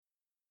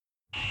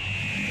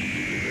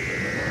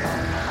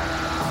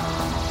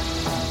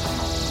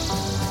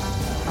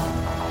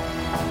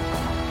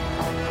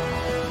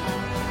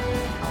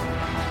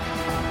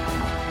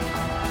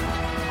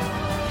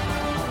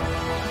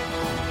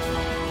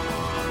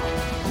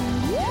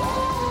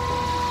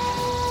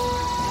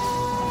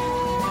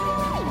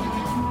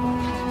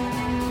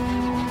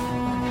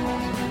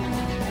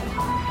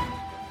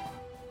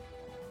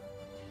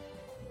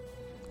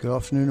Good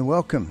afternoon and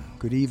welcome.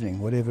 Good evening,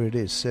 whatever it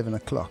is, 7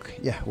 o'clock.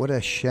 Yeah, what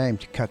a shame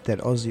to cut that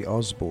Ozzy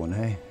Osbourne,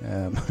 hey?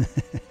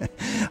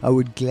 I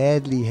would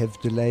gladly have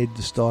delayed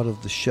the start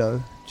of the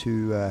show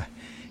to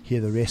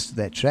hear the rest of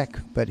that track.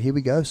 But here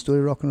we go,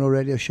 Story Rock and Roll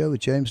Radio Show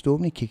with James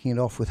Daubney, kicking it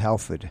off with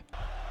Halford.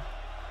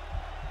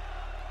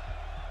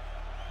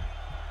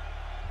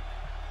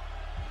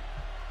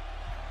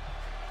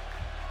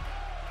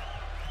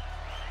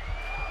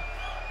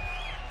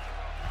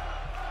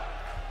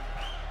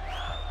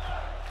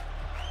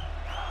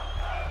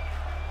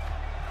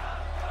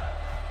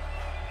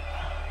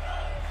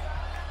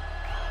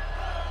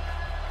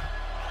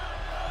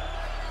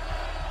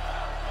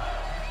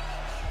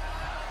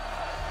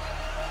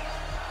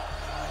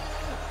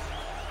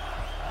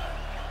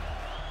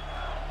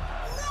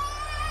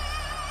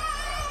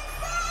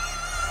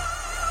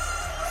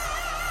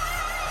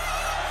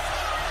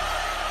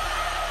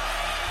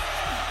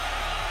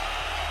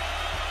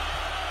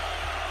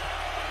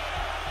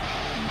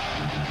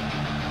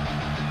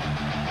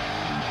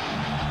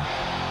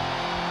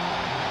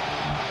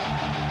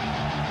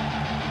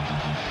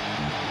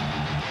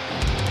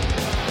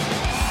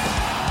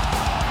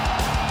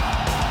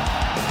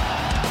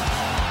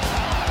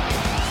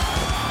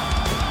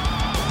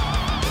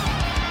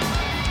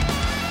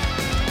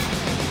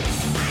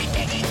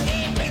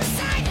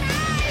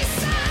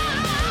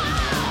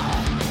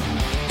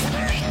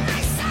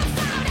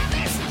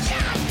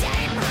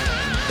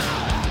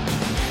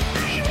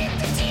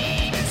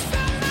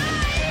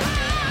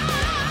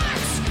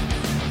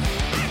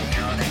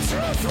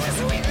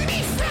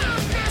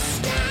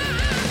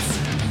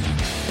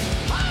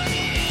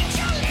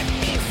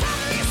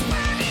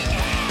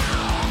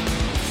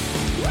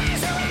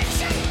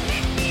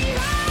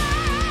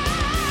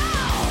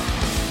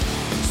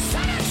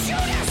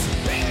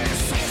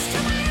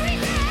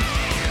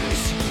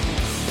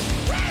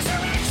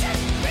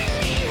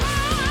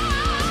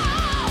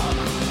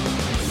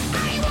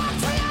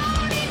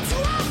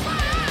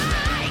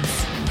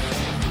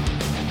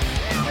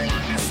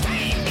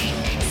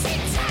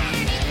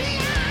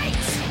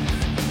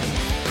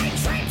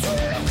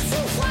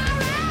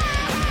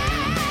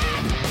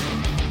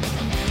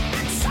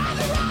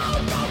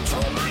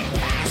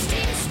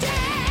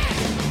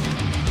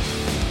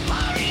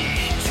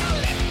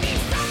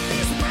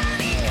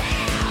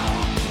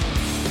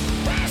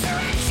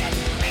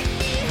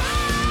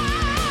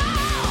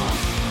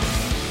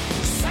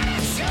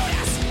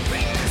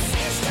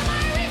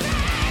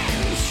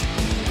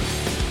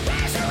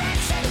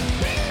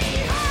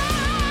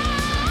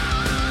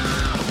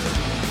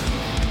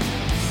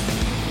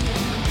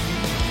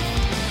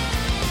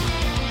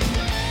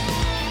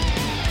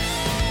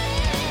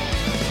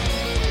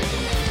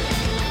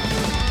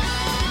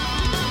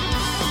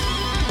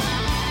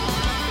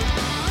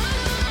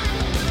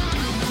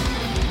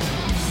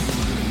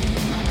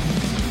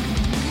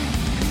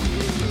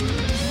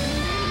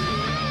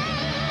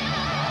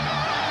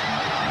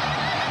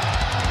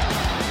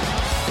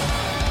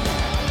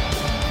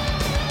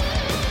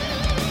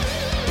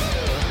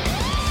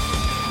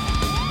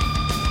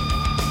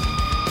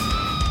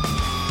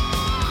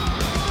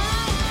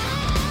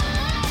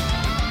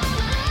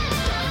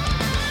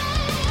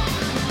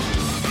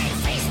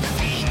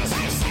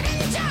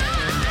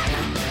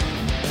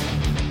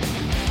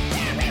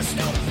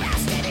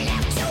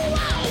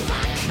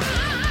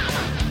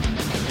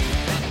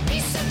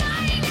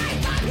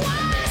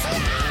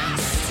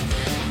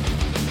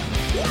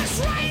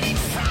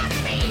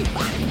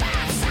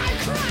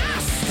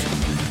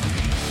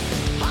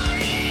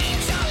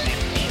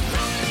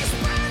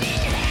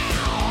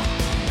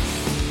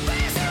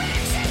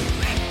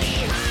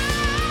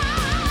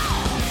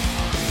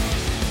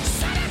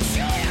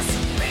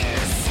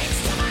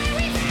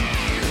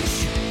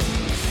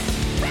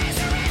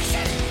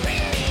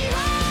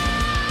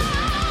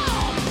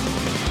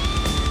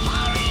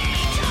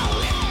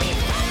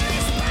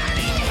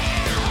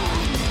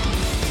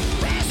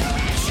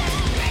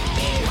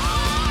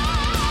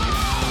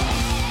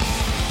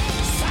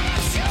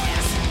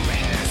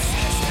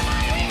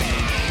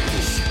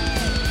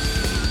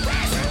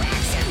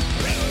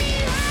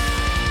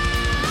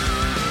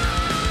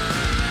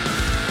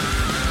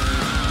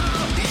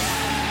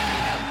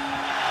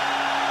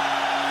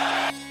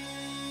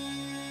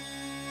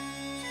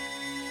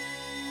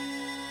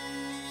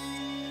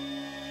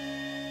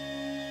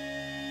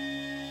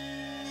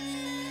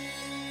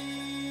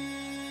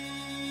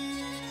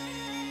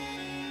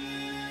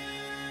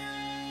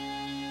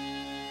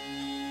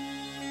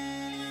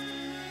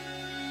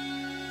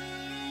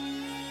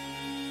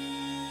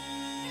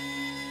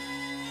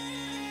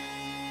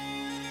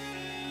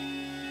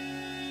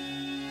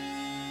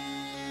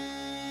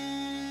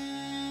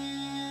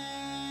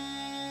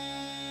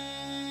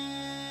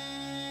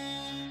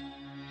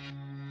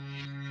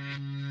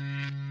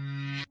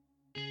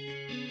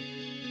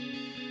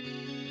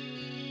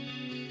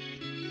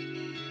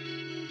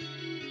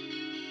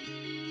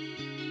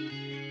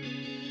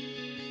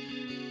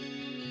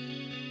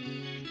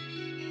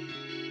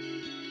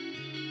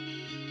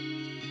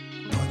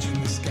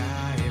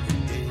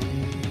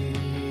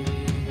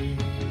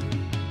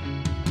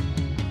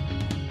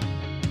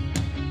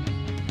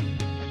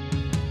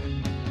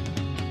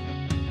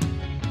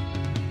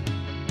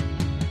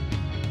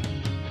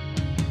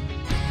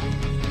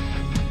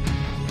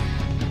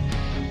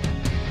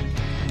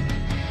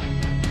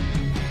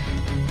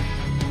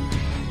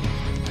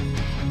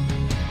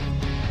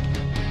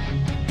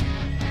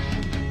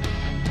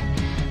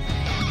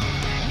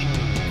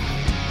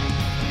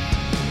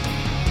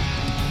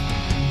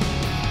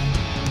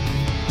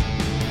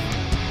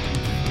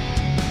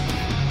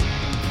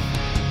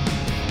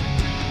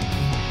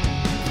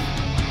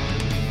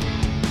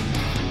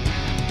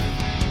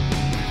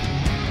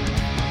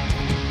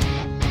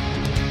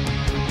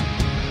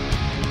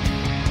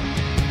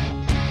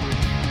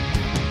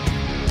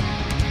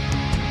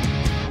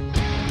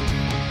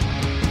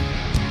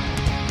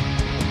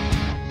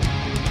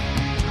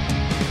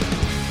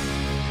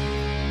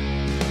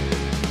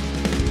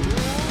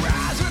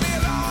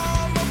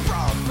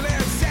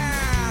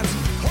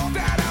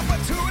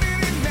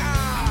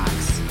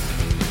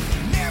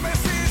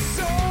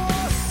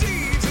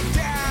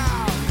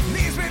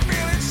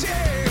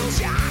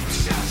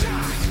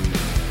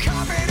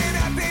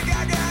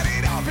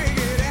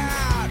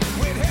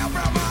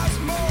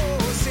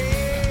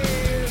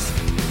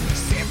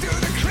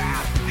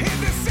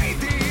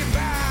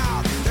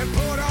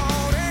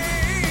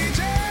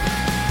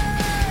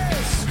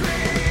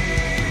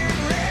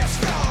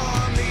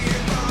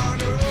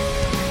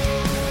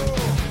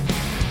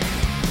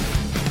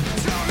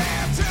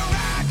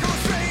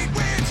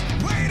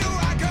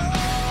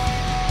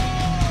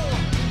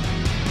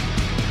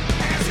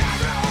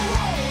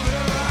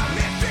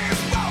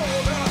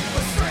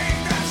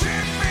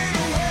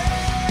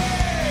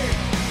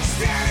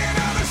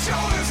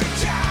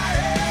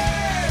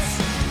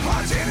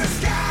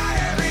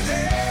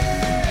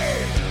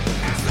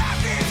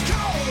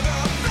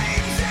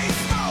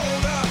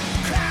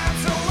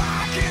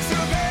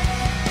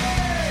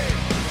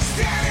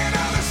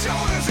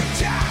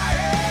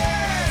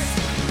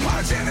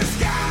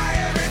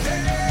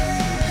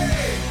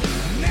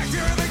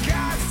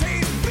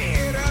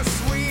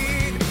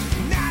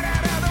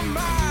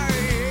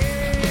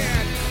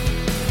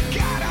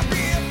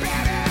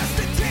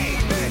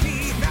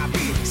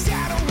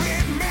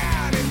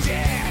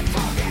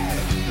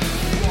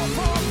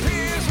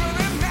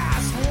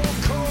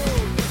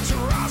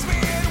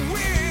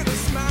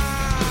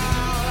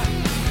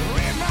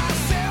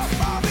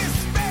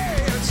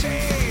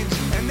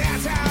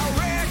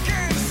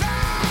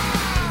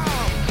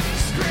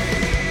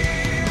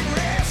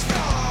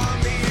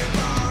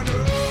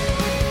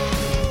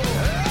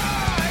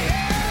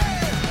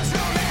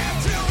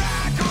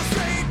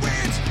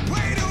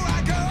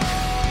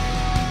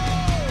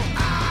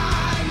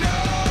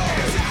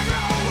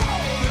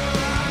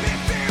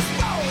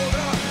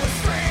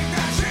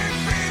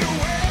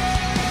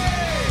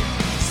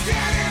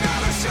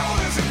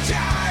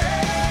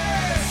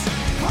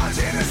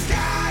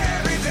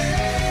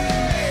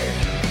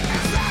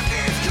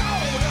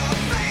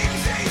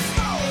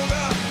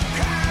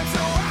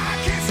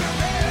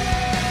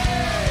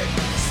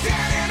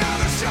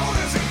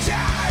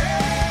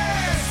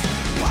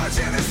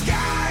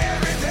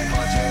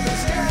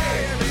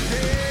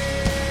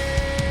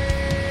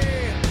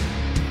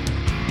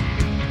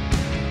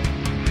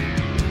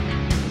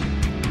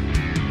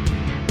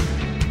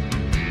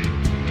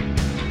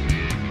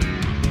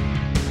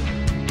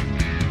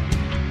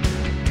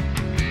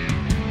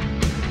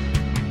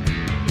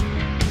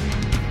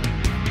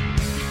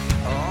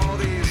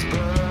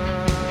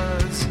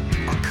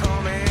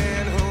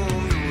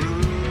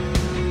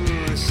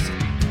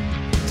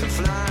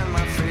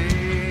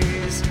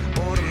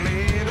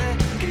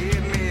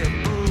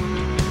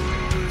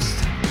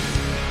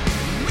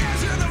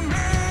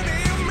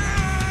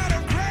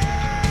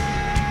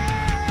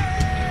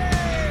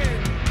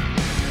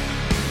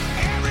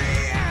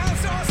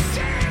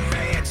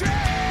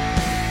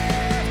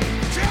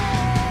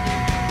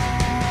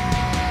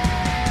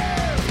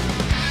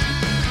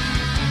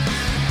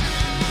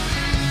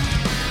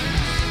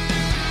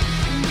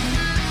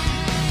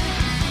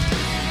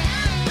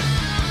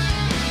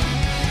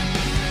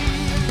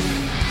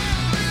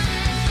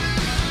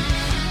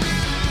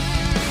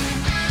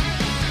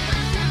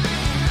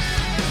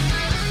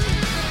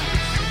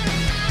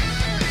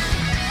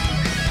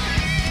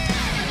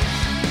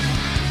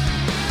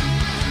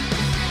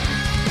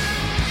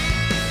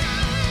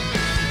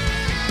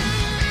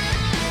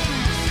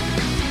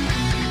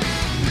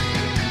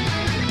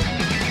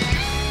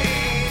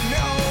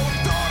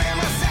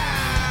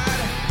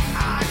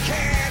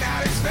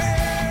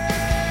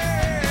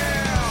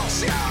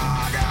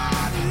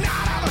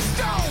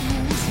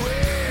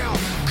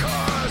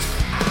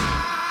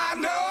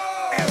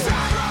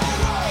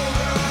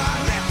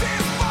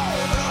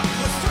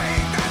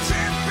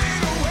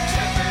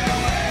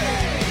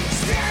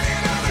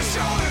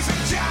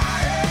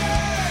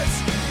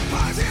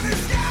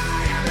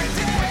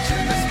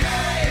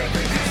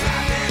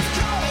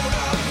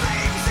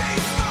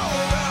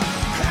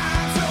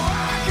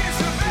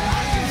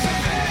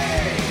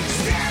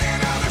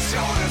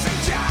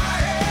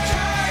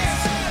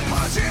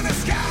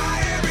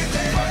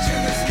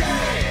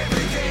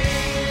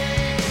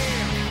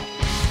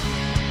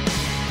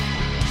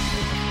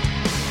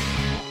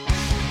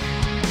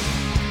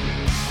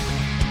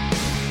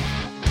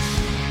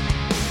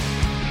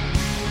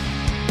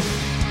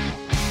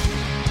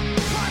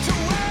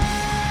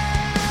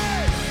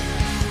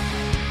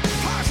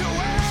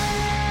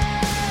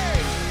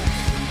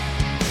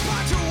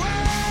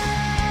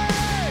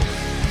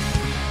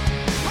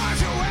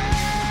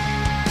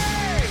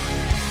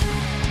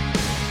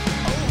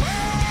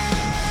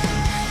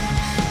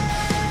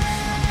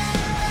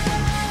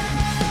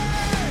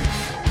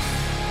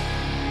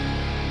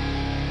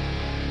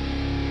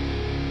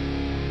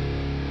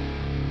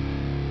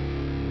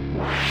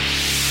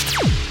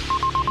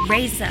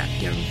 raise up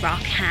your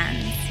rock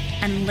hands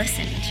and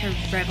listen to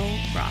Rebel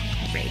Rock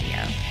Radio.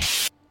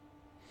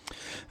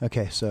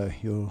 Okay, so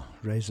you'll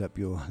raise up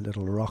your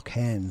little rock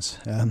hands.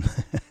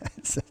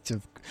 It's such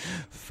a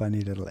funny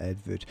little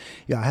advert.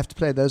 Yeah, I have to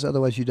play those,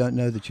 otherwise you don't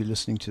know that you're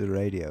listening to the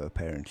radio,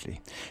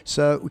 apparently.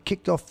 So we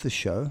kicked off the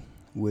show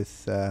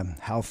with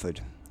Halford.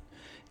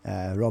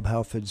 Rob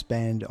Halford's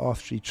band,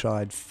 after he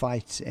tried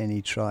Fight and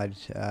he tried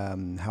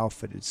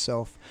Halford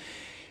itself,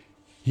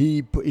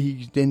 he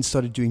then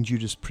started doing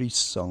Judas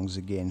Priest songs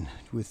again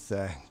with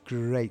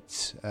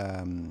great,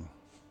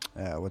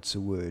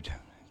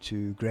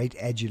 great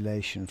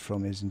adulation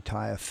from his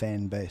entire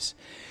fan base.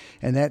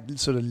 And that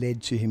sort of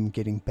led to him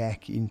getting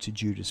back into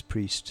Judas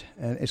Priest.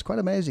 And it's quite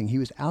amazing. He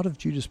was out of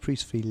Judas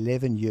Priest for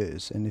 11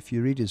 years. And if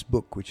you read his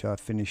book, which I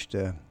finished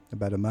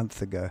about a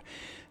month ago,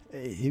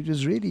 it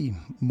was really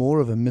more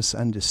of a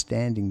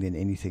misunderstanding than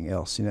anything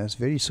else. You know, it's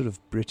very sort of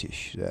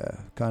British.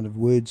 Kind of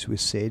words were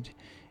said,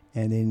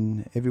 and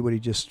then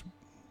everybody just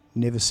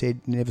never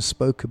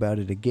spoke about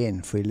it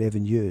again for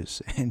 11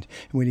 years. And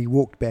when he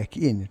walked back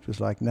in, it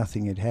was like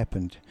nothing had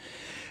happened.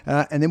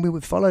 And then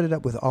we followed it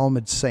up with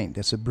Armored Saint.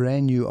 That's a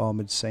brand new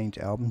Armored Saint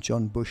album.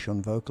 John Bush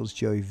on vocals,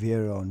 Joey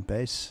Vera on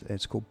bass.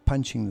 It's called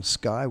Punching the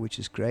Sky, which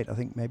is great. I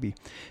think maybe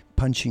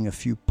punching a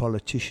few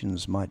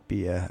politicians might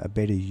be a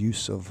better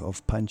use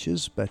of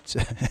punches, but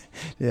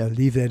yeah,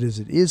 leave that as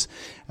it is.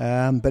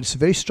 But it's a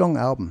very strong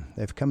album.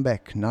 They've come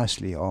back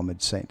nicely,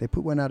 Armored Saint. They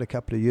put one out a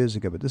couple of years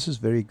ago, but this is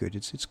very good.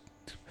 It's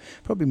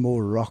probably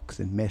more rock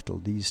than metal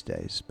these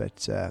days,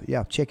 but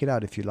yeah, check it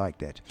out if you like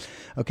that.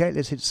 Okay,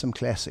 let's hit some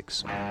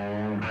classics.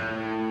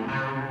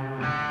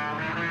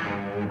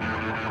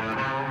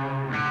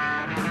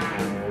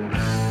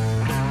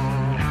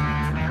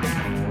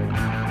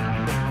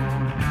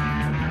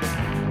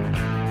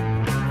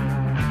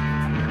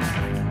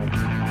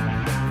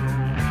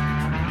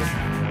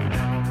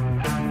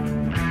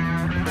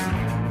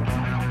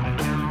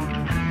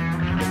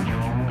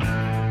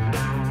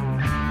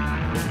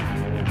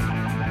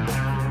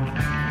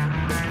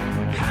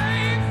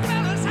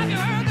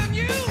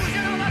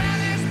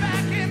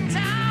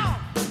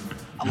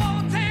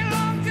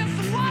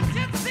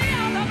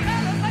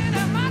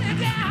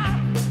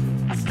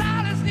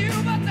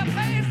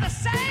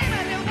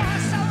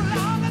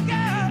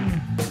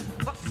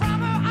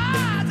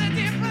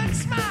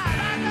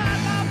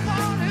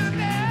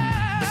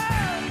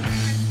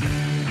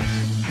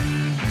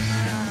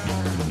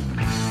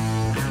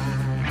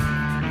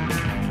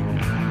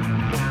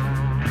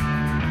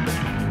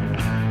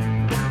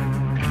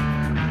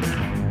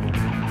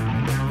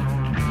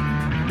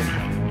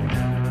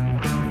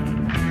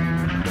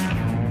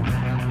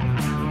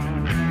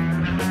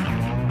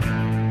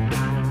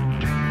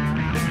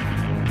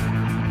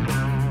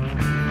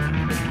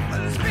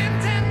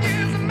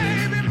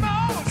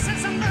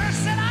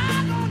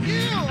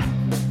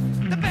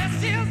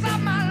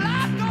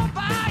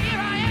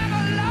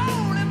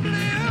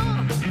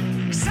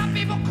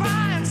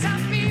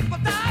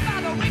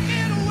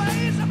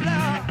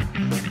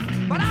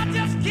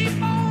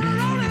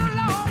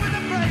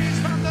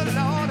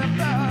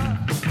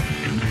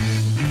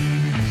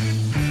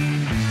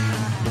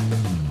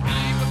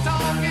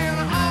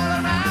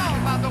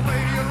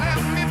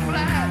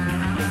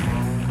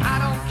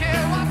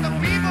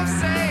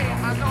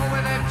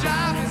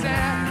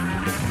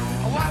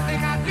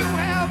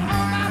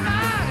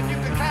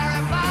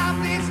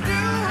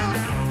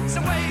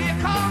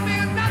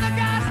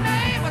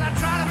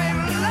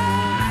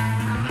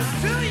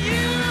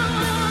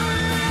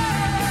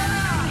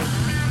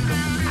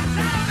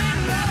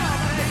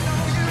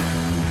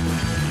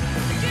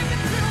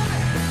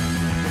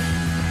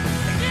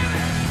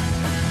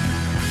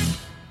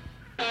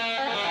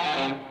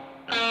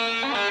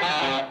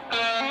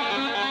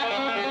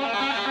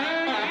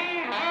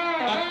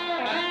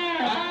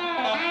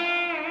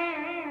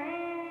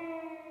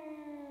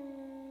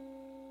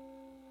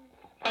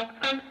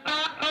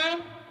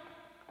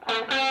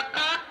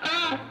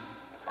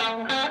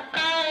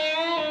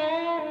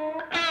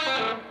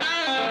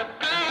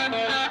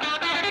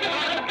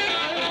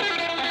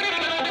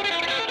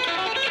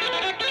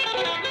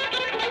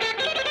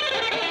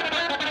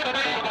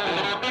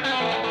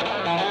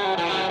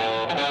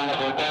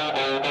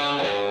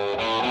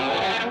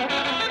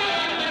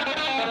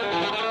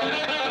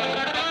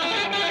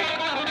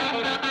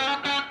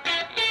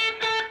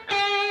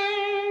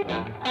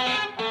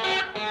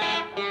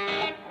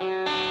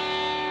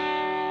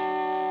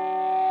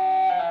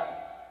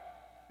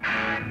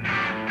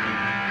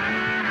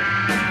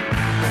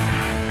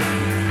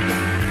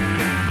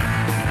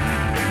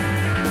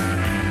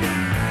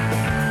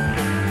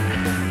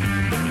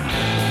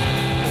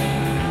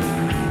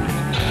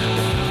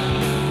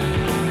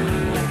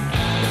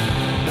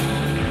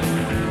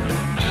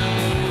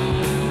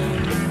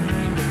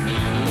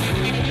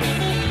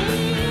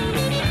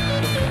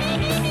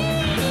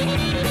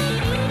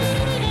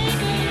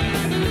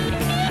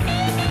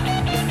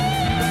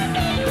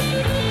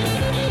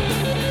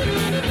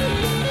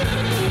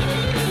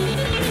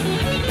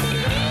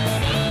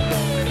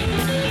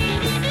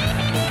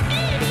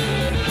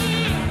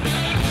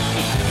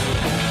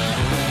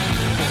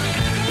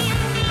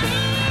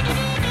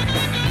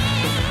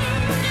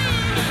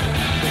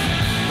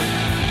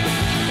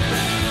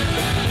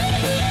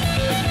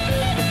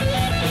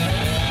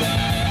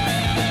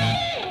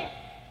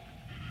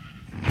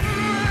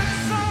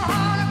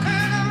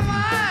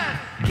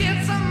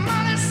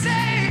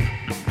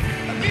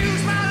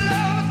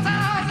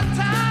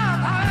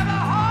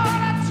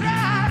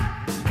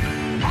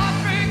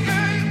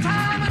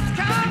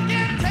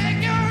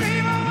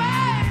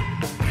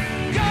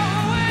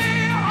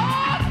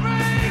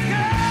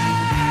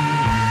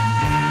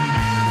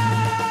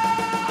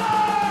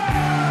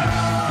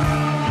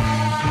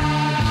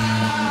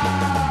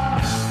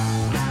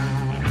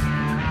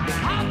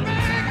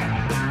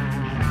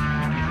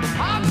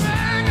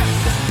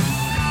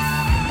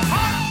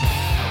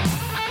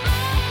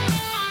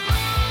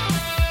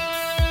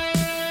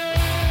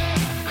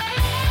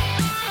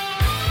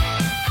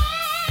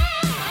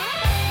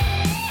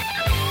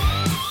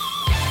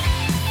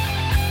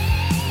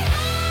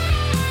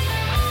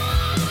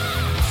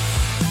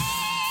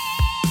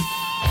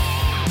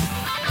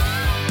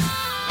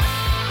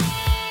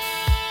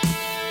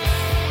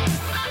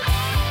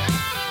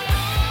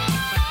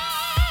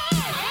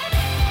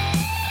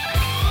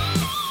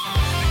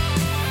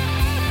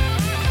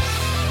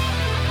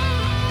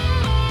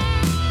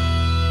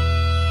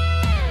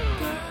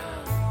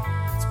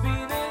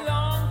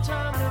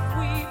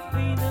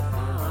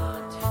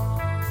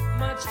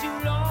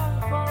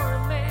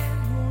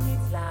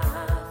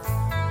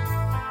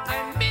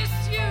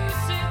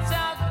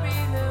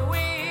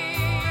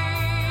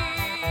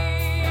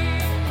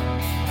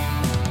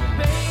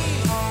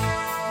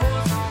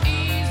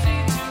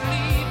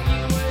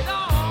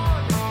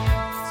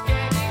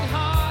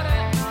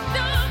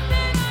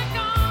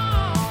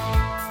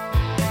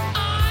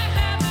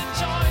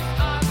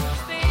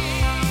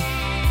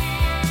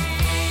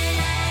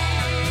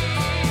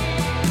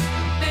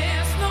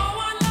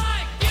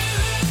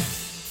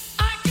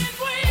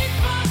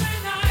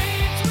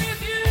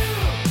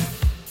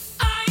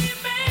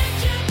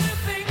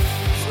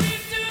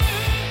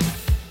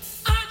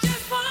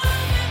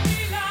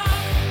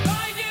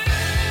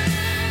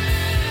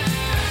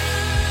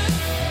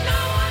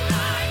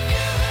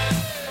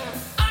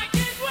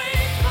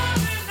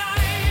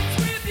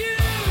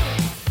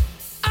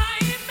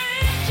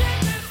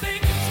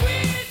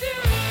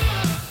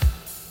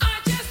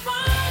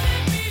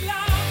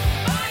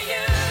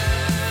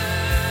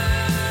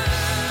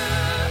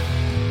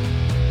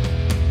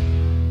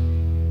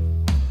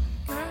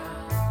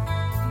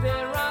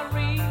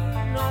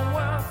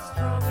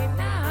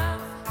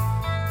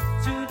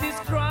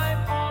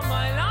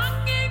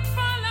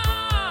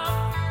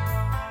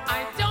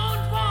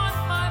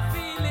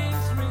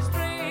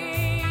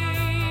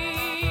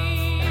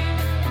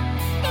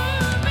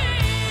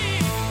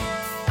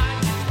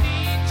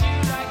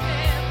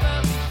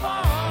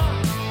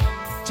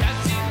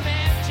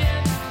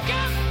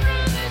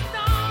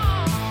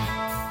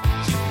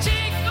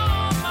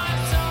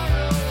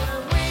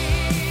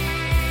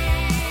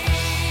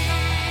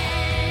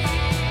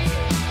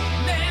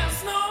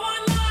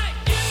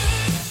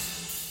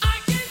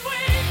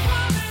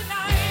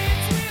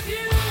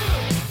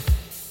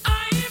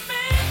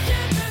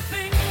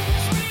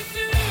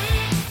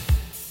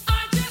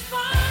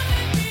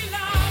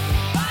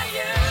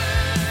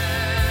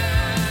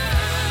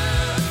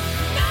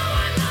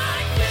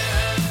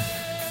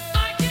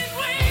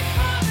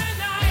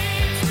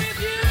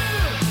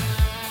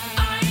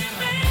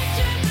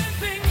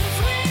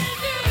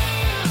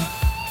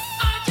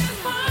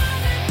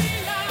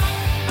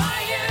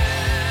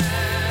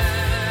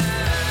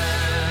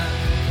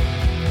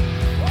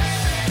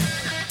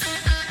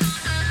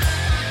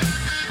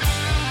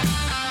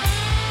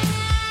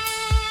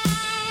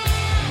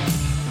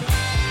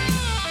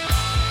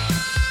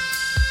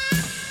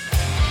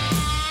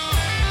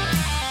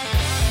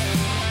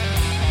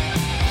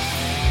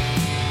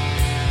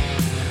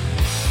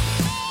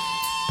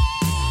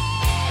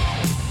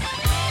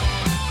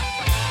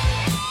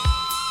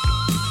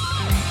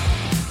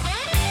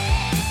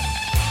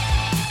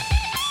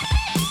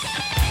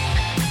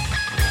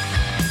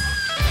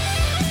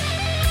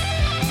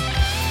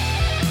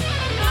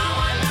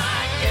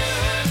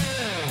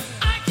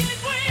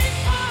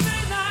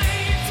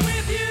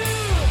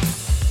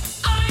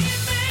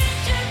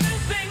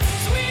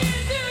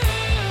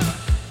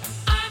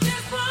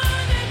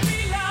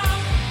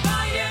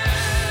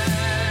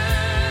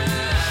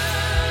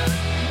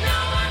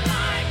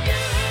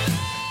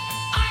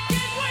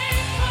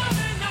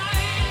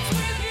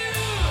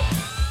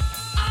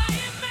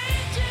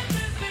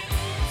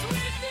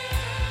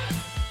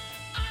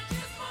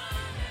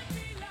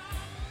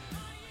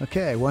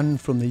 Okay, one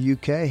from the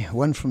UK,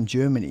 one from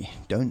Germany.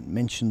 Don't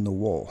Mention the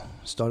Wall.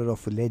 Started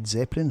off with Led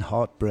Zeppelin,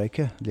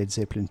 Heartbreaker, Led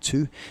Zeppelin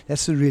 2.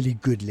 That's a really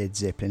good Led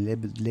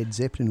Zeppelin. Led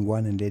Zeppelin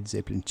 1 and Led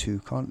Zeppelin 2.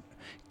 Can't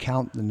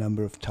count the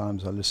number of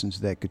times I listened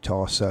to that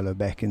guitar solo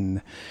back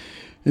in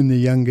the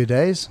younger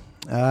days.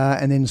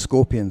 And then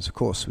Scorpions, of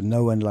course, with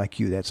No One Like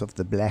You. That's off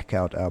the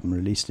Blackout album,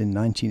 released in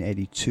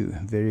 1982.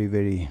 Very,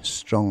 very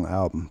strong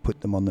album.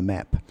 Put them on the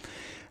map.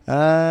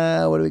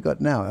 What do we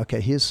got now?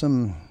 Okay, here's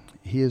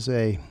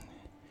a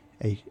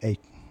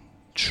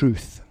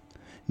truth.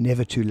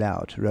 Never Too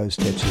Loud, Rose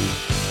Tattoo.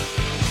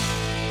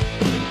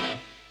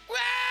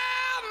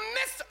 Well,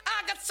 mister,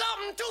 I got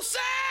something to say.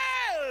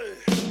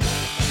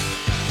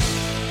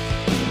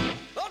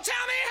 Don't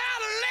tell me how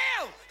to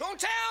live. Don't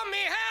tell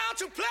me how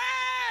to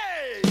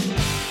play.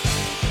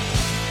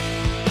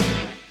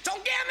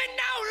 Don't give me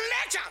no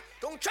lecture.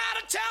 Don't try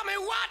to tell me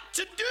what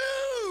to do.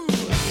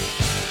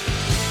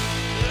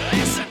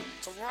 Listen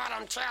to what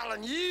I'm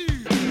telling you.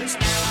 It's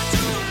never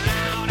too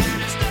loud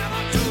and it's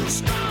never too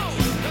strong.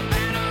 No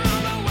matter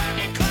on the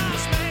working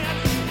class man.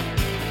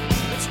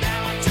 It's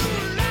never too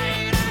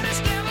late and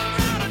it's never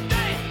out of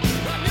date.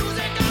 The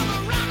music of a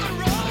rock and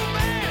roll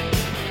band.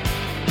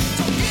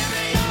 So give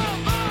me your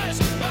voice,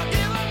 or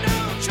give them no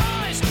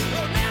choice.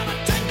 You'll never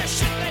take the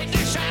shit they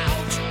dish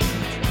out.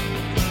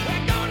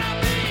 We're gonna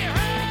be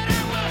heard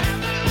and we'll have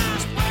the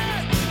last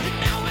word. You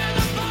know we're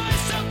the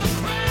voice of the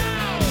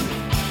crowd.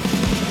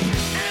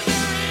 And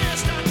there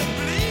is time to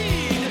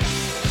bleed.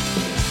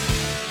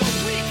 The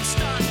weak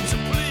start to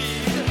bleed.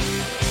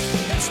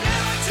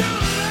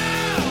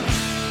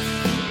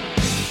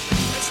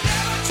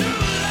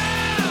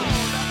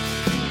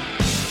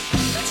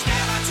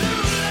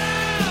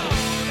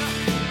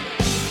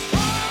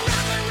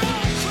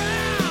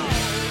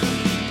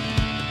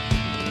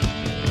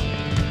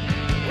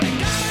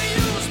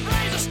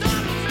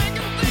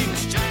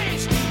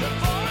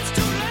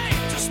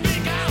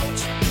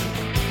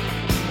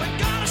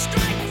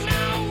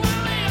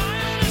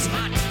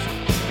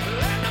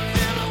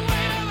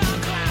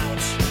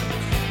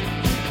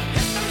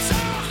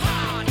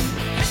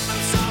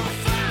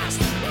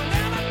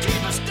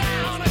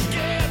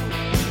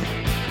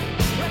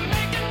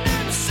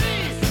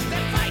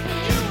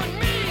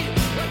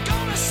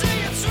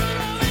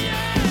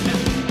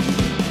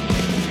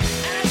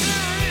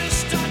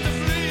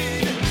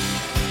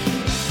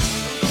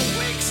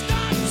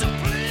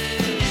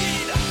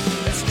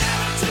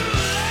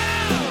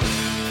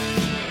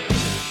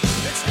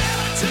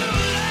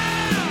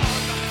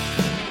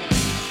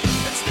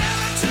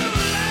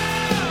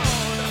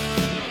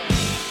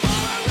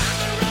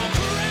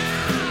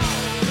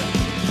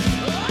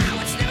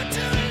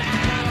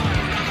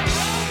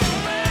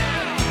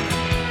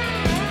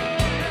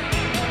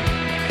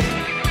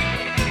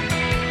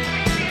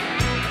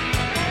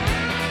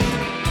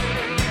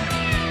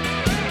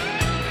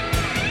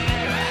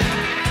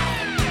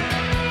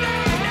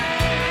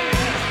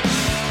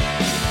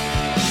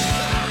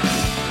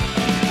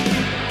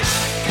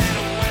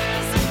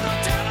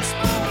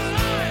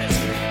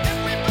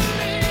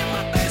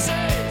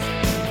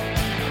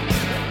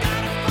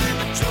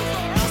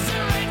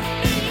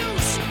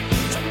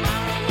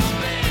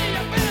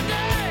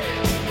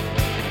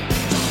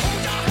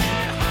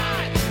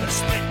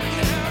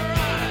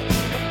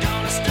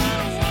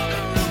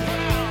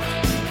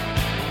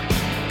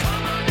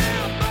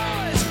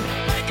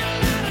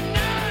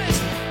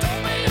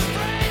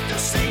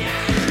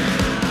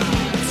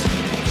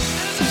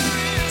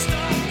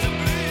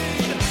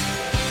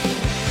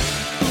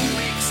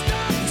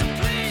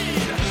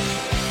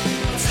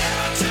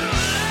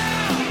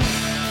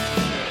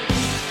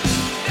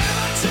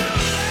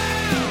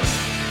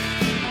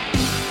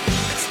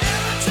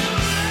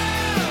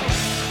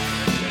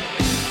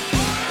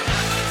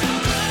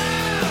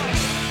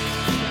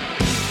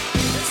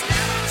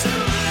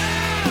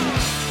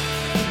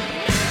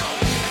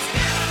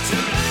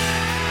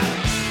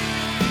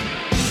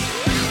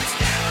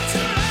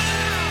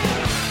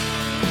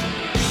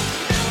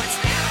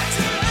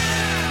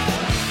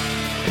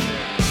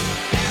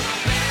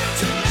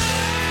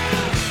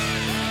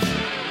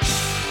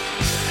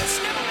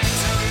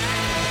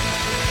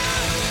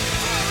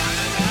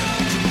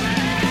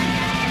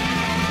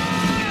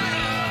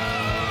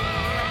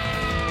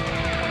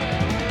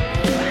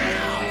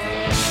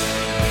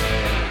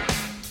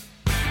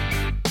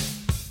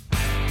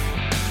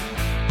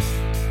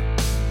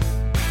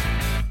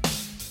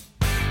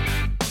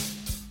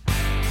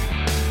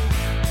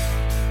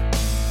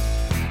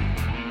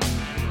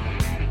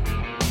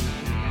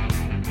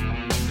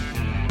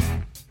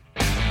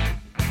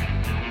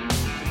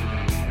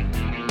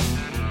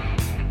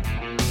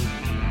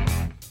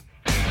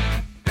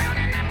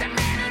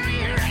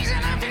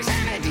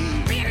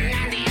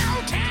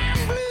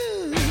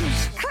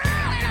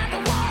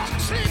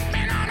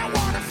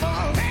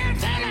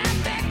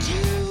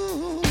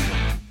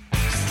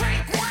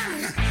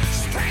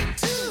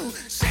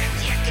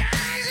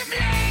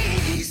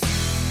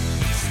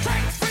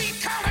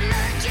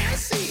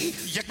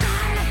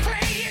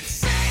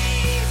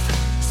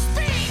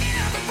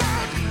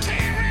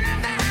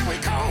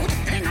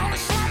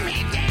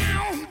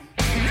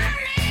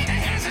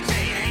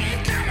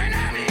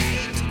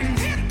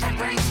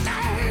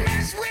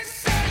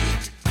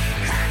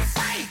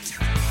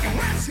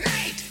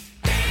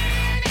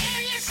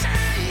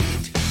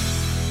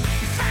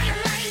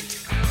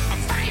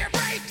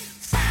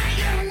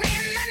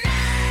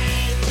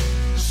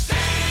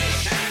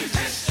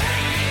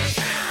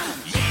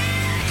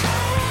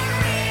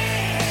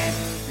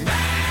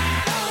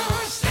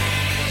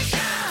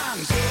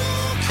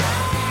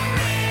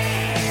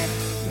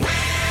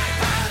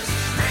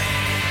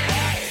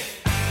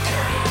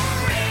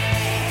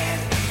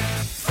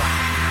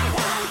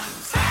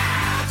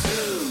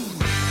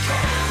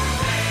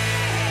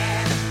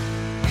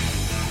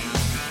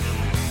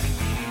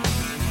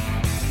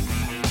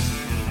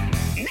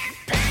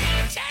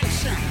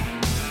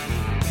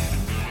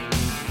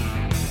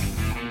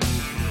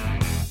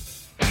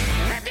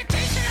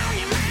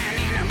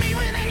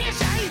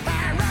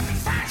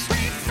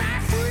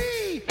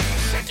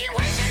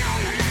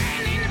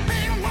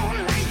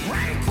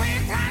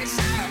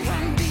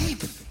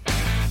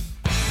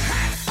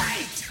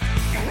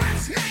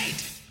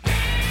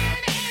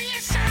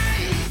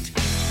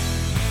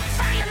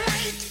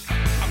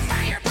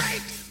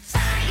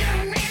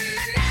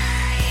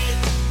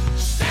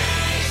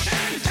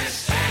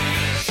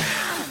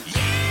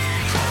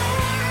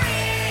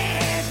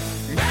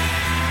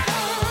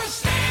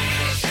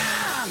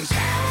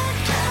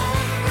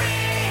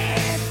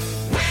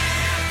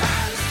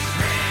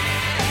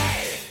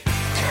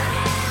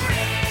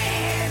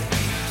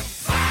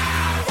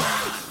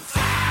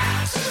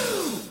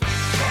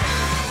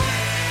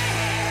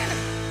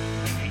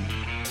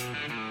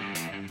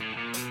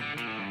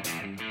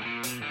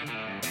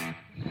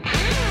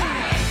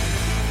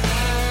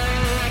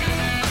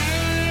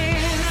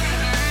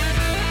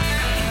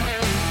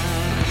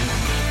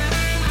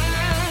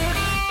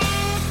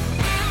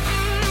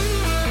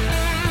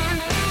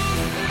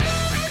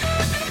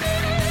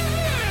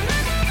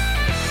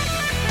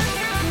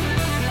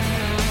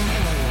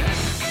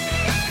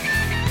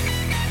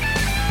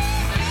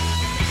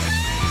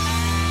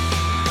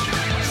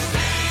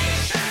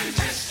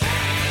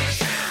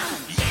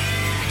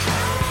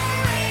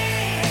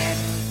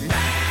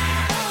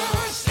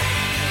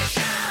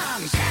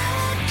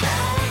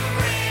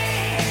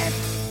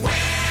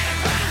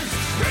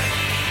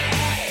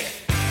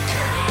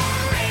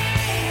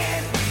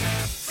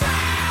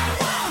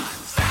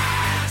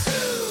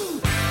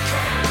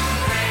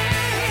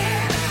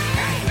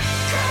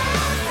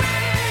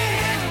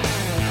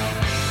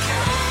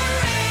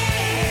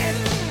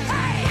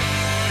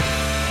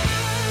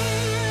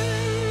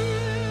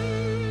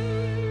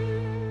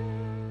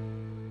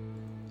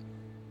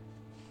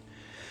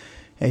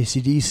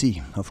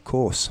 ACDC, of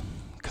course.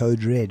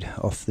 Code Red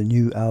off the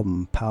new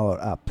album Power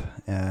Up.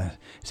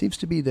 Seems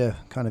to be the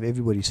kind of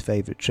everybody's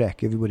favorite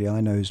track. Everybody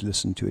I know who's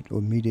listened to it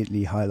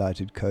immediately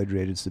highlighted Code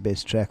Red as the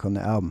best track on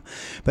the album.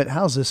 But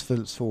how's this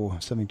for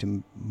something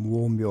to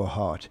warm your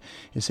heart?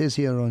 It says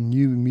here on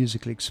New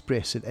Musical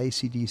Express that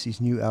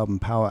ACDC's new album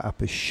Power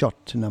Up is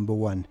shot to number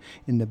 1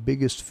 in the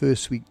biggest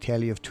first week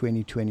tally of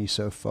 2020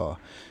 so far.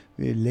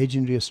 The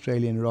legendary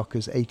Australian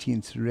rocker's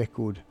 18th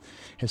record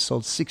has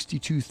sold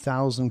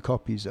 62,000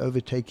 copies,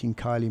 overtaking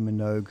Kylie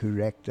Minogue, who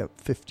racked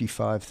up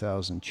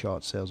 55,000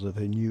 chart sales of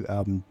her new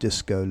album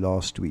Disco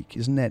last week.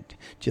 Isn't that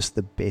just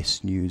the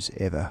best news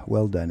ever?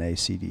 Well done,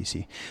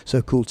 ACDC.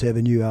 So cool to have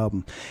a new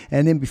album.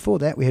 And then before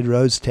that, we had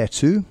Rose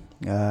Tattoo,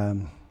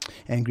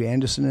 Angry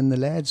Anderson and the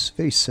Lads,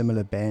 very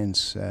similar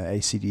bands,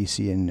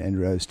 ACDC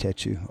and Rose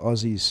Tattoo,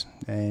 Aussies,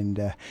 and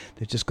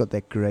they've just got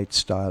that great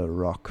style of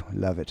rock.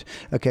 Love it.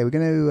 Okay, we're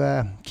going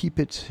to keep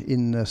it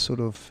in the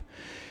sort of...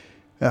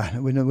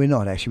 we're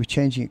not actually. We're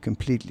changing it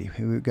completely.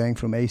 We're going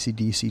from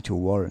ACDC to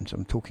Warrant.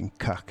 I'm talking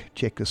cuck.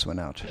 Check this one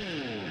out.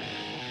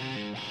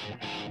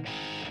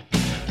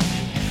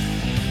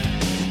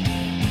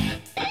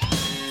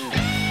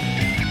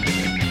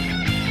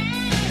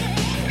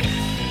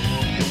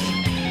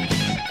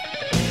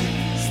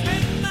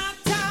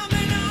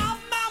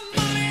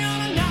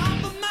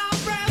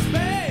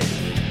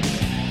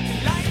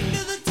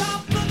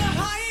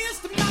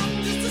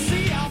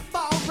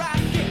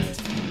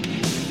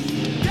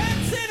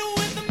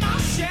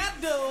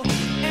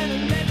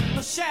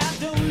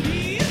 Shadow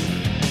leave.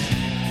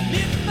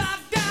 If I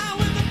die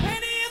with a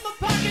penny in my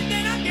pocket,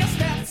 then I guess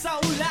that's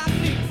all I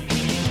need.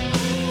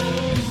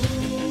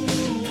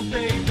 Ooh,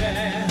 baby,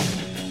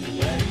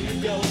 where you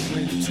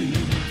going to?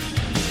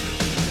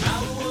 I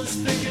was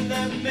thinking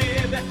that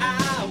maybe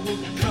I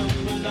would come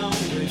along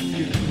with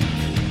you.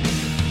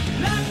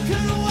 I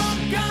could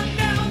walk on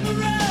down the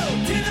road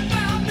till I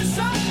found me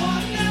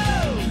someone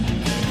new.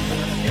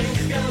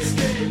 Ain't gonna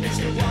stay next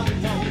to one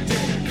more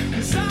day,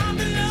 'cause I'm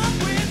in love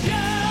with you.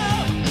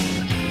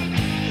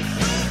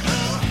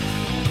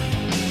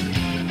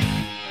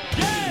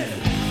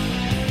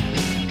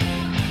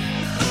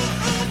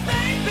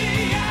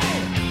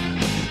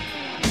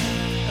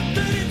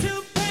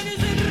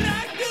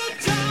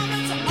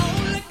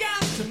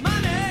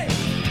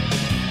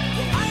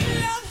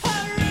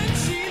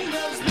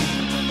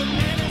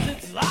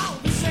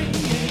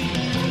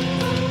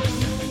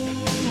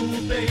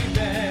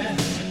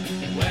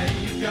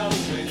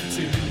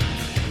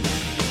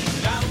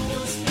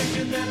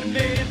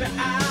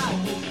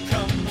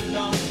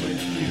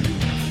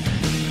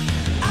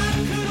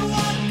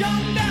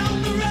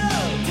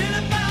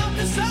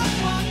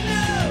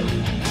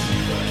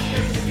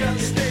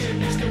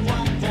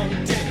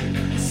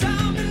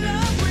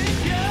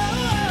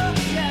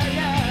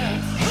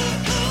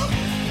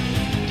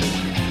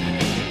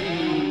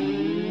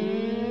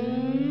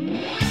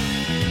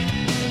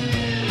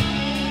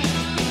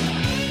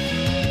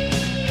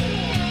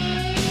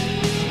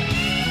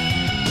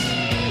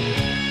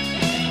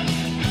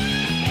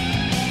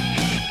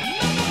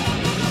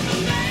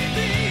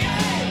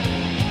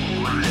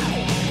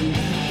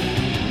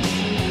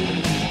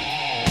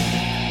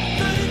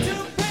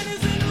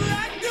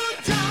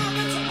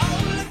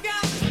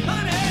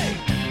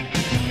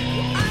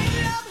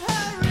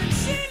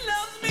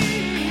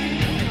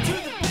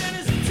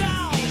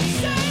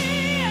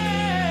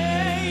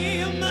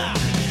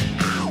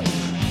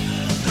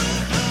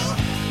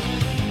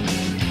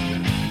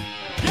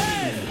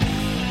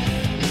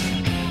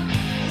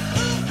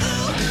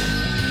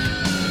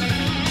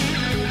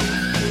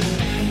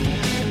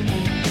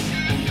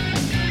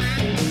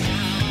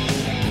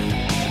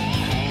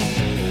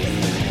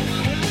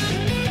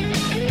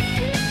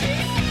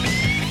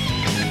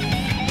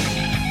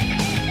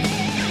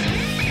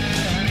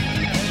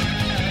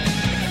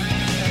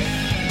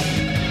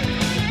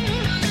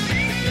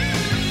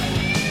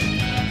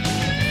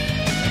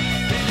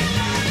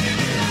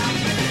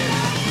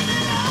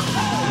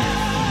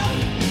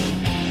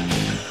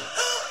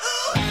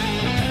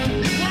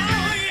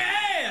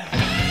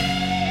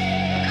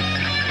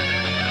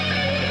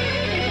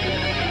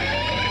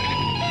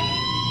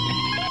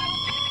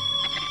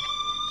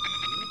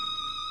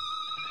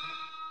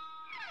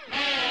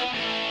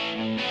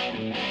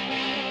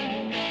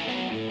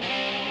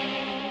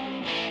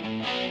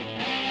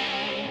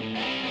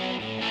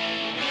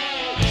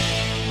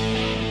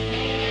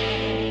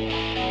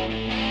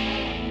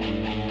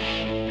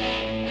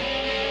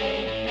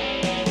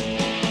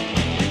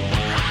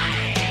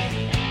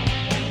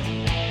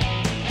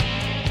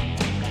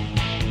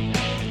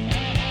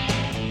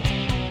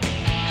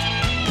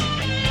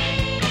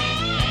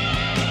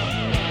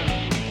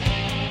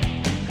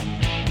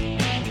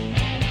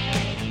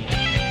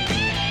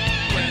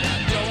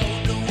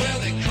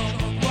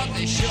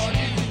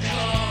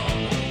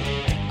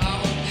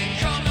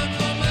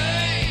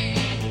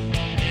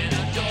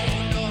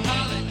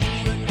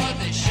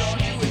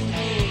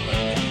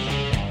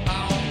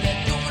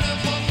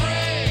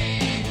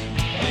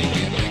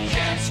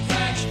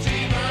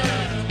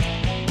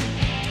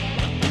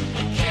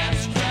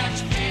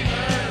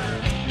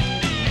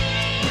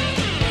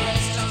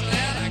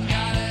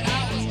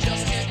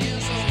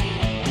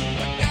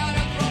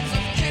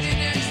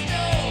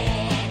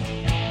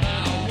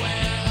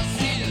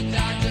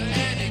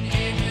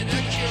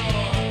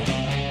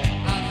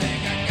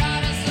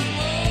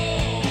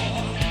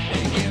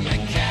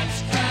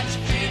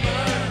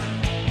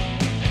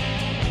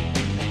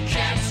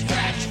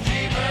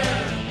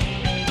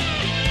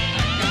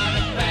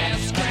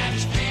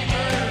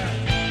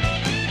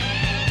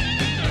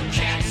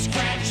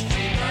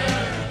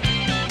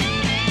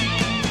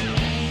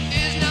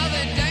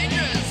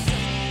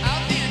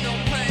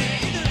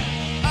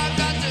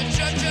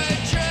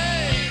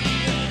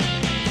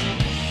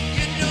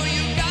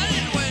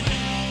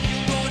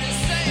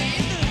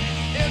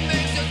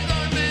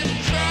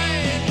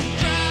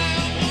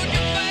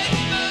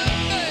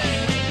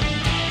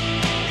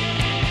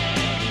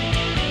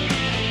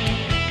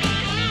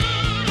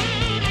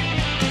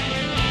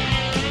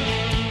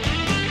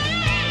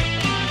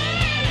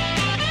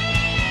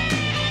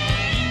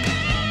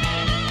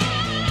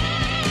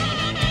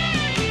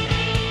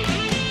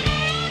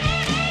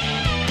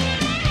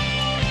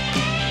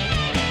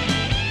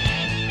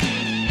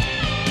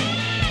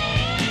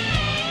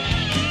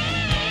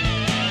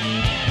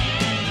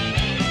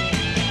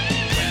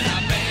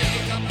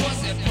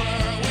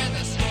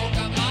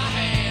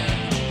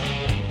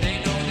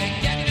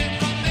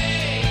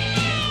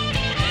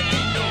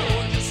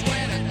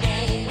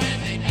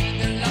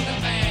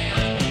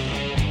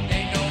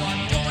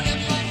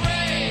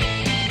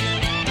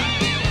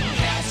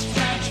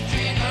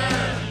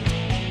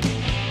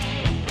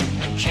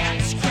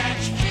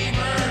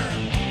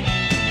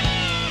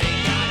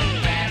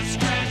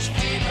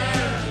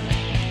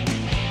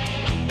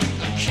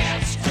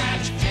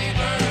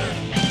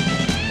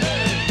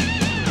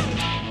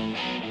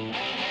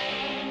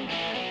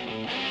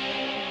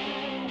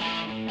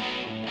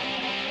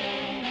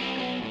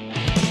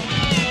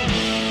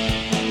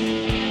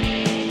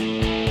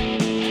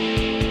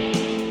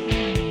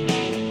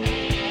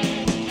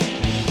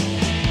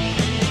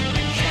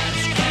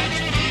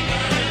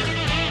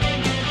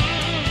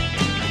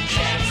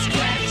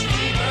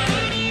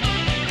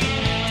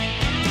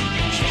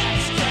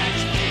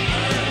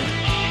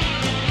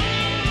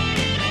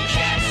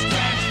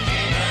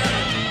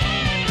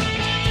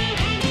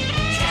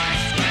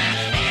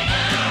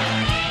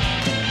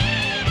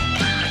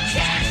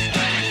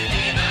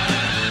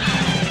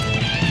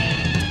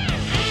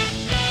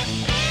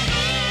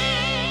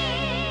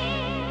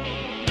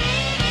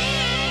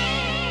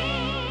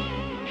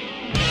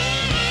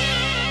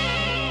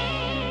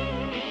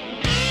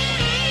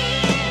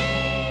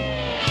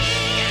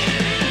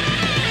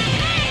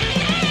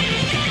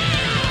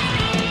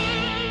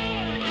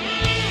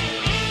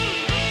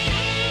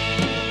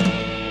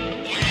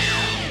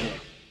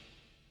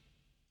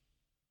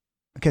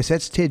 Okay, so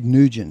that's Ted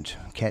Nugent,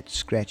 Cat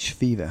Scratch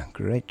Fever.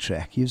 Great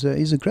track. He's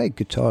a great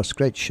guitarist,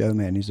 great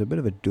showman. He's a bit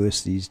of a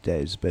doos these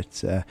days,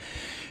 but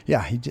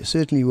yeah, he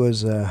certainly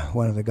was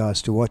one of the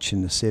guys to watch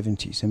in the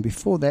 70s. And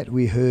before that,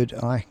 we heard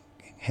I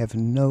have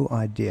no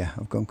idea.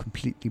 I've gone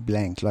completely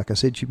blank. Like I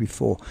said to you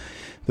before,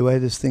 the way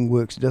this thing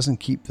works, it doesn't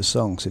keep the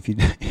songs. If you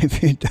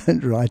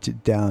don't write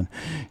it down,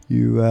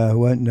 you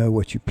won't know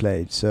what you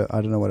played. So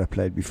I don't know what I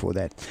played before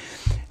that.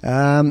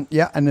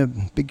 Yeah, and a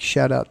big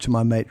shout out to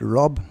my mate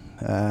Rob.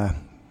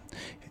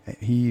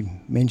 He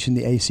mentioned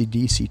the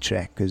ACDC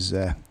track because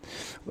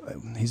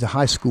he's a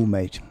high school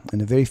mate,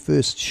 and the very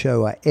first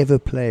show I ever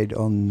played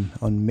on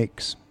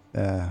Mix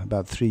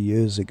about 3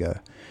 years ago,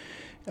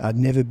 I'd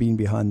never been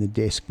behind the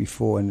desk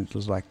before, and it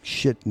was like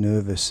shit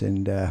nervous,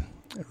 and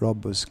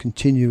Rob was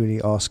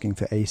continually asking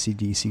for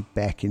AC/DC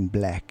Back in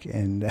Black,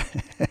 and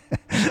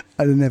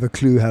I didn't have a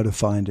clue how to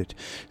find it.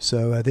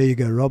 So there you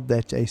go, Rob,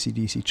 that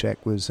AC/DC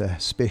track was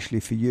especially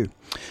for you.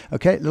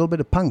 Okay, a little bit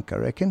of punk, I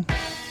reckon.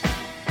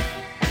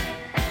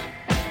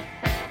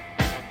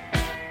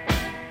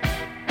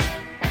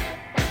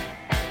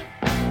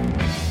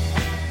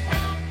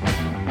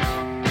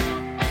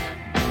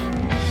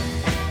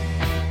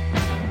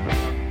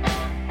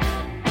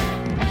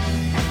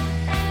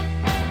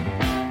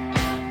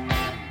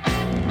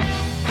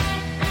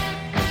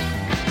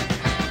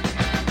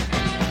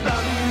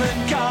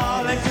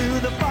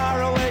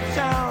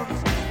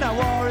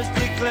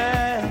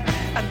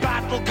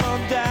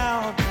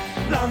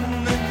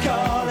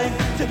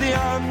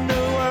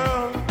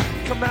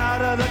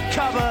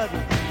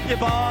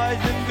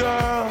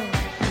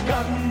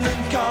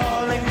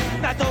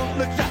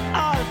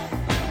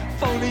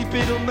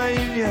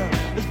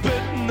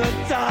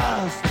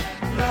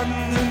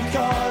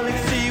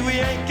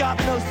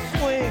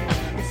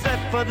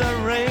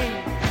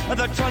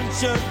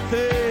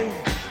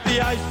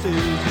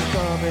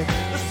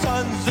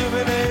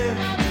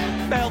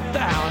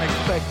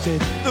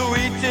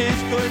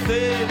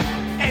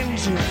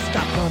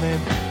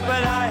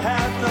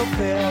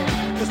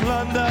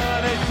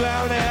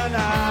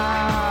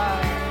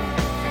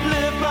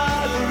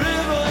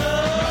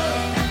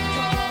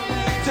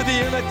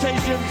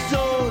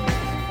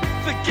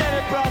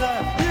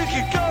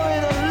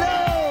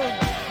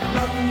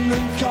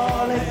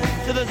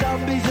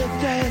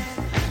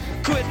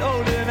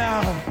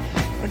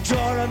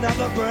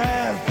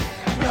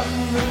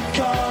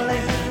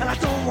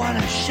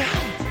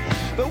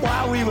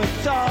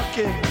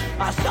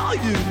 I saw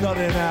you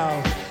nodding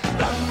out.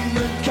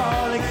 London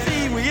calling,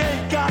 see we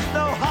ain't got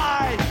no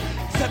hide,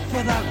 except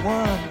for that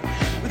one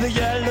with the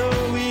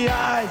yellowy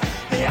eyes.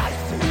 The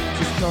ice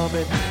age is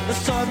coming, the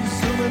sun's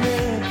zooming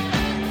in,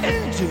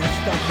 engines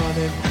stop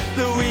running,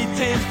 the wheat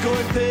is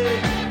going big,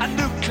 a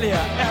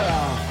nuclear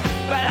error.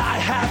 But I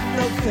have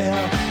no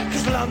fear,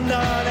 'cause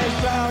London is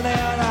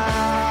drowning.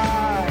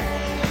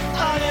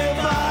 I live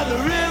by the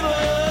river.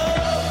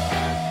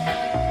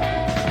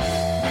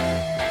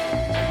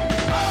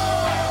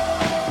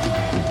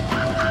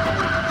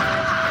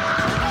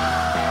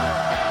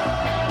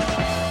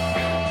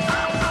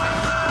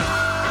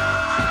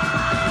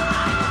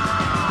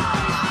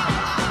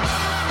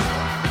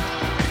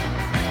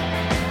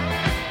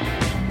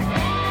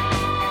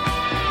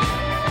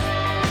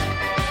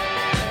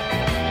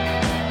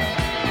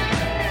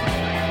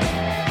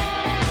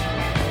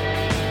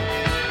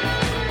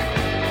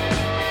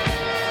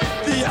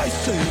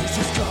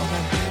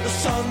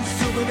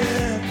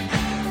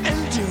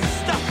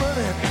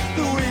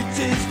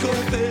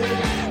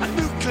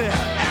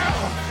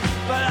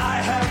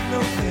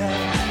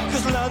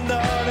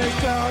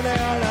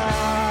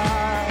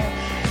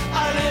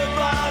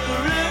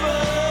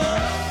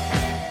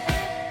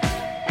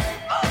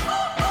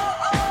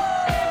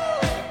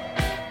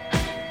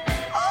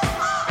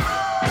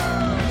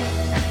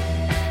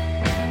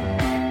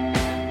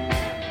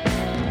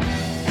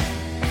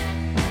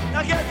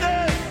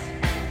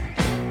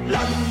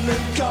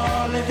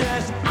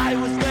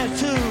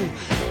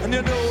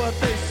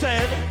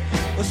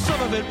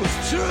 It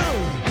was true.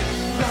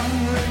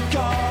 London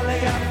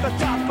calling at the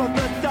top of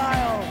the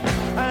dial.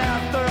 And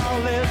after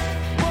all this,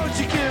 won't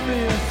you give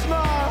me a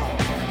smile?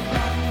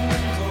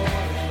 London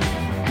calling.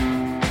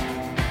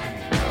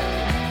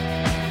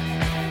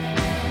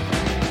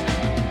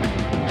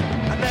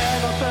 I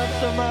never felt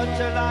so much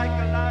alike.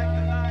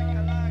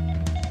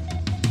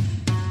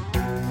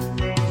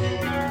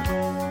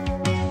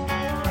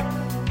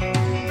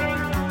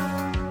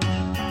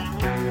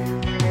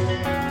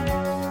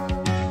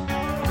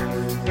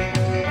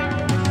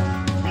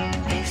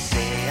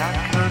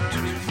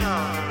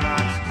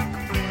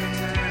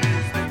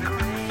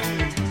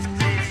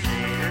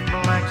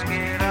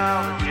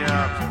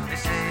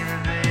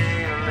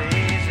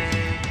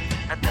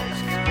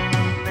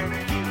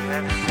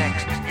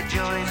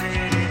 Enjoys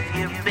it if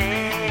you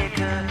beg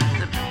her.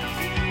 The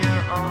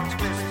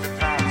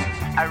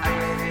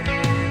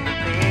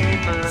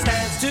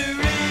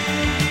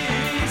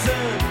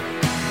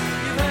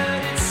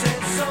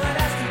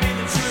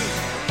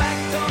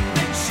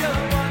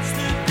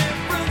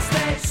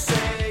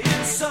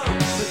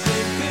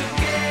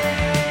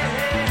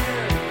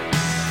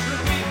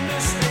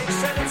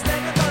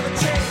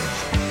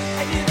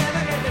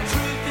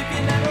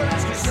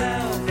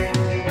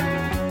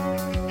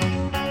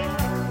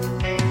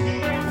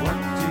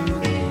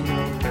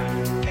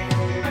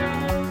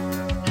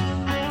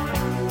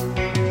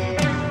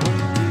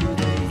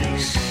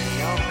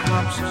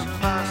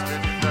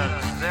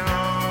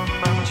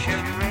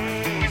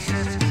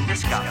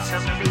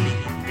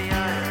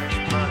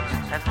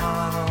that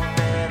model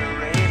men are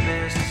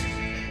rapists.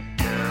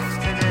 Girls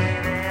today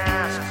they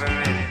ask for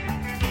it.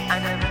 I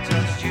never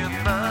touched your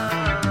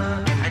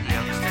mother. And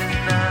youngsters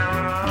now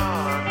are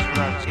all on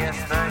drugs. Yes,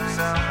 thanks,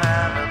 I'll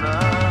have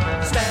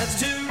another. Stands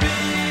to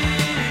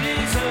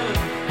reason.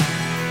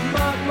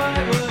 Mark my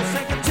words,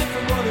 take a tip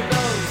from one of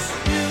those.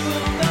 You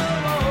will know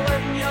more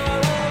when you're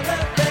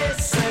older. They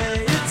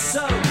say it's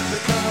so.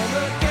 But come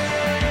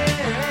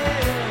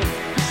again.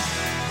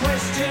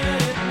 Question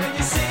it when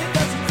you see it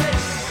doesn't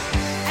fit.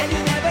 And you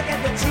never get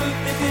the truth.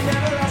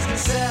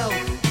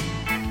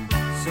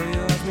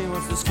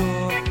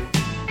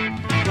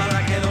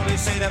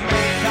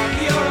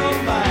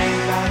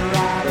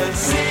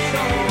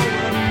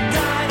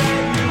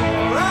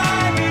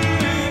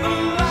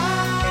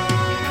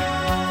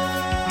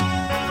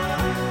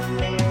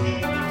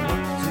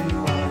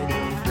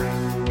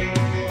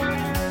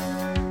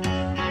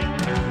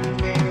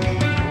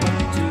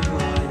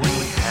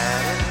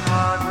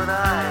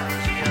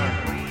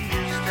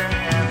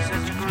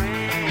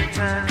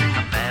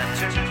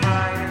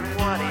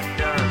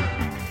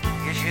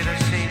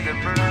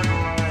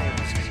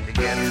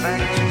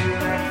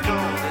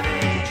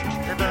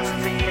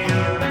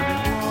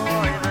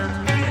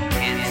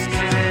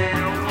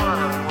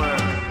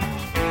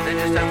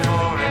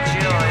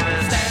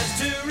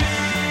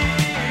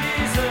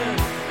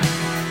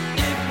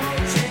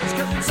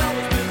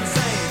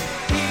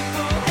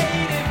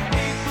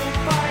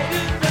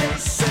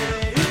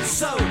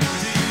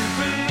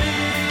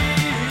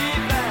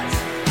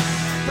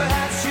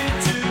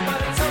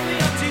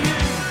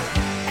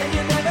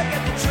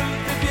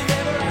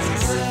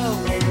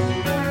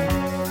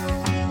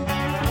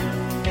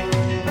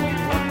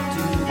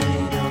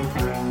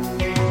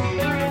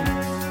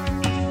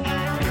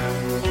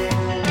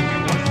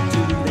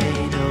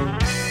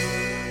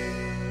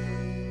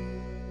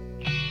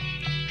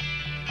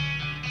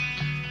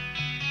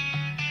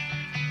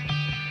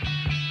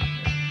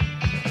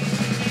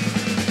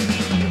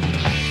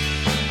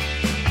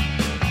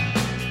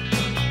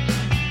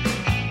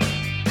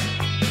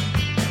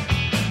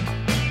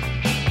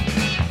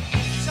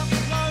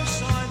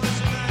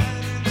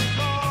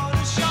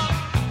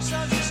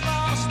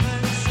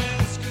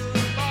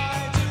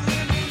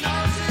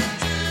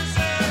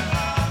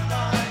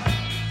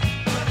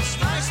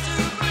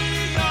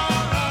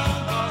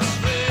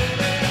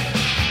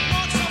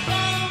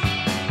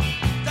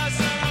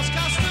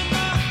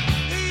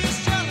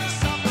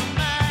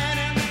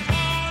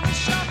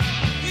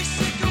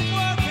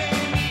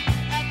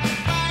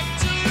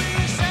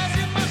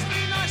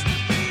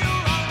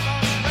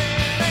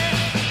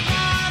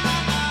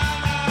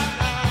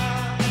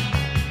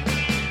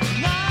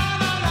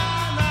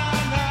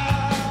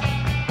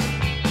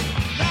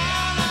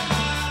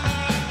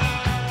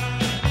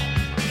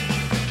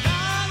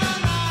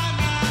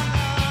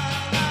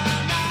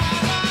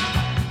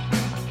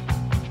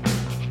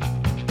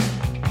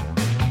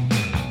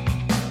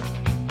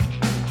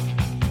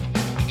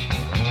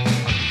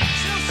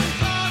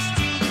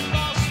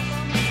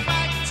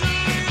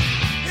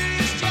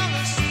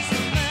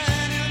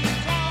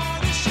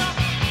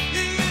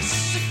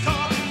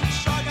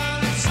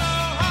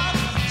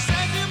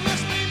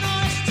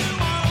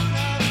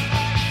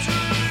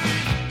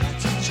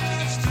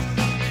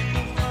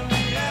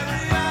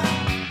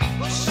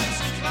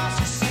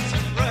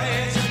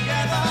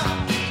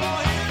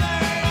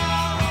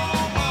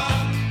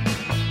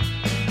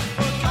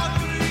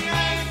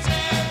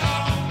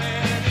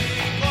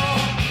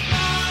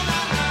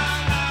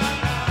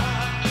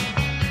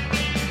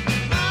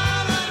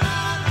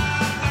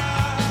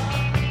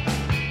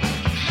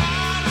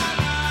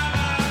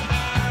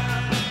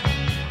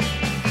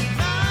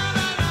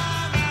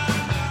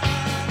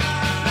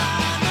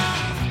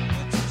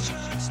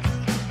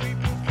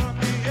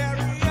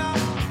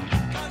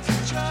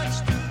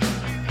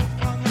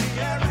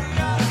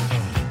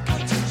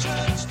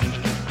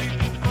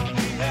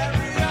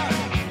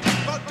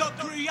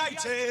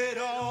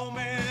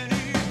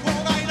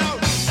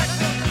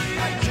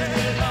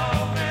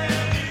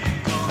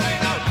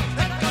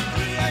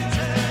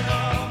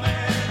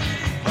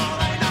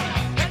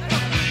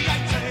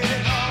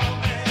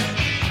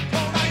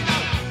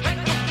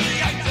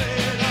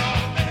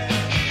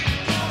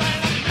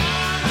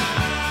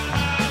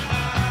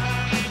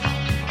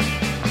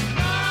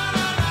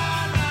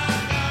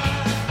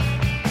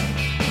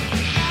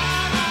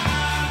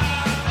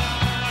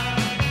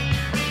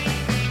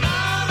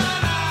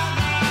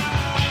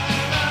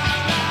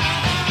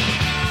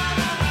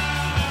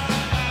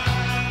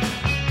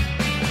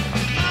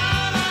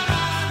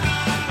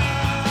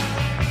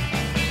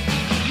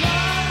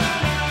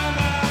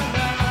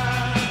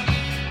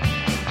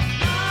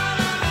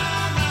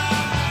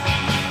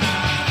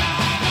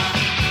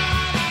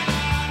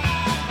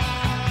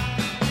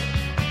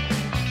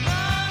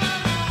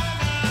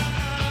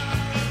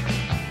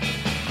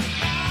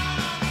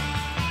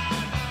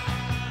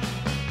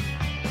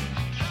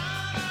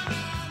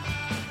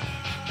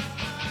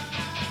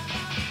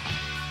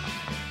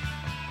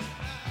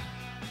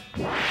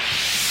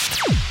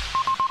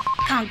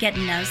 don't get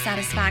no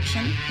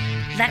satisfaction?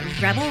 Let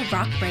Rebel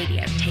Rock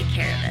Radio take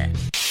care of it.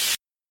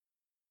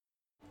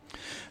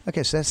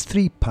 Okay, so that's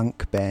 3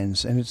 punk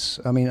bands, and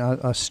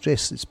I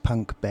stress it's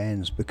punk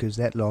bands because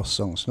that last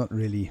song's not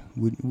really,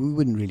 we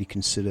wouldn't really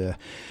consider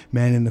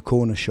Man in the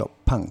Corner Shop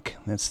punk.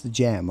 That's the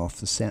Jam off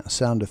the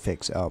Sound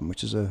Effects album,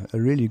 which is a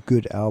really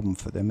good album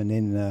for them. And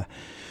then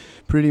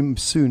pretty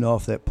soon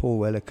after that, Paul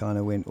Weller kind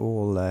of went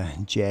all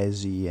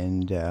jazzy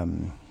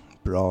and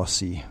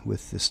brassy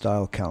with the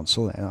Style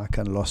Council, and I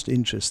kind of lost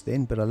interest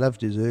then, but I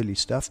loved his early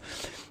stuff.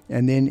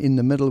 And then in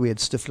the middle we had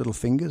Stiff Little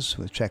Fingers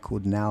with a track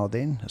called Now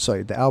Then.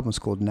 Sorry, the album's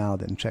called Now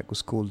Then, the track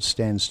was called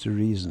Stands to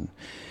Reason.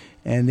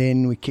 And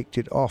then we kicked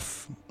it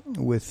off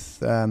with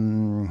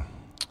London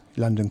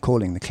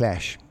Calling, The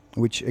Clash,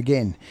 which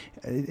again,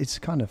 it's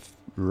kind of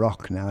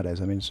rock nowadays.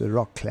 I mean, it's a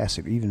rock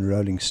classic. Even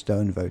Rolling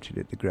Stone voted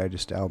it the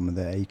greatest album of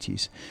the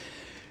 80s.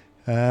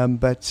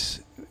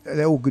 But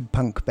they're all good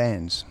punk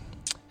bands.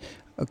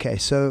 Okay,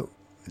 so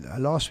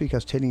last week I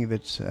was telling you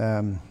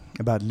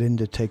about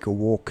Linda Take a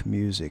Walk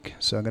music,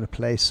 so I'm going to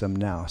play some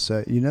now.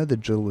 So you know the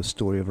drill, the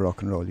story of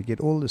rock and roll. You get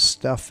all this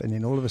stuff, and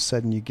then all of a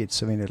sudden you get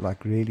something that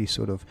like really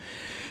sort of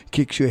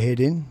kicks your head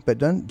in, but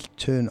don't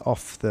turn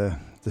off the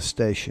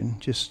station.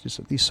 Just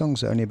these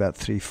songs are only about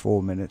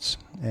 3-4 minutes,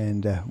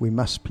 and we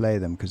must play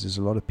them because there's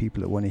a lot of people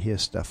that want to hear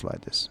stuff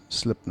like this.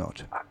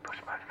 Slipknot. I push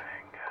my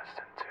fingers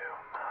into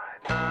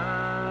my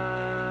eyes.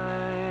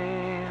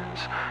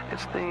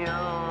 It's the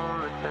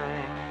only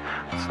thing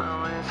that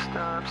slowly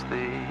stops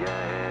the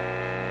ache.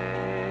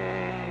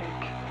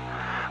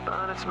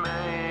 But it's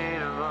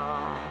made of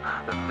all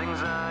the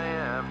things I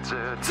have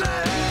to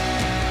take.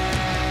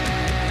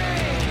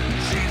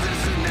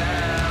 Jesus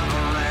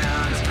never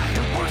ends.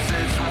 It works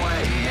its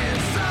way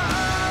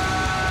inside.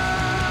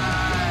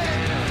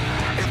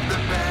 If the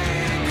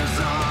pain goes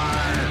on.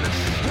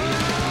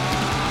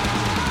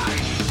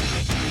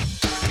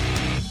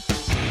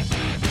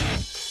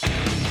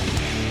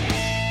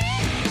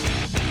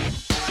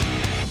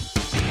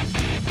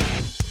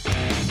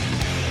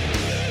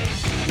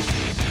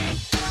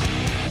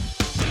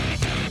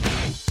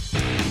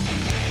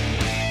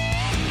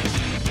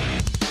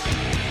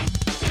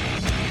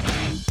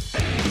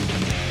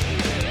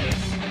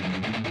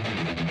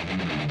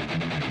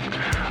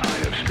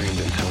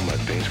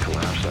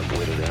 I've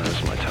waited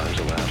as my time's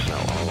elapsed. Now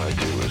all I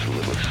do is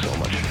live with so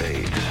much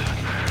fate.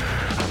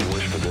 I've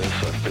wished for this,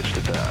 I've bitched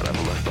at that.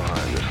 I've left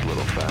behind this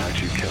little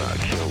fact: you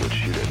cannot kill what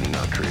you did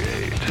not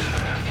create.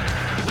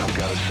 I've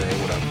gotta say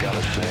what I've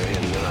gotta say,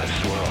 and then I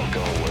swear I'll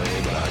go away.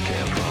 But I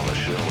can't promise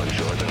you'll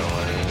enjoy the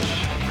noise.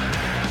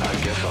 I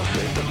guess I'll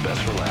save the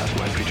best for last.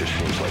 My future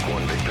seems like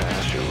one big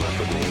past. You're left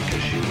with me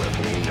cause you left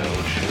me no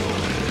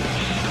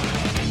choice.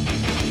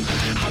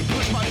 I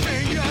push my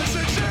fingers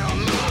into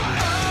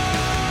my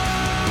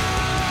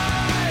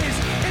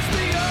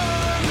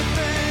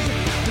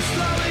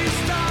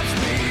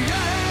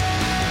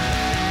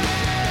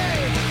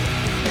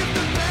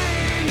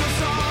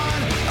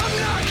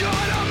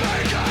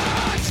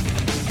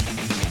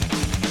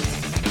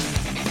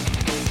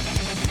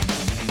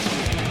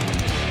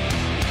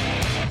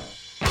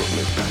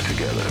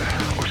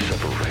or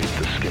separate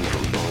the skin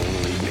from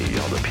bone, leave me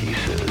all the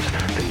pieces,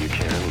 then you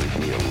can leave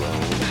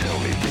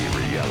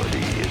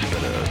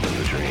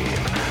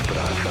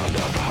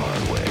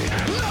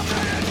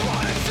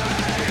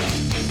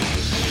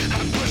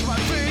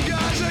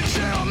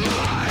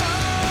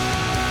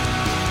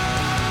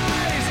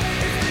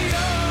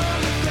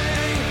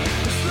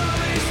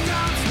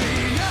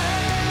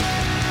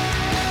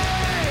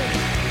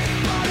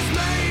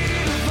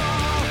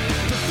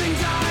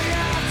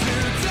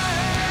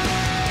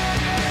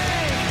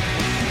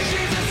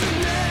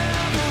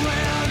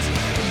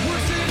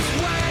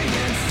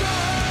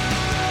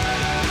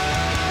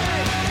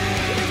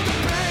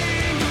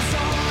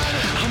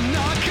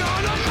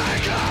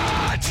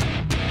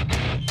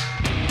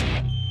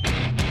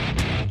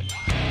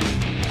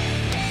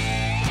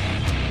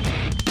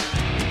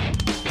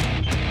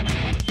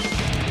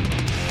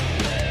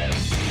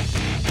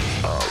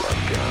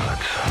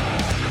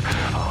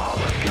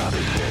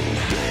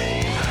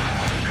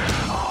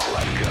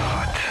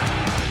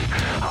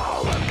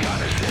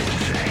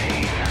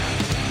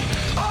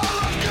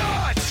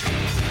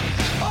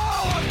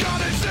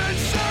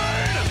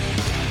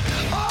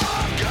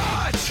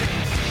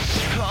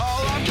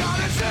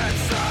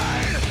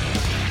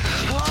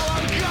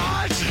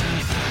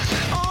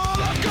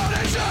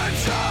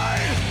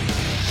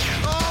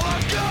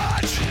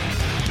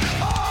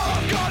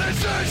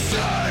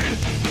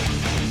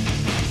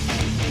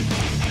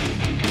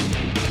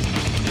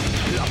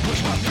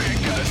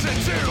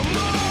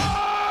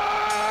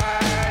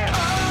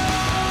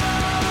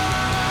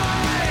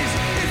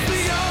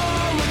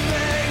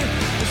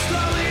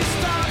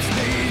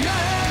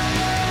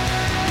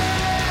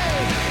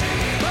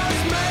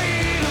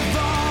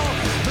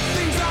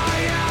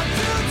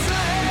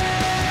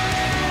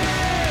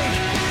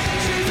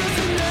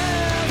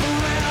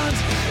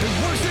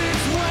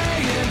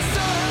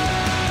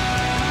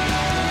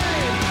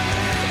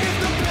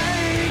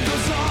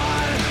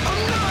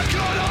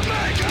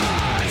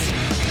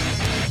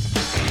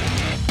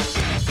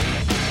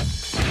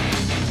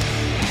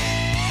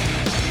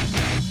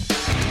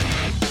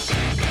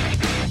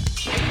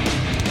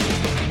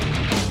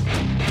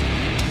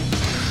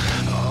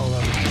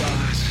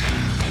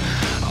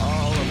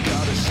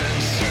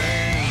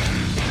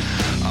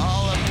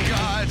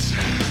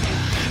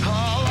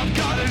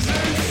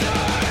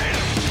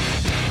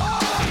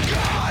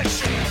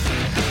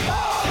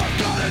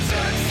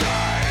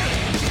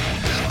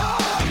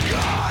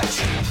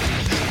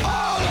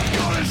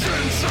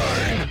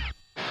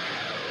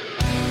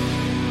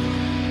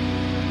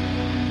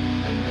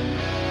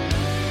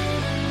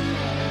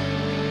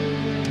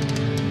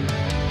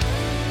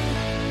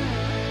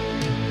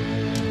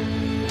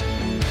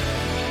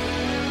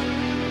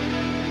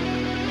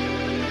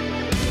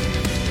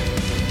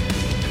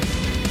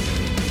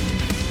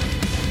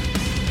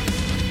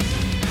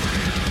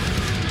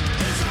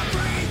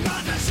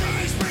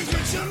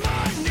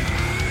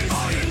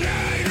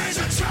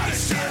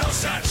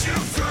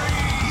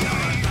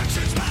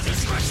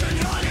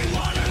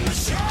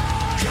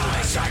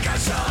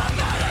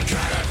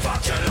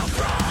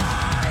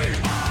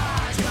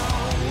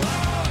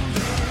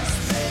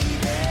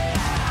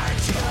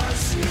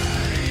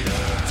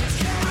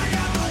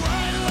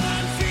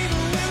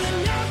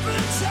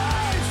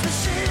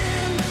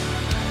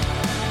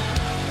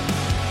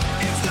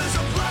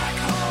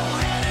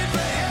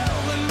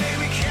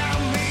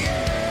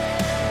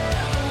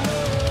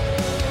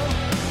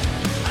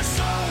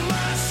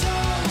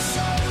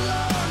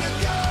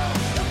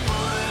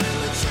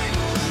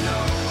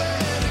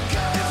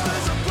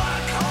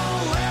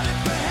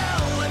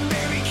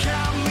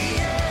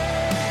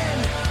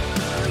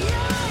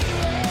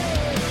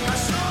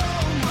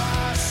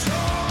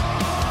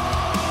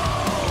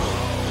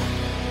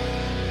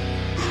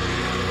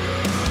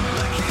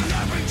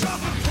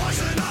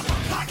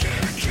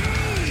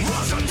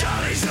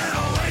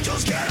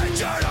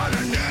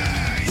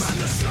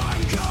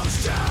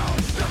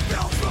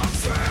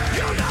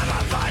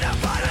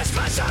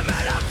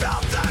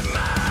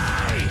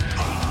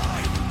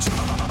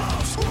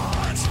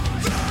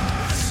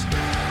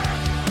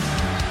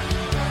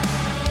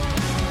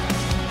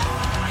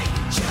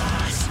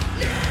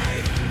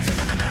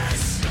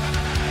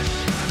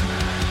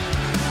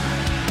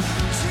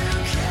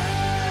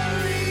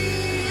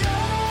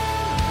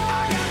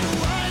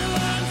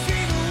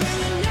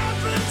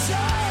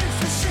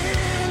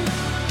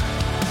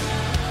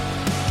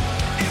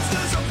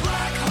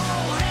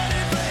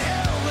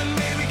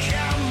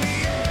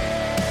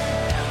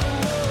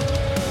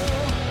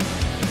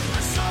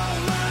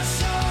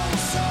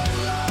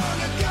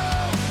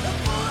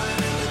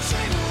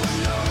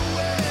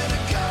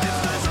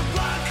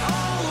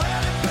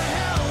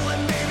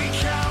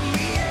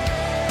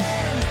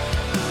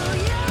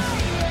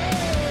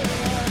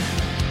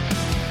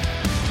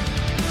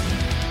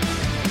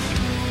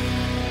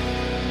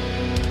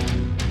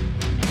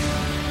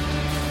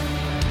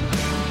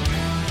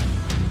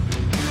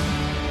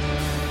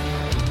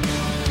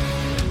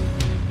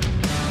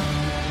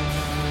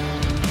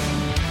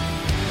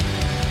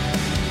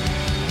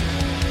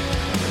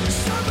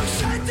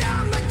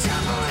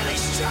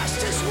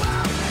just as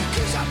well,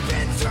 'cause I've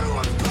been through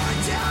and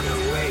burned down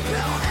and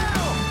rebuilt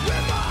hell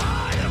with my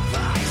heart of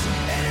ice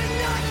and a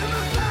knife in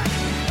my back.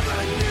 I've got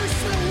a noose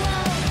to the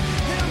wall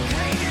and I'm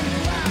painted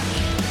black.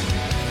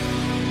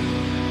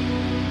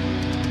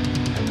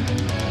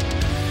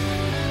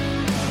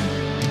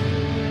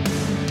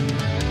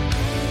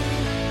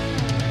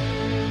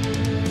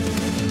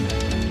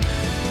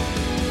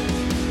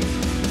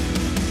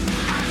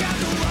 I got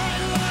the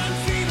white line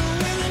fever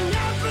with an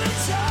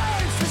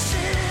appetite for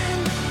sin.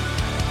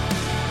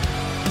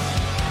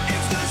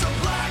 If there's a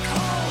black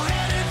hole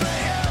headed for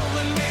hell,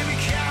 then maybe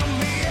count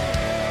me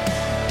in.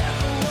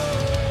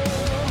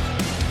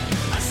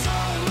 I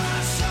sold my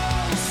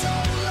soul so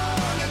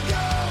long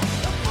ago.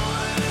 A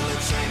bullet in the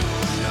chamber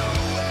with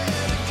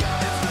nowhere to go.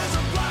 If there's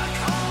a black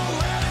hole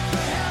headed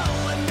for hell,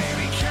 then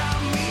maybe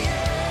count me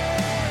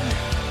in.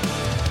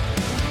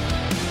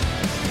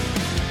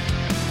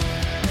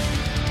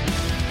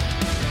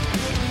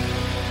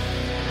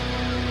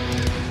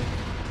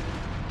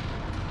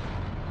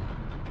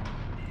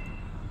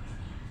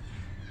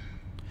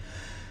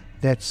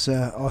 That's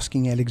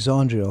Asking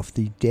Alexandria off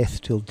the Death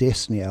Till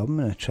Destiny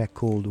album, and a track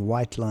called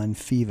White Line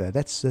Fever.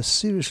 That's a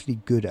seriously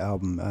good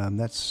album.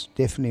 That's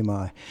definitely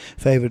my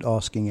favorite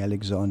Asking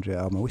Alexandria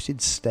album. I wish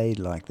it stayed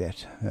like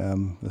that.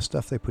 The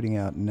stuff they're putting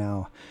out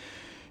now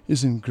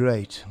isn't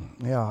great.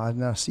 Yeah,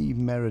 I see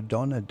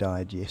Maradona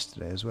died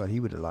yesterday as well. He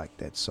would have liked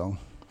that song.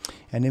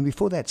 And then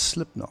before that,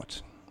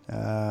 Slipknot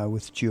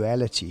with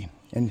Duality.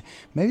 And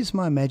maybe it's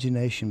my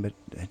imagination, but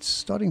it's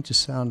starting to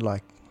sound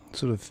like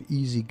sort of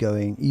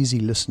easygoing, easy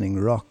listening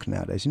rock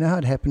nowadays. You know how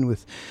it happened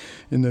with,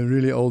 in the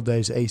really old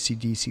days,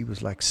 ACDC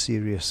was like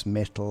serious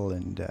metal,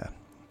 and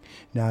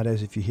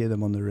nowadays if you hear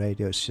them on the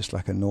radio, it's just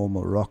like a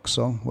normal rock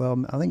song.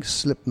 Well, I think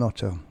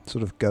Slipknot are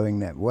sort of going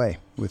that way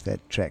with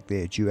that track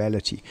there,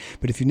 Duality.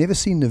 But if you've never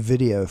seen the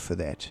video for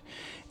that,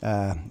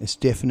 it's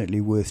definitely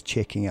worth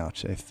checking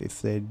out.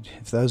 If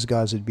those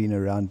guys had been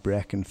around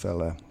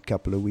Brackenfell a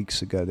couple of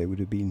weeks ago, there would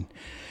have been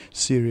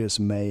serious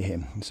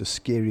mayhem. It's a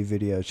scary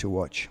video to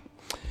watch.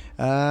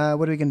 What are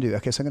we going to do?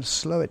 Okay, so I'm going to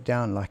slow it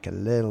down like a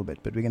little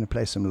bit, but we're going to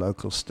play some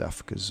local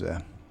stuff because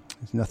there's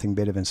nothing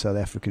better than South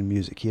African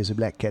music. Here's a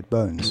Black Cat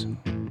Bones.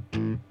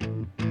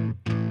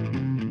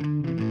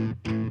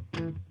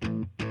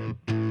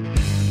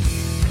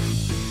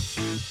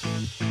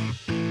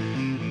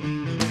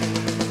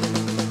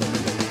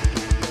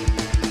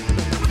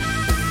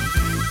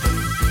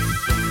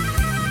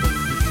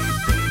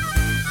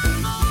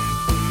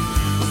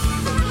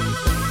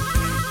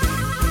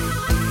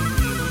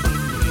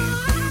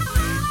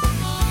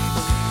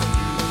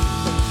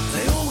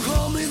 They all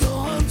call me the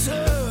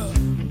hunter.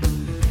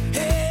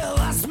 Hey,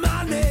 that's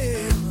my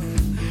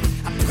name.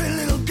 I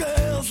printed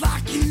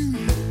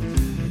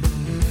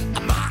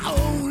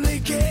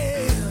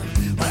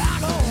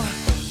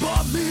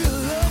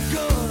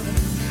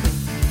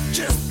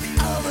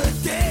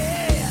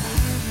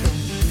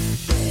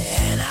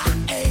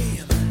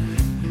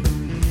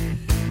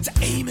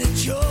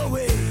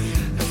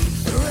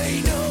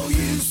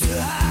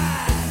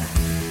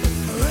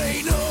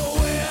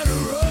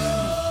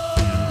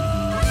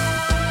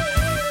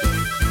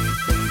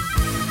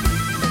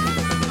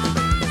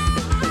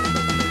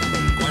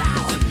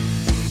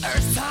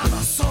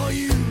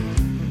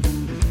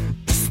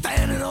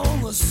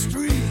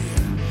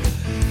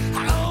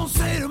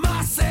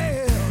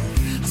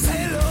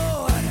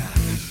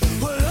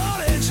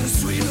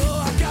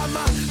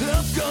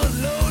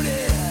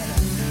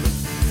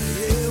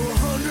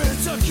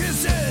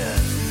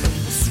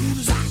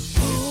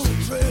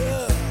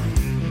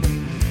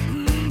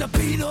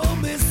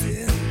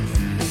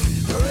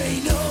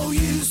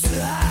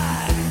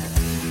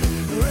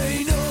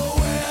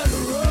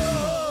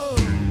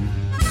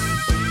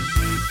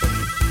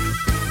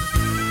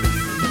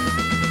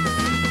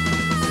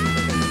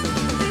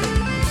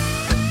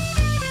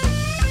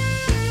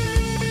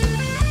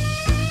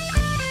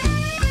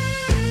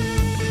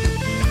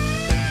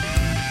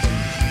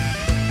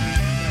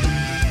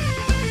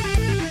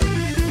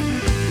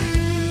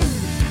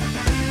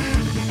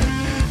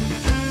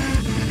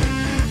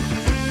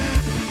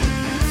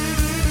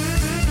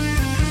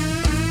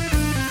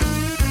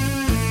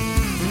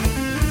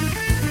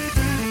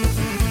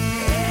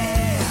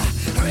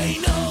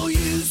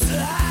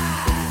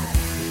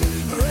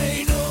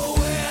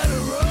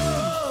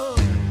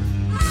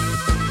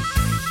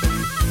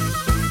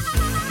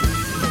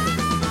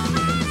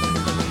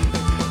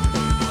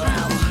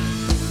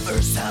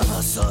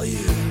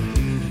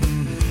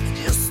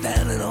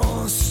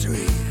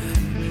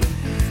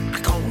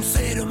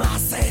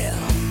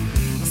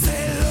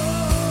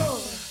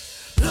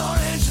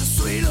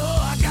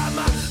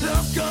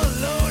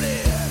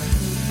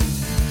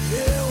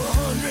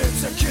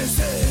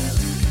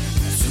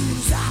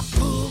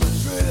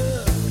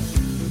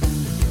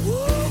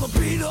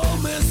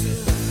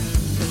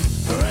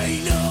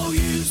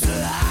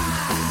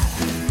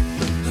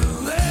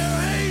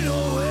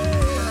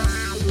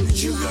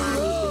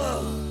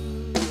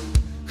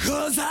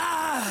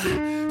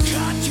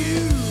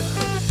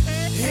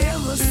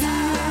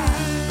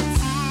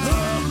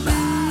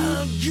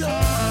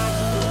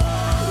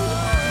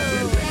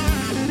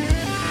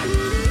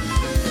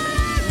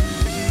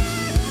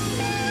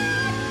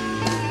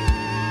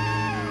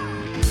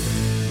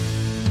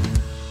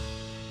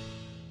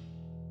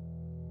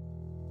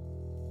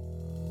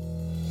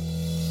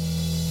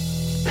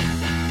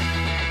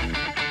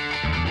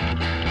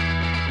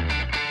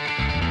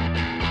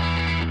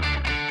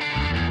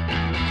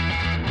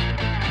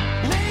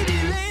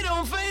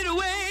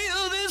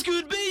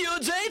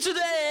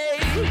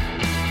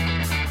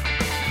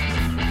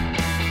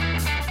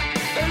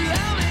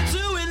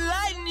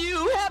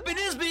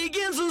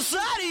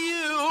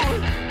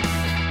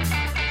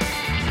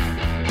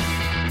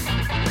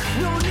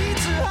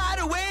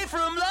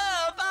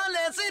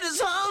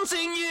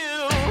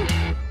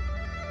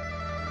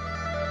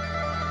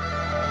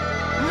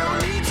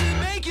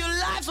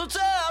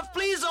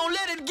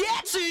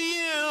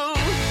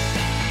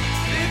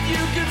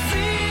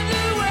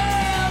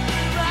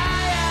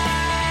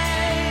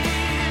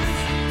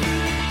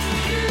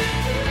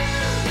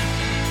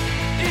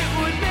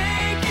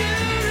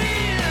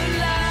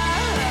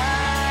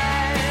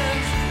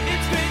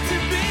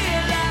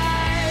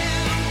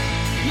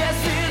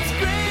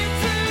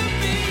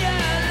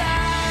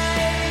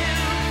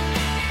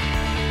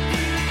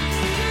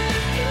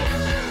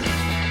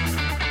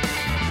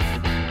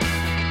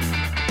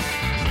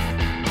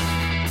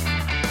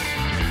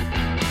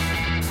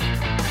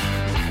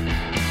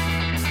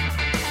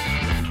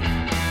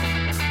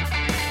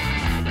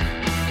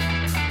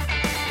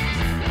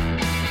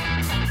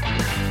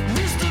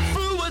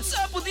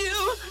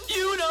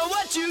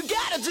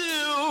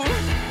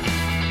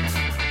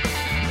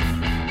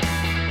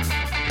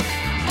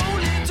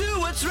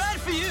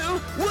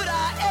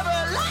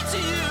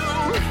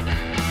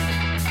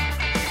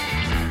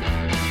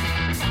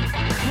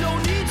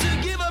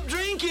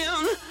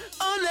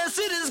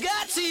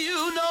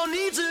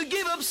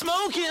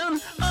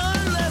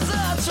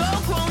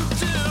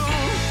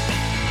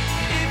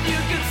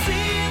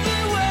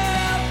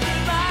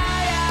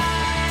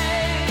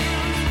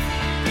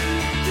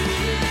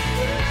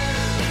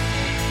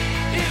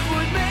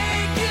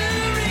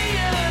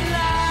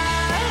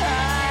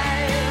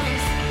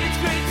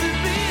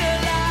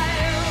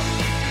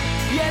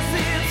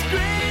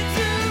great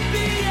to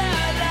be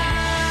alive.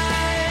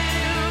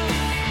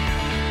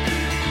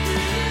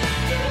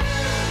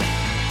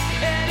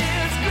 And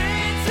it's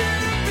great to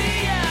be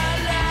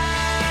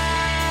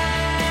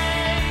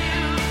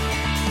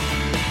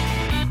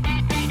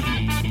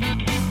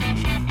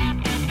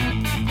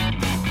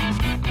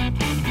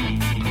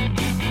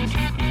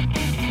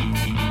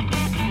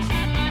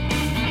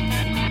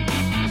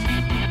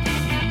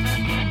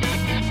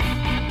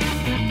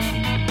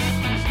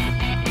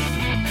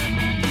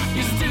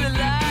You're still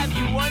alive,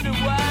 you wonder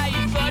why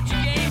you thought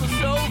your game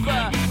was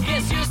over.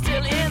 Guess you're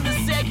still in the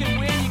second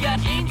wind, you got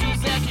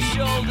angels at your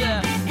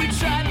shoulder. We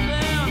try to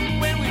learn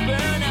when we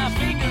burn our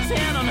fingers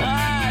hand on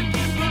heart.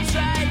 We'll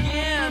try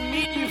again,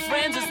 meet new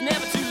friends, it's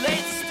never too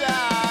late to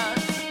start.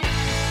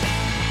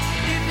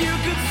 If you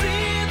could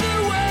see the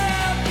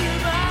world through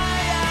my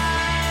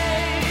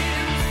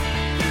eyes,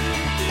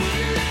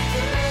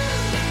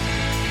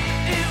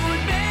 it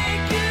would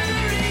make you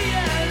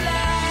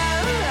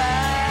realize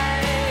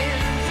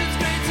it's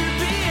great to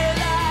be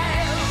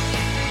alive.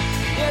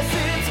 Yes,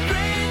 it's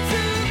great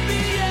to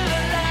be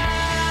alive.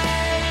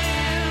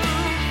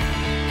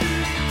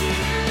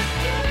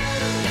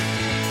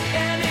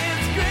 And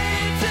it's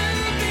great to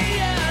be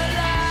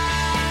alive.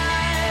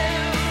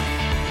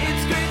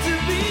 It's great to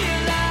be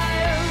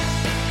alive.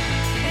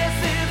 Yes,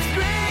 it's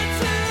great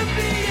to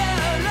be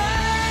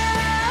alive.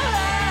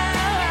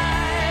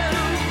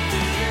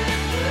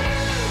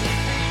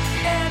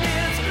 And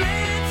it's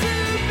great to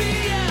be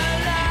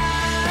alive.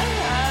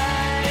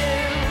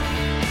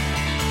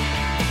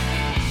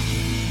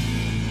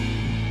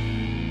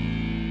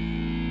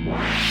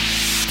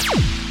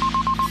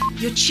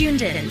 You're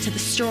tuned in to the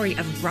story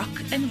of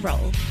rock and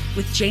roll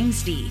with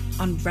James D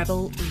on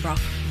Rebel Rock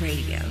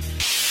Radio,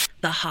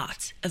 the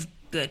heart of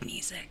good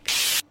music.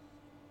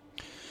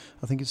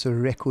 I think it's a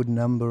record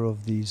number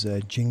of these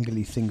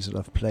jingly things that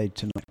I've played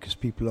tonight because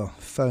people are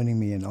phoning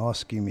me and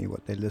asking me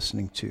what they're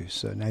listening to.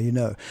 So now you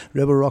know.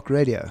 Rebel Rock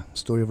Radio,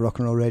 Story of Rock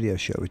and Roll Radio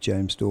Show with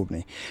James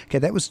Daubney. Okay,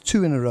 that was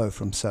 2 in a row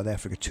from South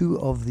Africa. 2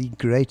 of the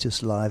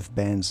greatest live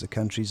bands the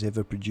country's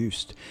ever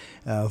produced.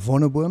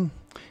 Wonderboom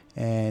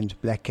and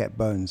Black Cat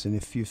Bones. And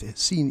if you've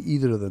seen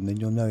either of them, then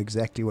you'll know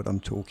exactly what I'm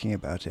talking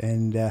about.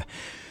 And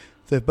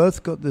they've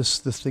both got this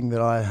thing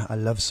that I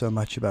love so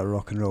much about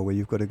rock and roll, where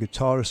you've got a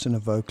guitarist and a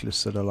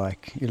vocalist that are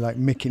like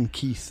Mick and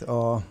Keith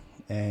are,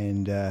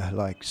 and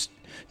like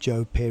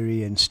Joe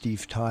Perry and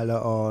Steve Tyler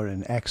are,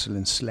 and Axl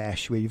and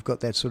Slash, where you've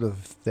got that sort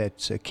of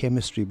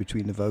chemistry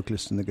between the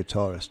vocalist and the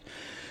guitarist.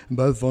 And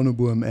both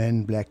Wonderboom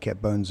and Black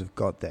Cat Bones have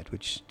got that,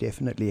 which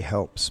definitely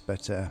helps.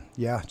 But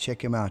yeah, check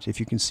them out. If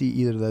you can see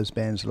either of those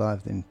bands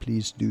live, then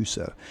please do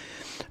so.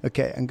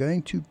 Okay, I'm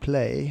going to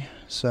play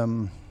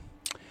some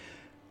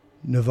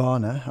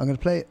Nirvana. I'm going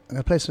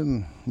to play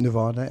some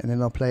Nirvana, and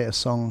then I'll play a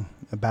song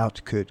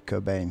about Kurt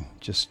Cobain,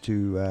 just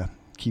to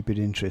keep it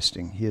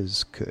interesting.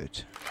 Here's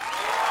Kurt.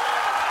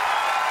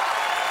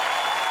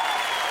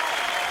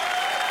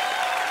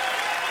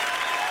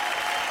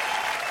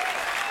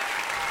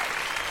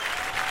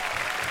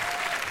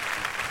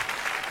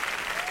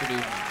 Good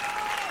evening.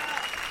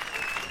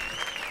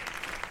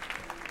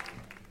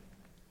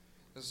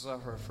 This is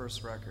off our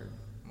first record.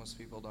 Most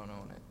people don't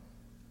own it.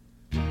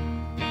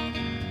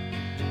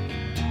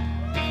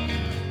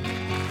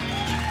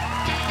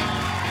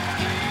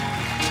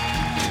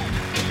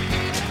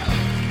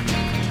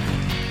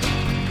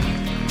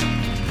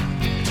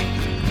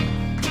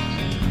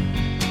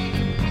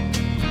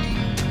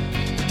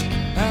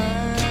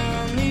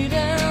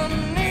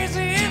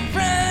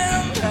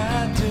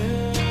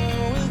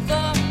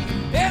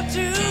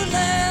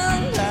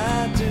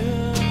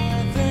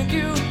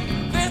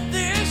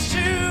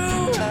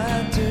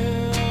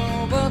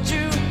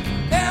 You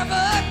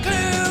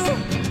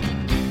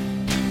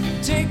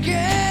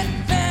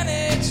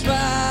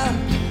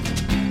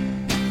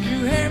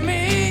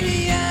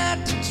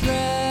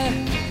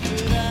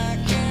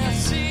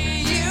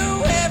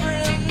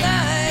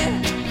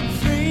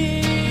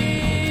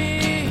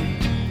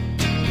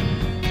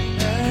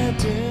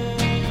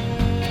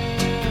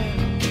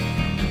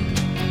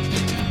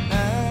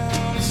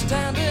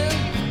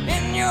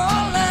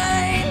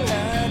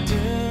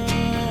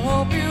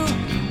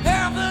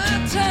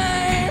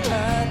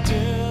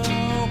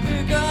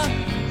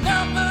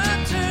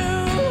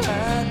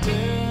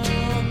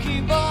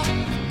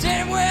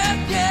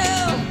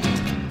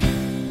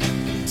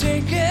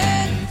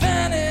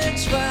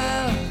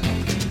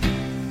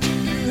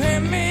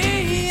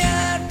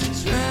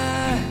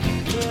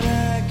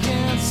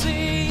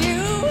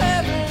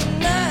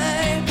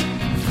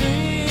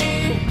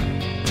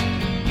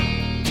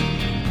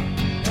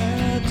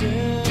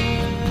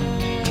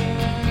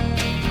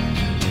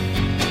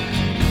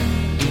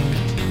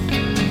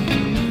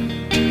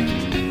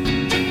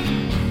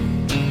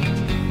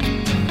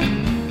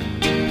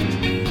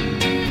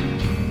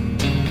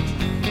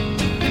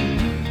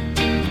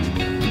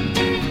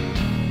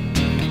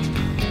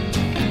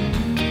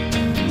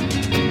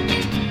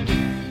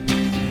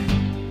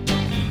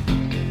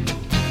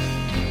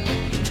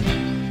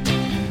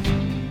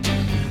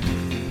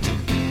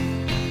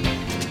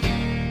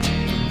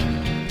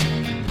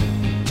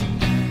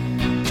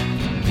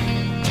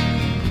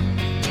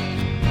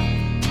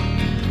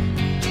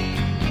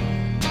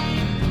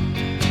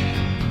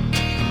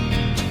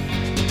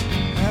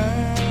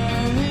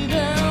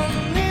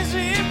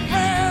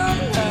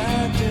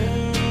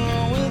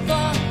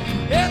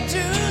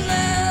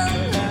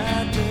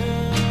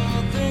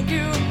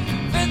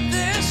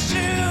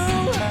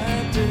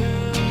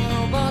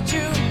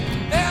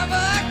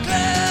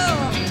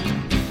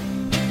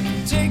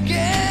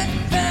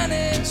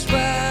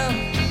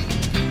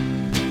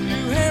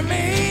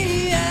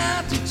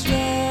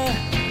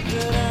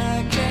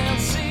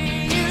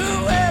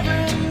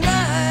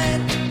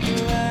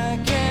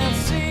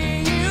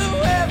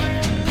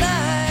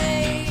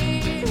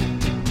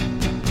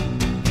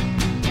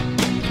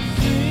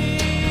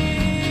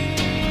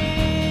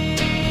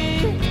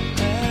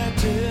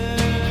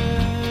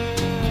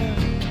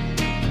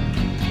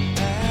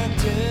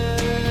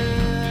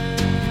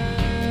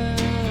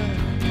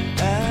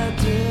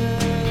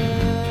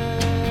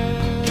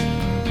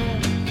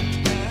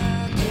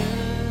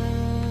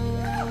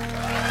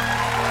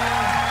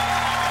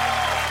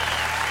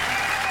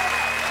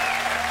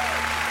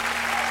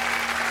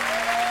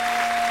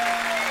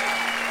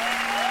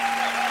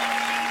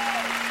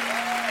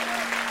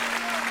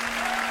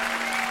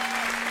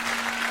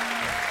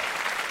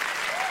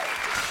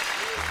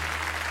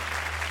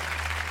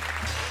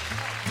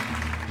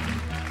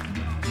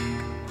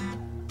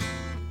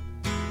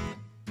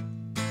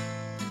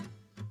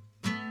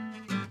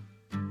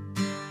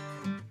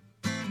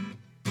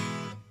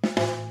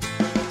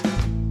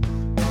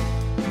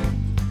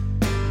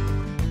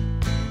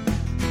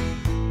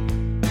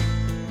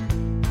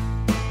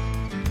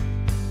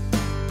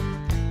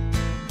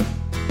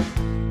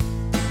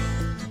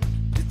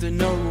they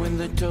know when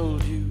they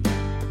told you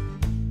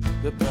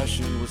the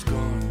passion was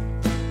gone?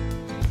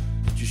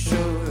 Did you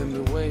show them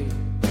the way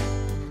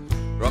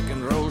rock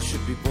and roll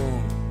should be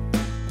born?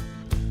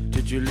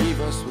 Did you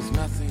leave us with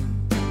nothing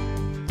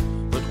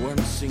but one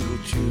single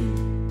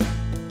tune?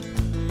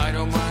 I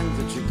don't mind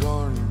that you're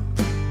gone,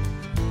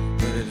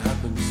 but it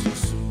happened so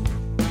soon.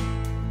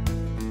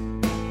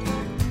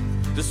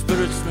 The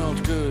spirit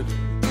smelled good,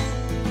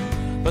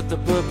 but the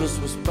purpose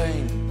was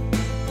pain.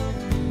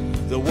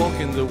 The walk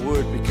in the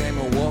wood became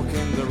a walk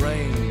in the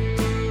rain.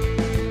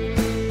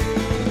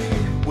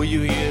 Were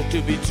you here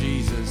to be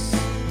Jesus?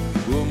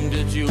 Whom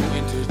did you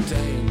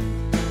entertain?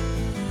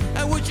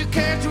 And would you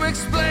care to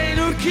explain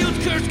who killed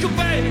Kurt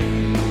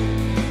Cobain?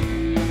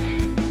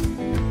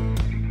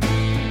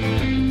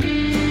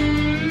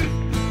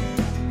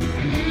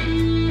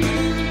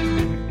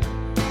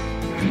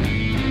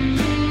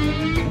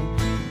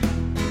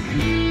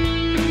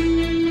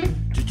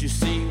 Did you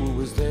see who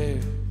was there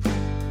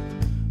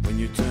when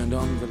you turned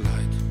on the light?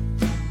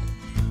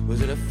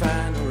 Was it a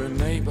fan or a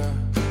neighbor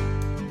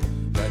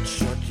that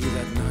shot you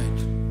that night?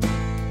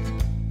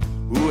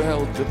 Who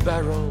held the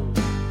barrel?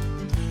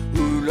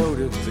 Who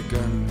loaded the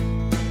gun?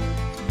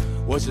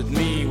 Was it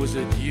me? Was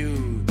it you?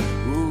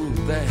 Who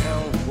the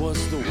hell was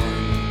the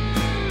one?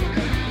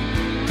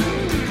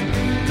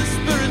 The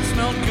spirit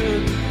smelled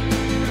good,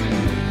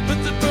 but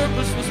the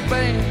purpose was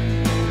pain.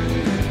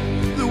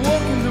 The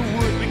walk in the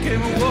wood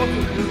became a walk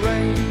in the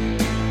rain.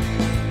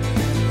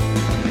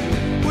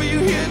 Were you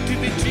here to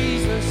be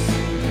Jesus?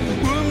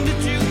 Whom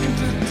did you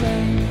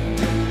entertain?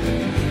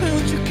 And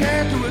would you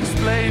care to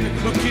explain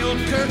who killed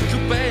Kurt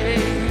Cobain?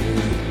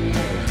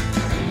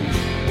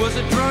 Was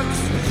it drugs?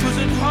 Was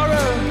it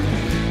horror?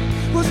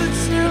 Was it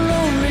sheer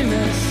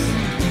loneliness?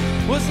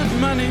 Was it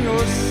money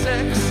or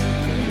sex?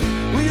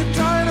 Were you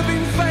tired of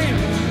being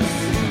famous?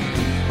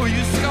 Were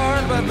you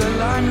scarred by the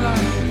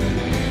limelight?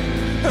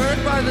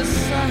 Hurt by the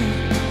sun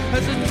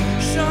as it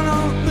shone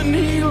off the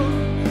needle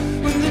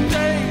when the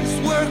day's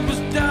work was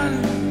done?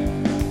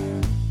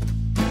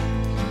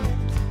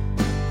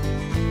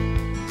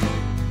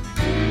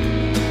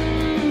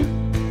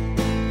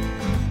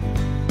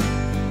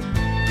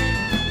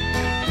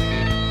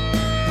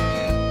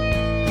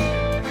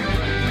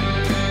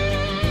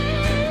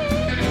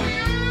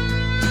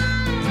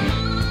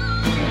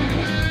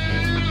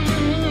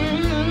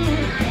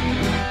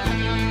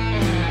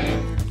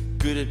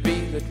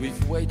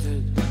 We've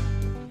waited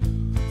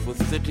for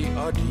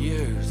 30-odd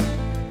years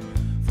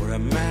for a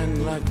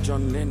man like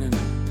John Lennon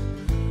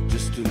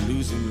just to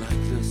lose him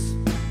like this.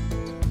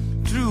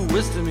 True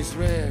wisdom is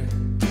rare,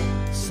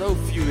 so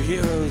few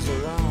heroes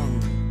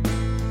around,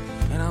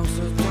 and I'm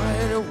so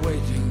tired of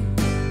waiting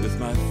with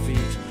my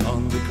feet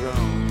on the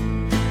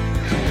ground.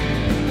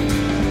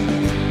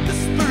 The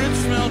spirit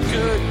smelled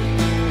good,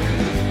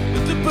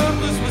 but the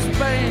purpose was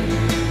pain.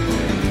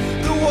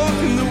 The walk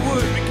in the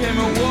wood became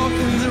a walk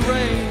in the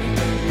rain.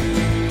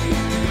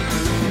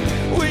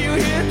 Were you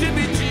here to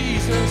be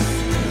Jesus?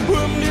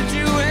 Whom did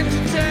you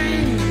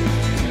entertain?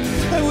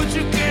 And would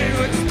you care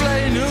to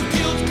explain who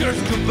killed Kurt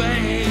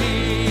Cobain?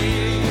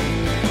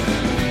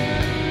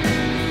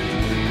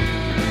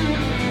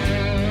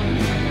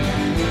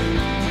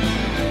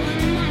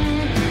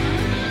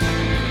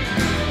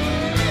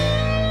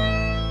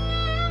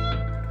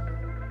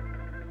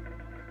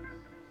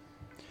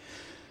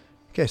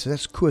 Okay, so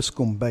that's Koos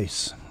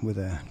Kombuis with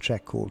a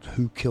track called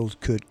Who Killed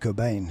Kurt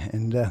Cobain?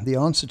 And the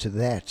answer to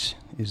that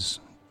is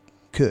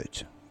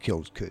Kurt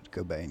killed Kurt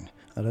Cobain.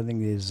 I don't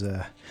think there's...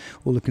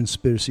 all the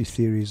conspiracy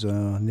theories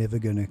are never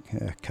going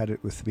to cut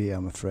it with me,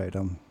 I'm afraid.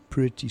 I'm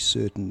pretty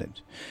certain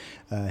that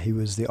he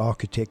was the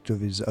architect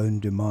of his own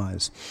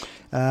demise.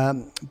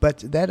 But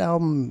that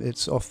album,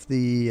 it's off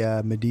the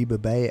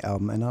Mediba Bay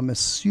album, and I'm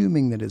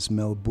assuming that it's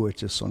Mel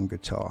Boertis on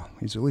guitar.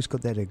 He's always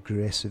got that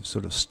aggressive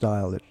sort of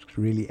style that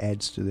really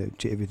adds to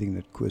everything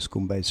that Koos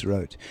Kombuis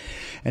wrote.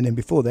 And then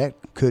before that,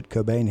 Kurt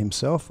Cobain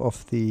himself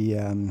off the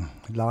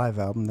live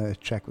album. The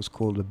track was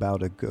called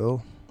About a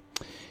Girl.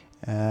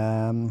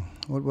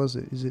 What was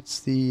it? It's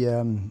the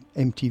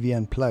MTV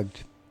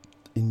Unplugged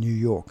in New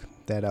York.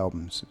 That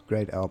album, it's a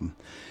great album.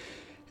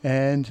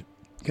 And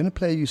I'm going to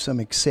play you some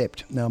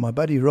Accept. Now, my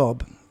buddy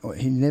Rob,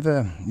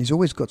 he's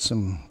always got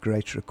some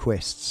great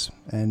requests,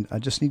 and I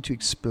just need to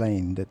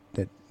explain that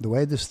the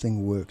way this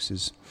thing works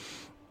is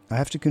I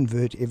have to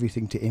convert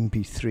everything to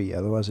MP3,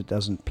 otherwise it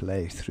doesn't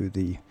play through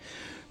the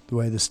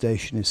way the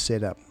station is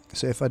set up.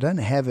 So if I don't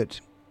have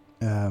it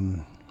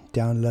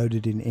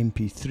downloaded in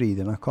MP3,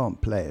 then I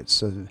can't play it.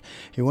 So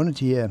he wanted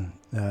to hear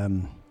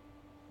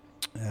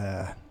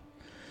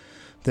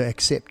the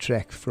Accept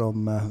track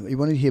from, he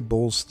wanted to hear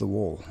Balls to the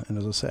Wall, and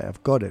as I say,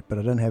 I've got it, but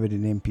I don't have it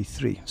in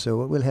MP3. So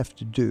what we'll have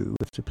to do, we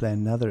have to play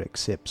another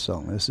Accept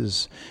song. This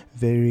is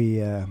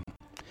very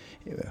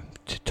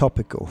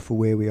topical for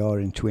where we are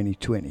in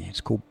 2020. It's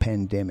called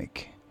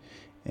Pandemic,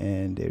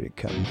 and there it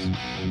comes.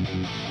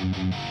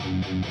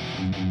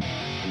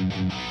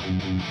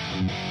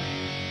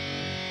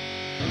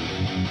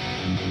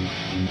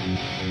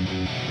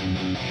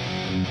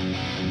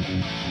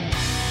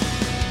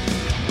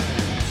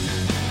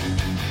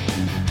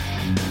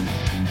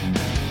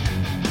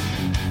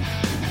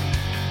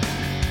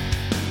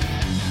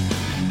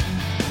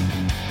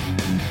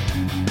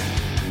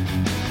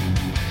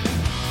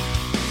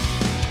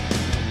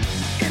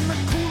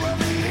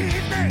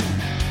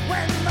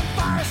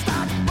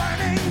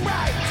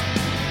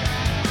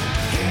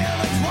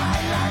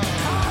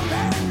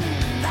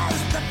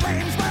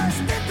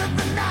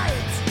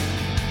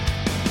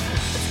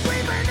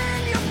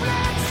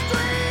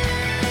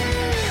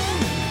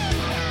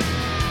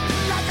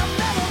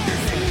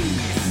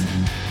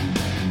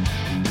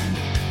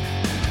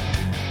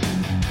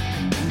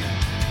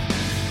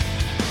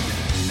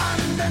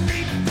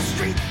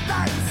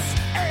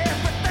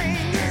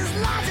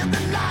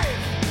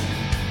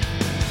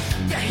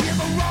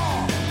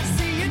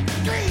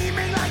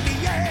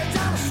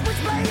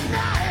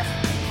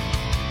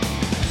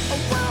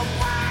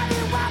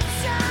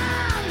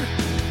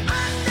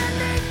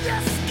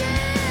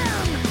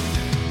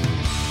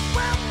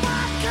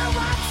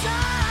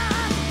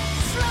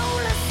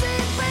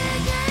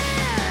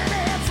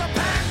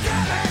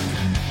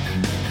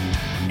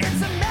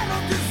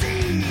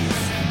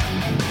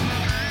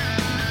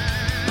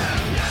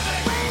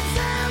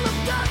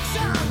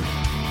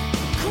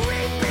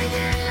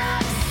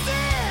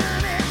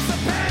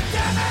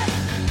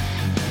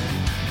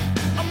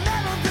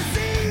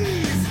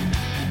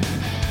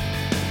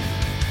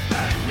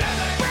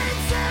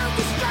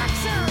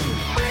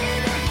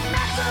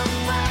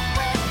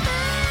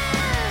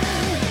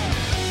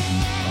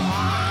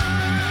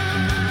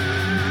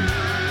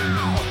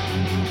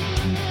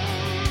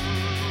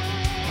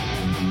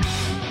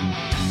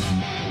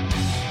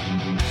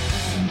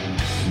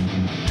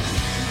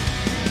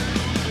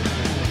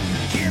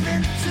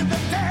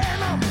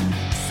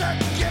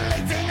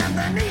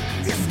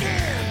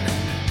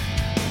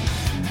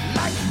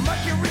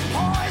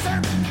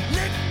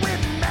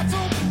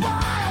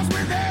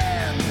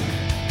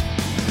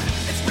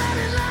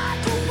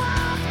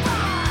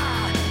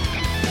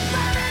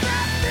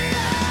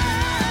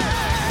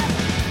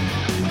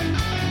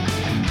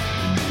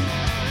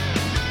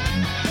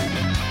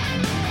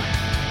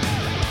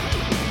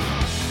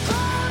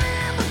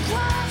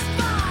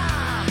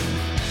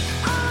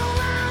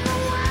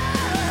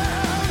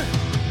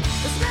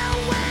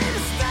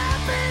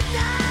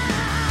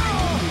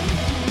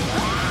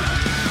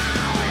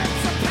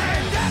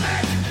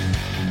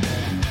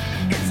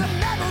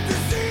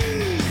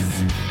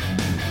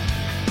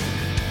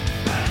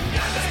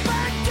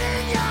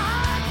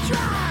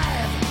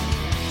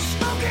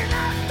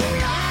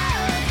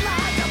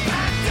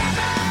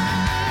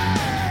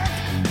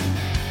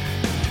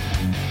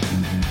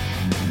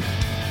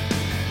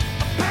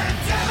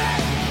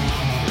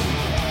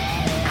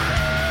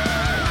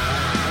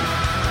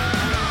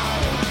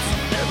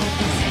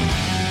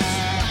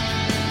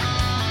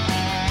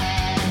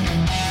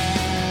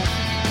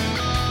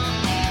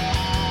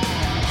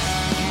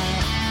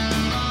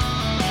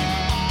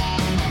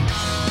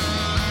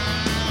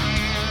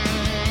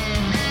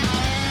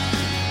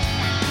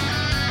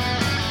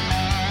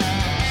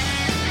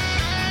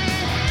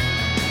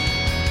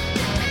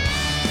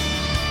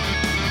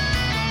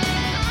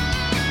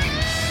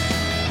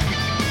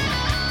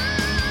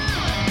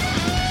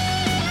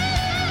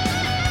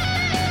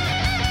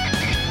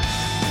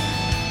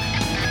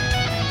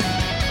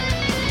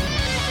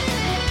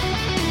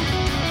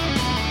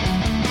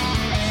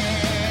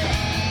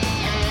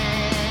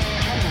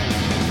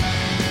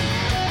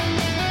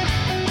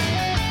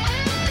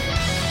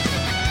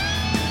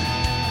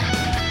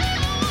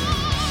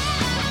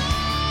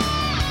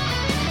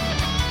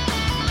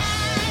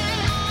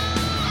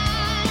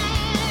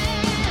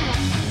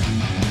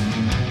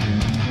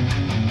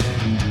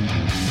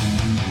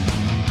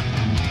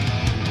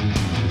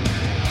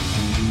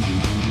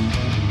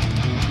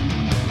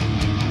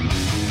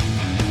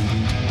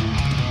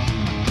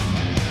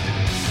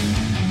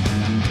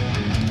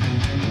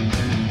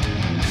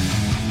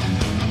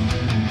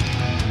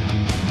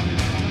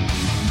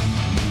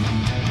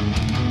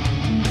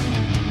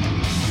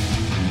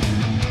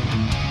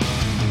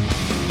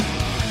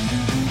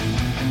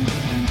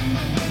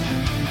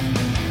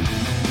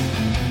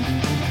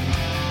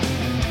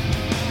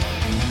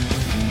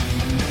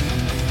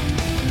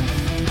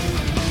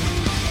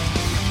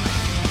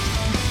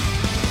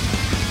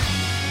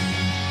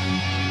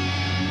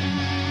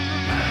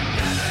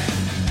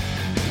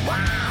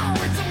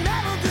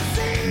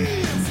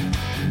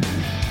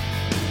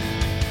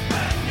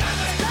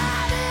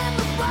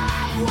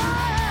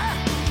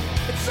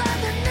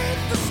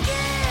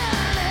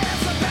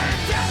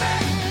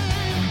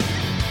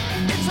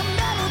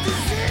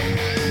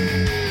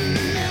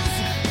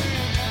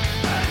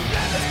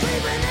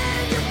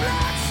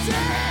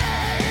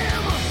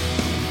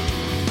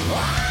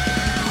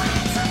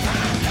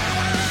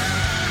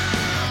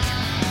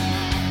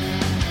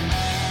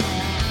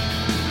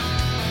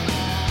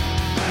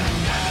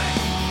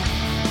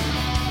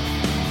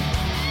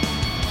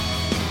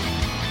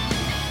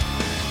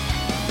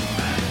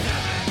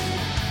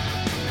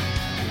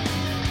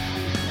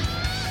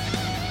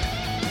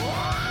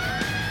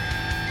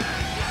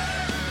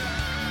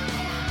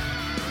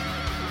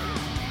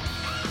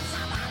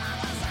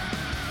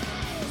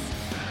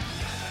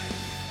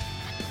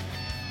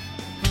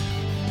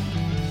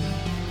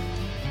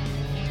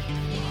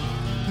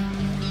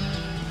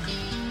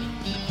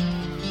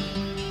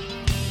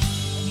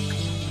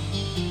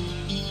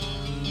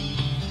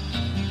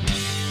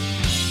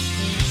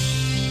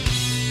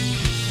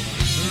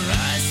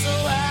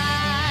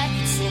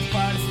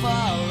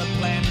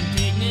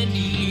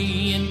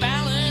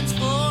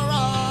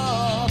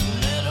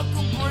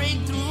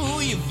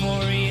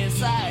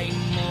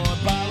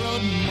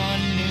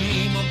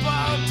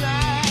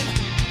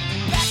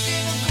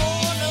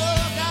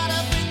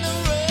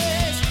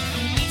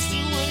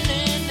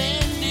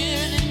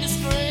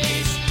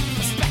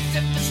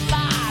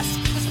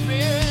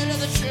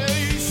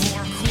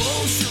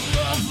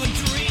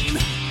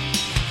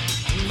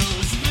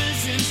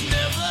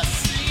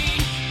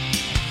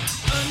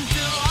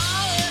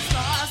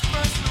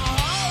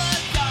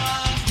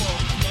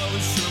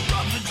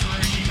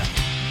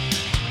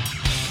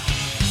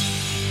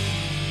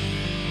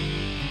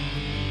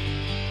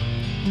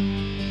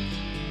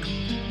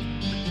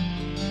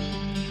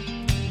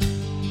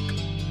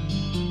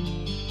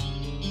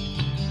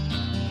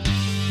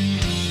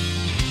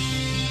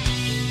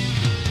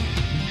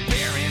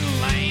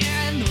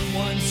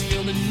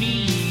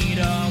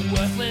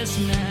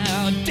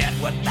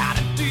 without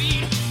a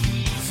deed,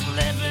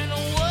 slipping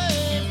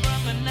away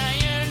from an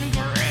iron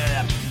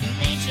grip.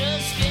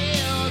 Nature's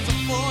scales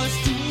are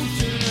forced to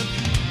tip.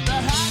 The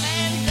heart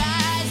and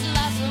dies,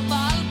 loss of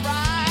all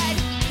pride.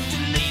 To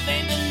leave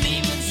and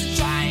believe it's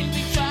trying to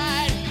be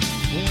tried.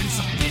 When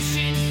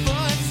sufficient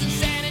funds,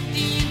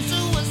 insanity and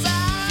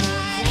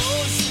suicide.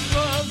 Closer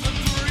of the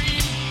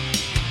dream,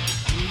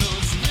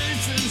 those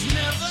visions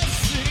never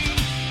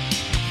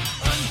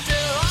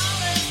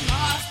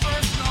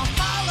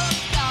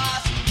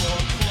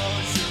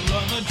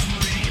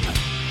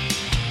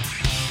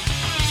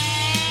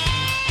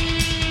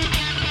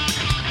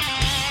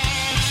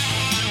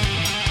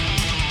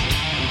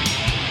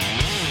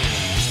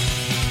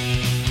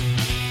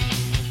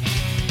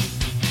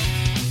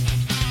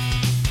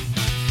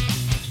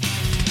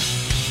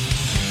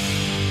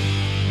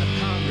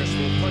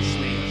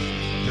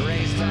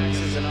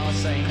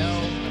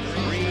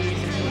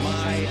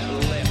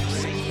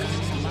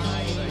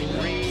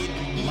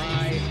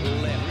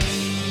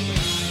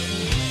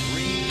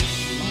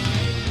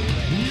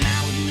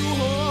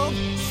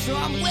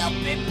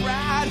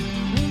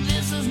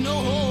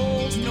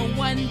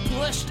and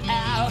pushed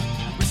out.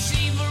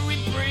 Receive a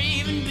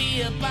reprieve and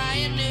be a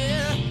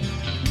pioneer.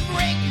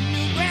 Break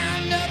new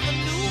ground up a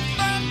new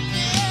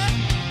frontier.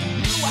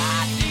 New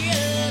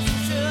ideas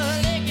will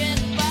surely get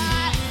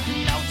by.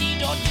 No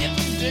deed or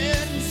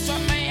dividend,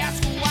 some may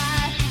ask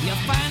why. You'll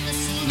find the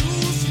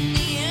solution,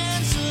 the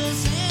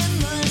answers in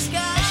the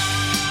sky.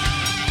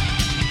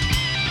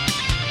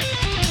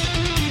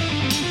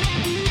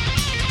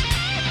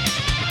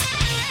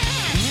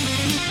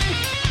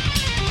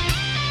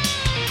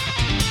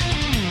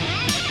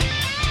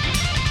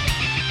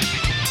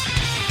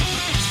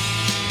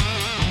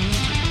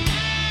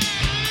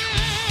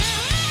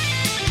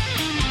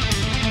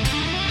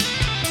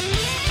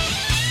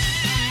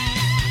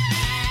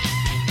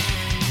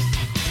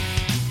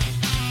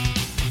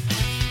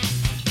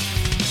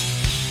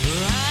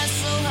 Rise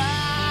so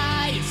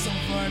high, it's so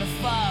far to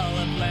fall.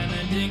 A plan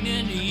of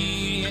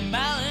dignity and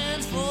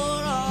balance for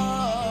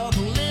all.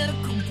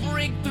 Political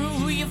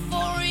breakthrough,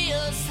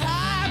 euphoria's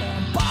high.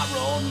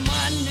 Borrowed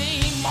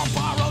money, more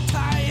borrowed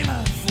time.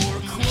 For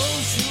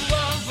closure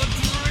of a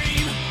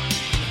dream.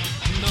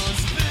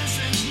 Those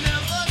visions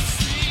never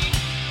seen.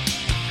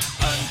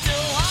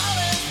 Until all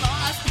is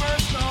lost,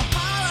 personal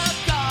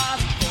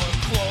holocaust. For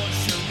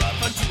closure of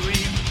a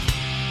dream.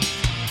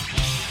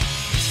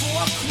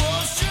 For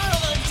closure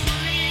of a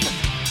dream.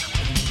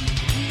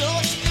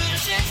 Those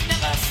visions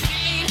never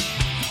seen.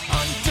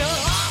 Until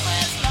all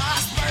is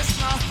lost,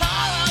 personal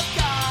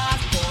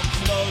holocaust. For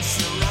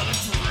closure of a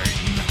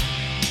dream.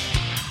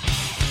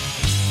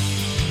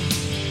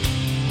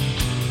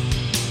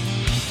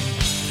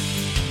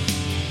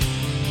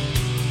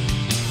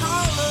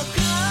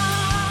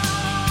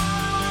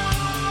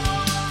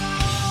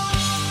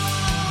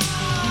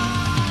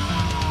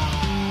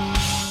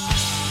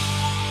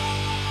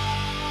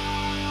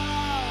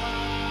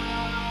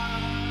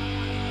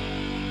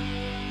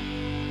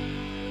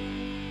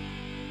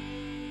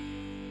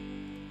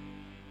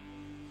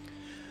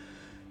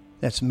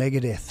 That's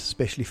Megadeth,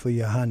 especially for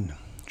Johan.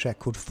 A track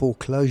called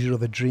Foreclosure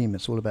of a Dream.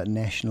 It's all about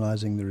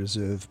nationalising the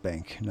Reserve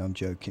Bank. No, I'm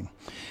joking.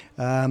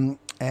 And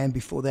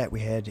before that,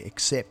 we had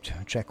Accept,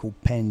 a track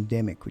called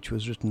Pandemic, which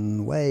was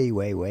written way,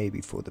 way, way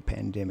before the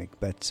pandemic.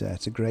 But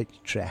it's a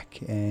great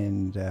track,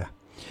 and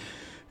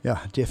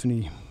yeah,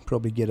 definitely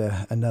probably get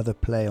another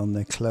play on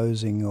the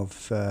closing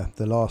of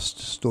the last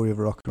Story of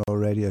a Rock and Roll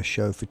radio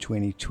show for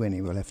 2020.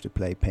 We'll have to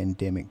play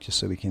Pandemic just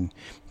so we can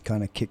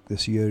kind of kick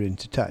this year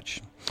into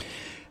touch.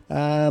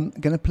 I'm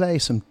going to play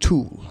some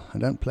Tool. I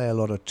don't play a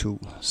lot of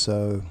Tool,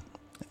 so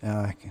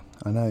I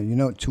know you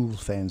know what Tool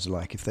fans are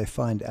like. If they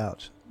find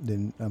out,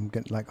 then I'm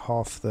going like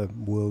half the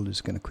world is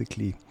going to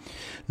quickly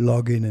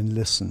log in and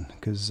listen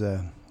because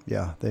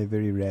yeah, they're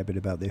very rabid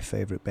about their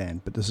favorite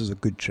band. But this is a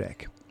good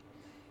track.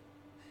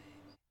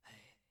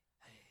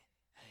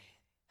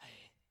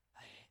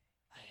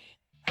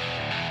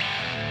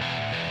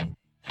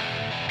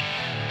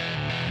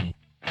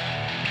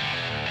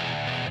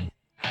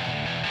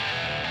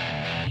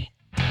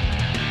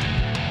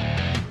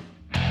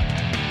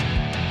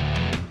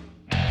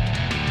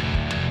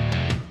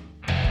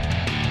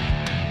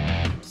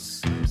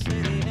 Some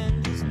say the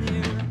end is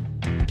near.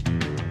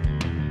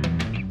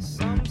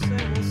 Some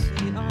say we'll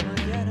see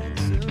Armageddon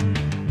soon.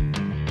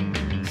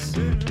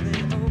 Soon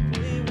they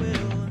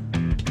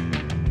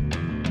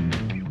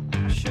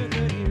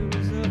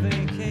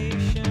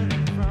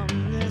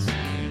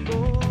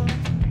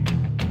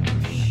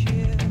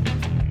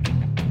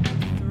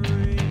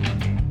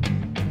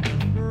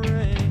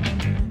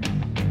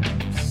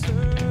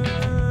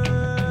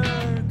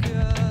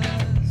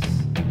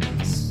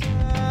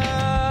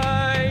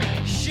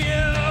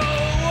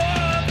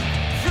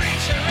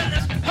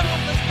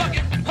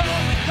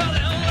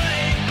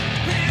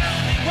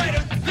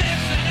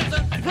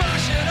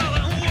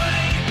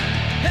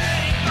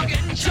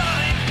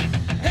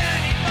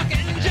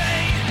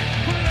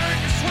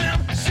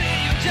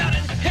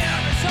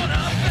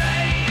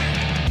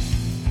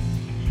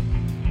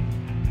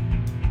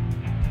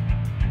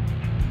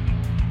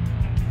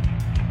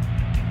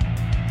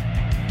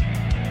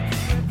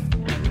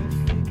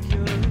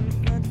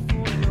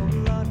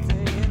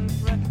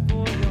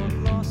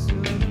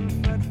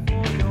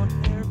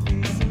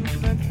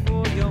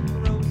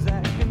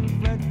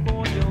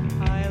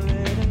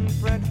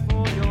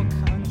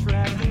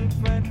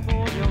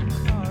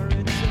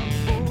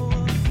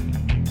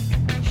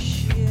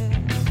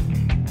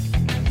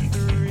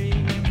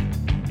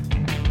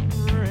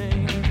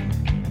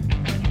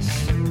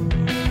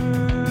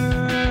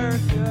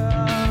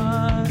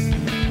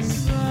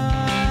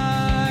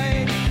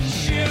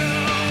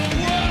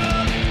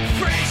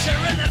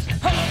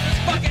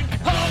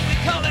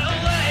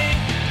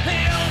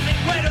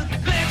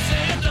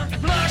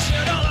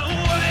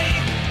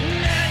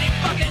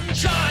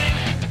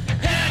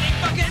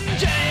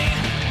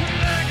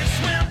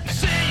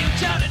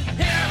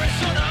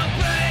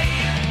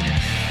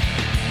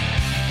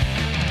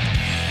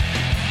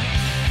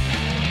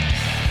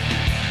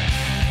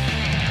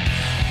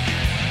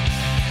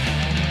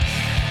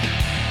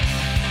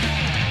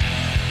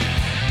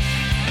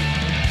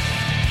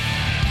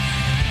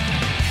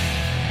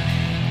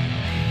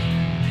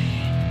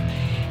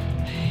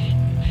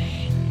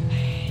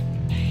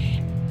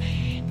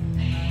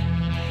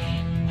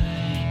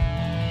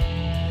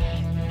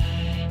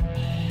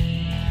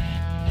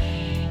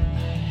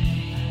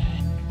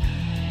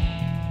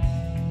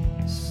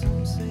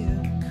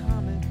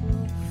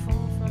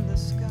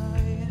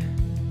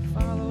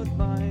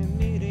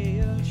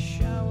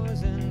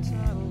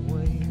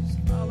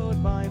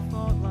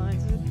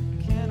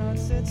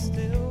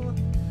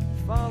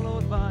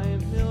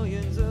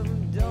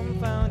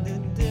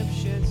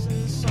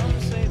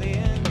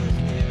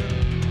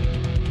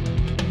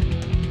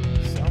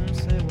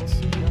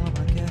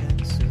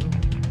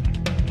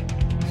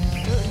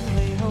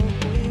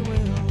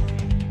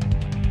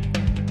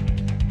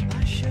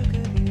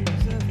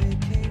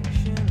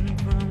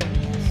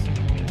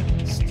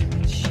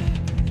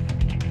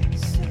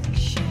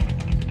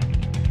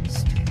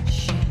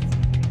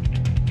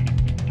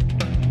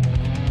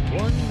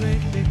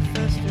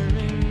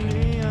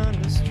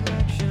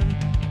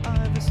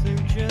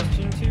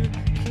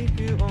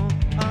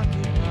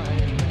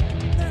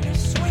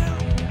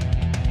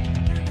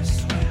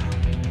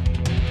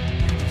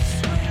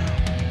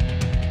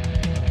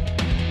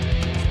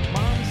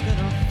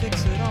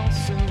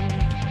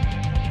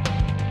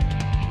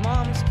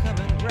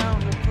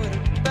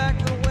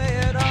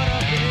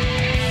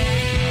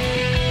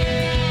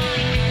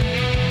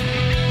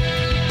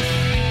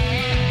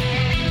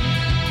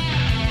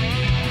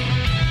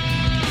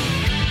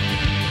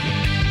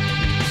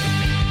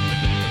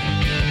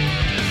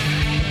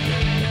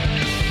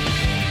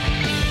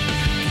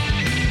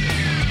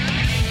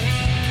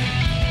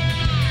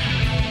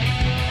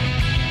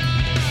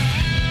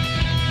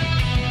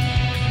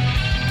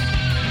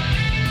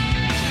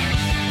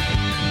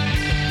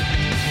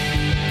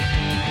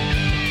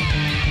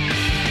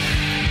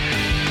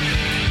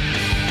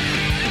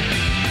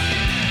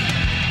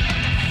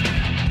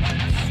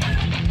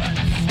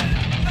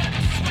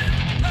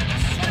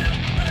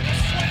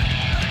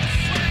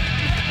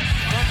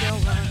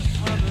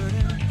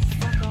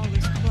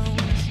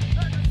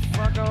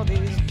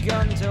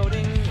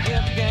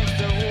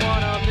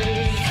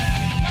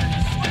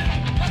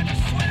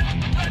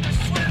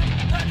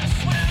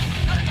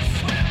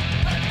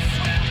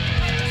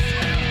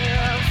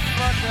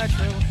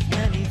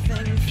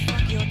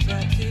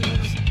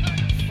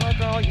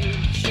all you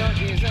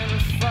junkies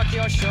and fuck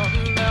your short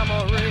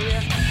memory.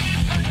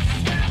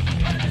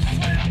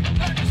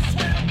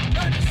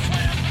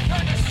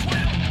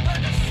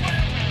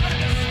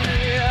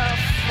 Yeah,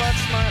 fuck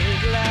smiley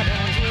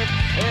gladons with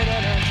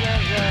hidden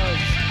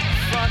agendas.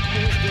 Fuck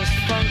these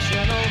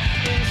dysfunctional,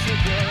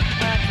 insecure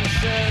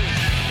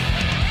actresses.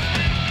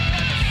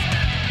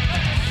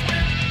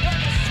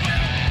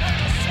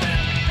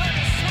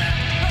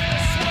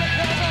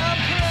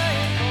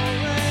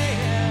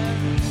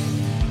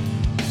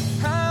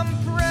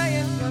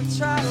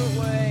 Tidal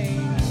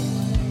wave.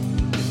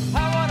 I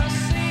wanna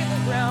see the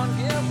ground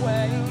give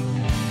way.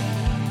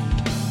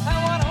 I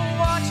wanna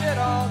watch it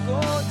all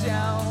go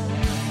down.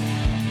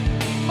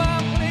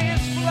 Mom,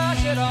 please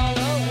flush it all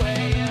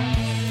away.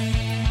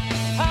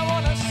 I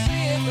wanna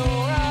see it go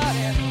right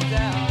and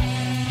down.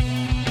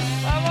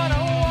 I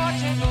wanna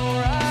watch it go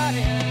right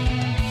in.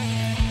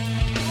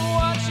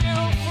 Watch you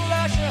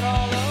flush it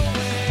all away.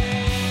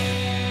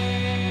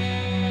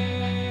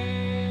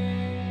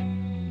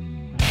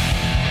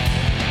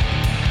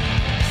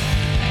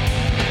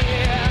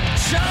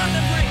 Time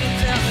to bring it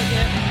down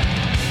again.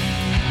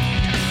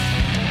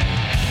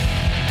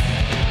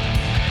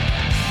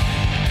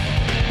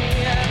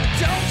 Yeah,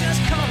 don't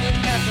just come in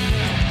after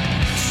me.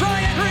 Try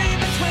and read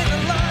between the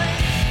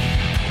lines.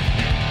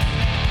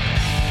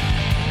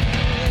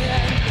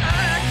 Yeah,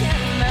 I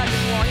can't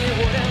imagine why you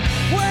wouldn't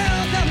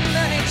welcome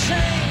any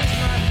change,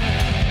 my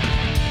friend.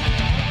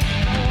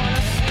 I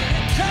wanna see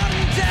it come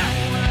down,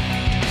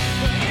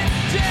 bring it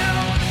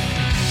down,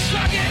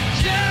 suck it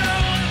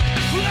down,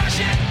 flush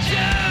it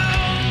down.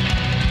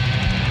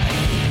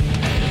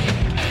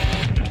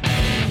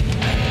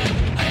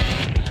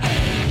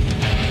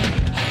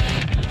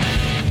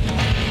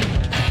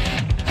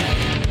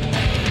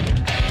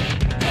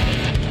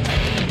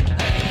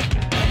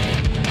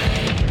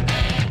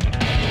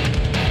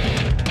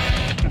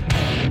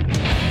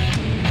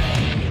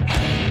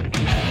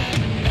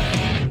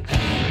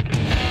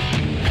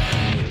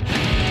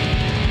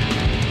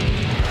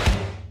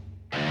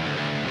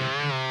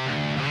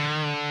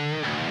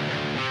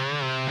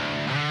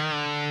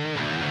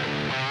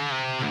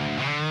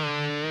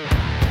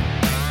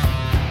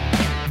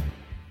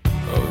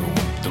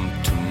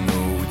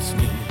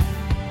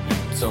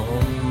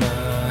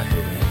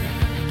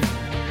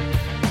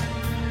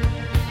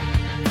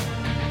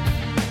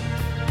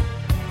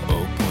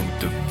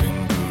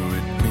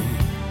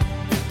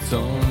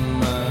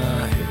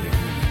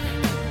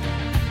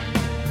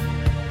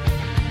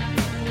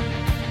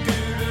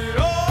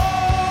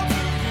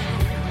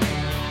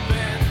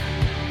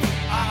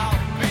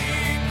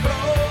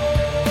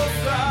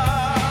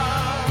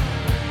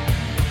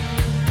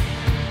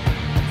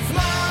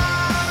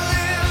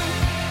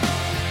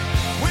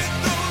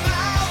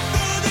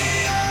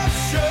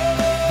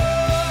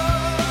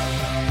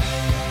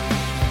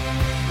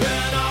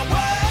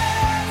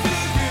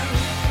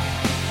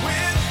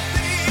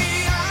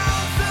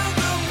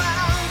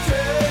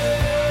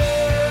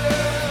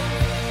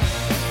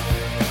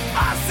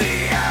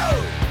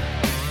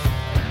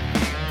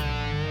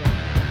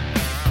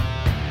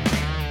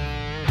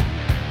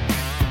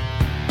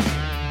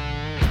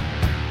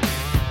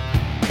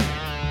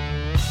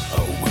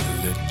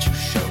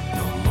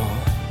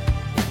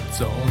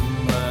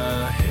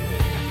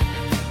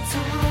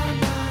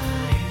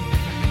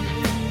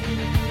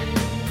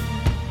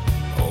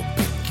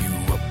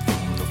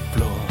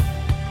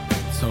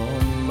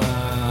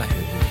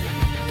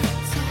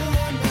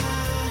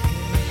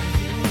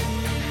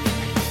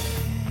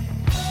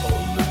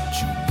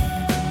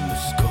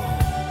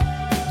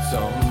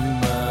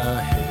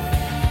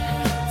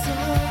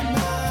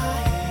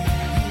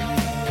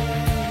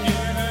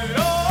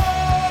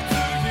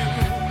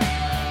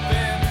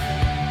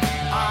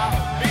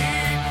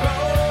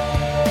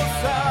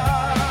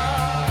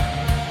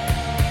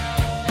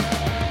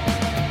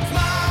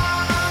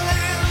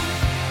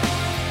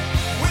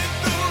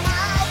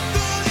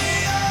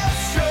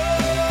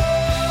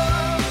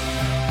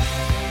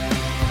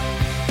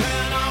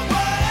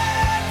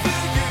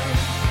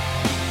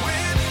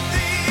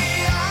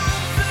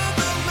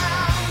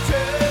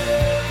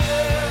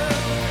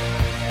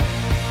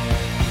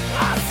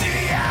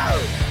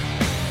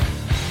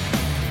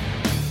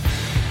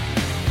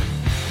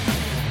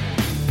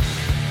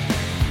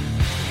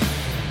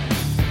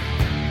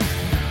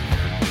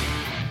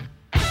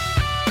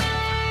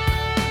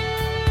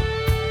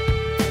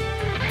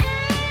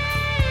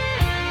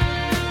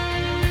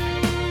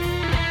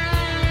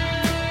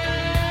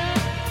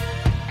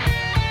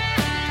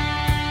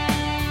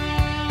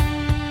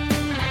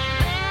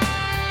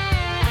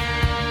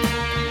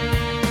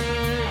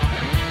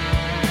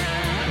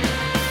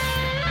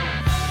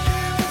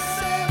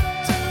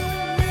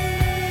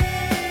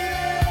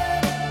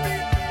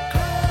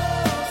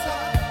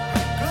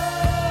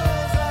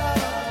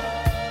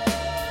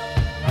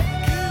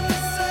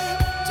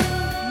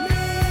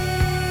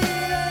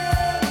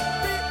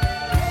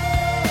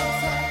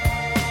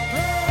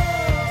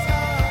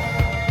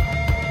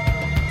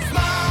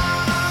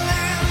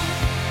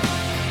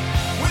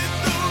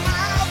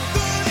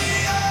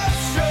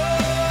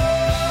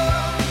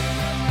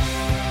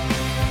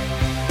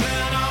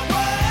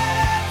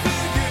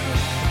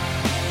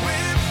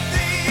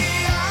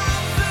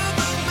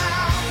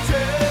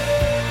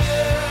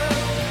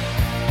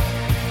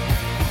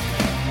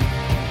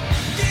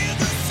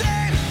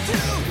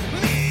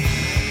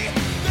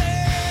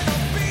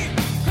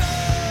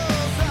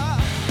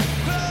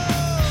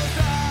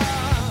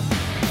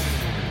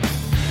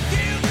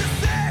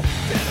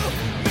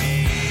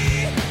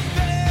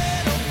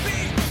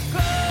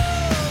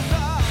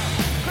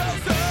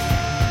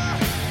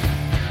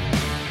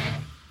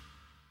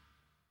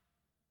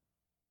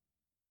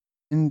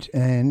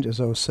 And as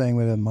I was saying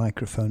with a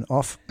microphone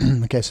off,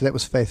 okay, so that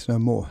was Faith No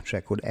More, a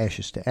track called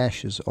Ashes to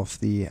Ashes off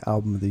the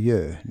album of the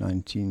year,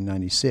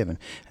 1997.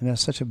 And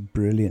that's such a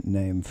brilliant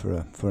name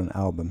for an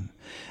album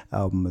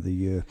of the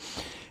year.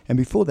 And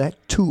before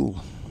that,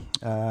 Tool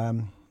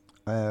with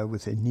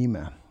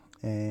Aenima.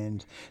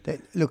 And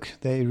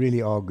they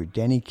really are good.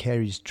 Danny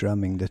Carey's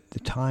drumming, the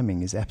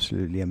timing is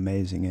absolutely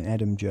amazing, and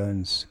Adam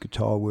Jones'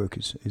 guitar work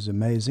is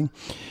amazing.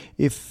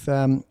 If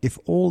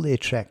all their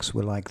tracks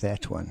were like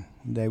that one,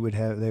 they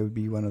would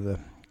be one of the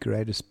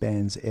greatest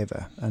bands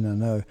ever. And I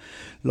know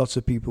lots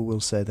of people will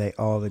say they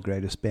are the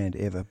greatest band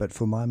ever, but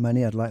for my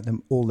money, I'd like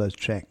them, all those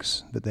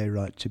tracks that they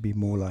write, to be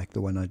more like the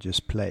one I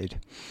just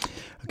played.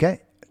 Okay,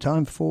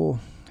 time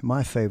for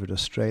my favorite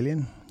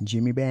Australian,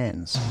 Jimmy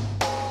Bands.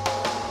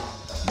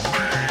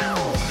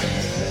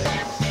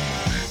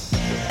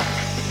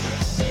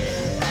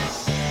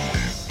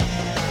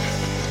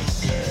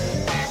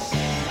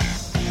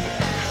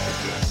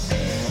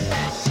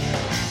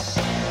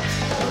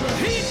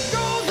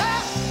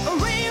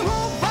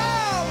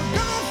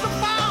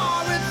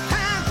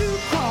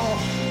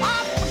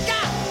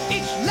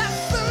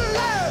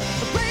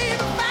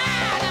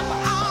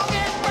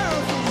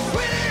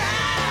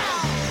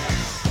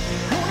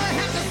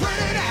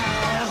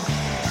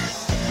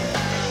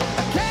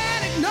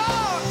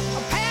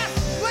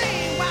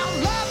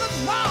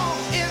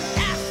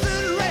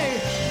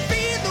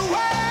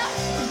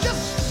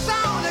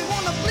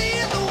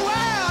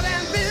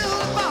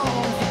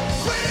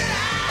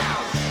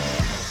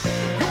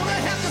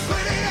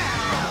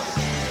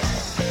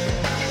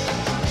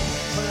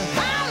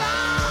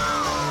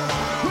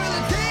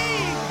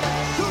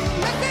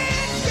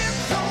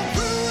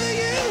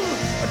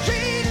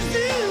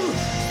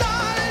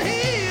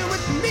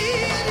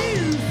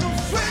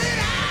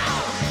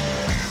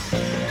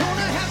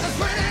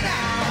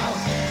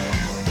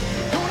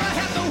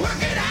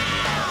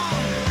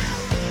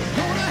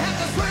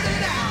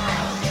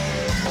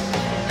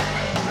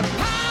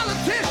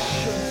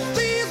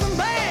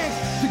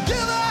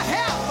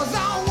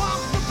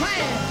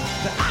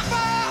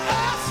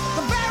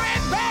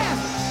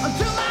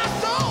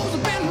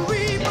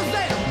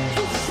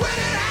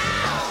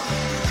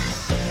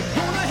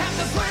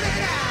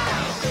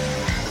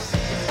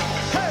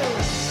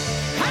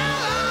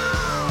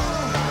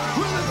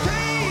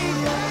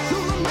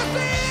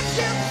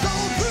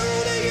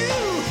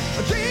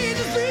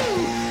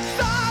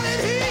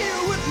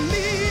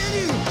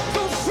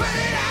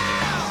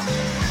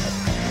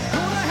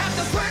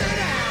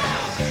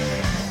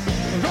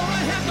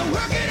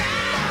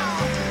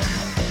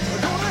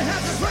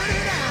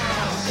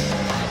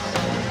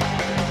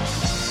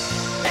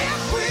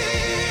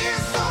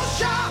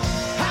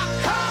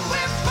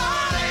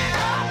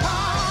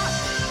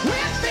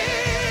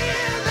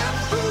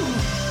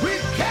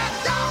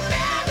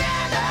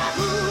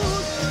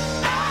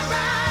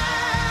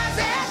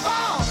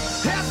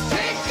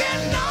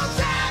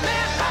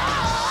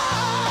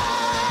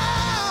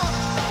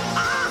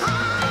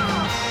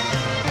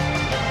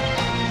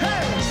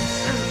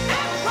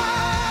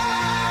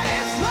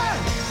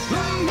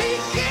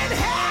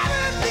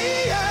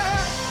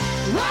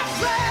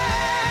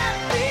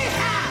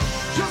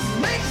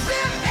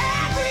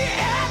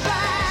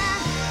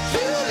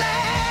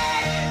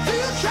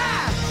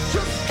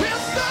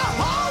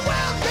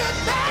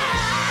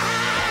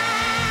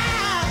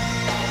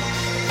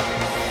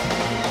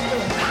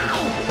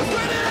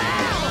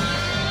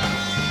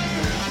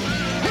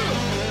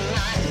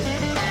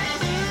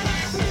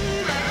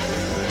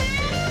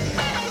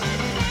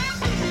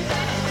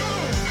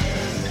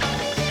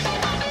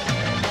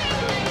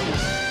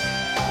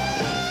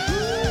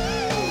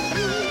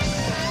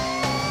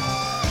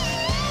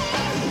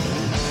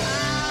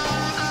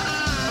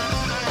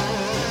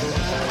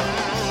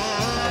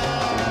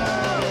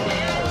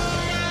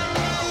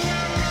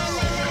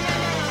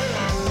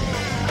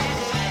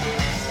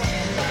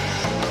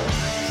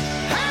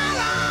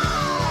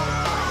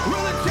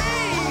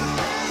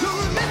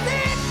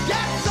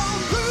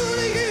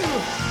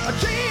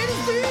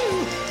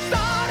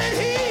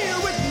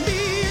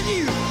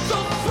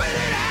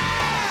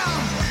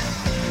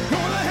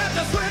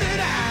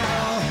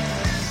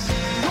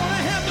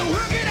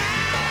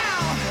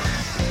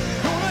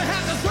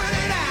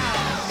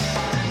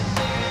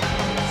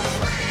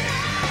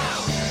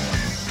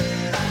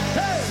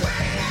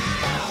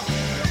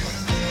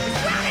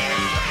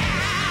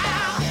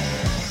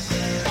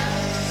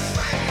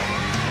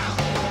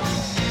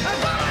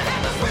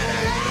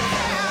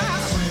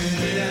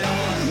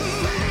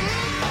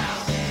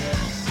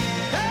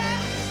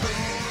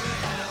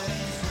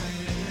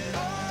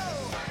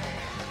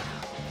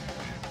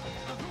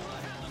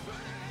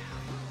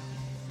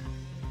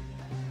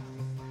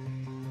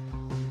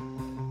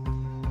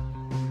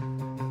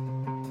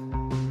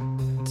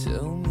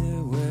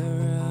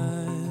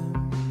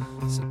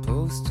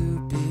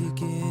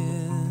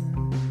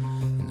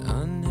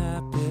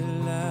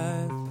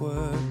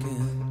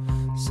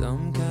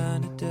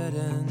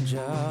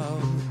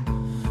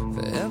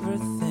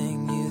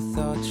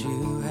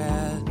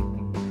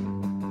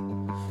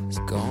 It's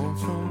gone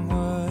from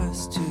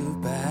worse to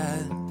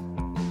bad.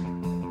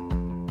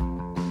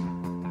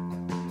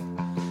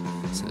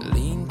 So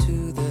lean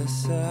to the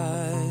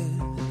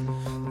side,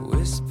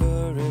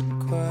 whisper it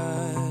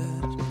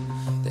quiet.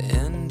 The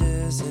end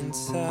is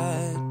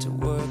inside, to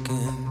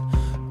working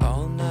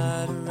all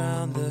night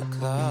around the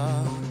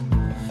clock.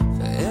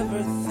 For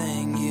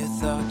everything you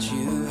thought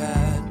you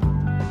had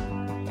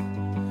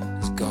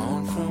is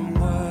gone from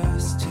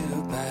worse to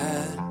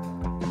bad.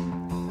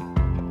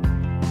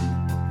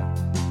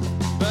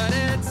 But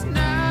it's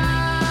not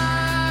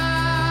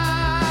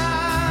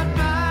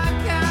my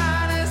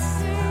kind of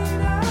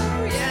scene,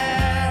 oh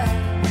yeah.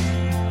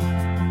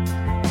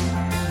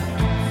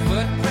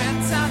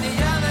 Footprints on the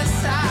other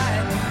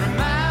side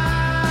remind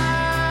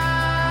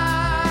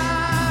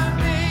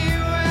me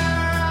where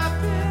I've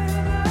been,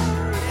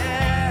 oh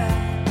yeah.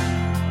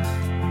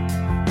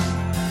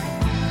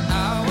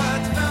 Our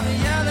words from the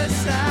other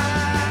side.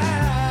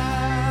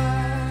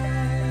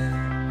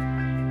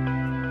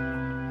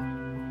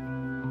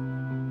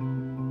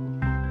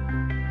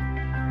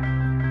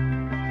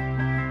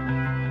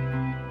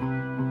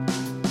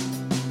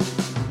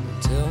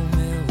 Tell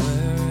me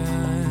where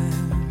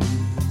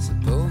I'm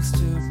supposed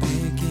to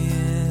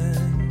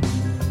begin.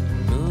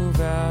 Move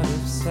out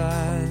of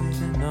sight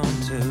and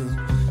onto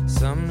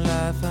some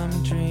life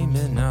I'm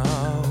dreaming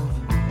of.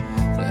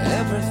 For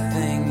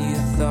everything you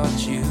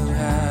thought you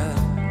had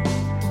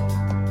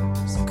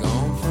has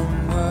gone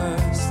from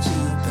worse to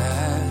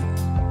bad.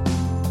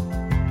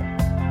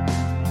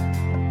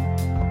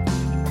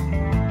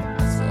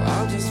 So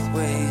I'll just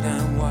wait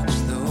and watch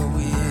the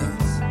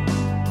wheels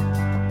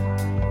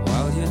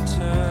while you're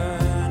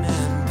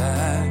turning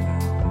back.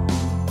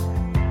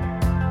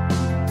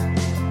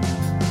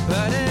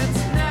 But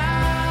it's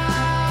not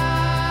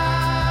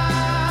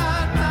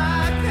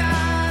my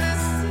kind of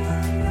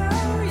scene,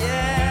 oh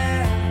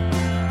yeah.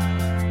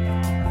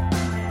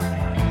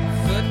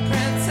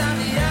 Footprints on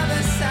the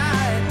other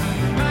side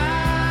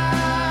remind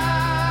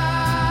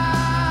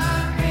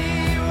me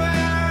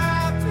where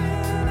I've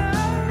been,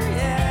 oh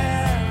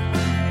yeah.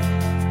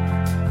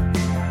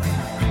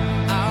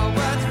 Our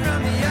words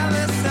from the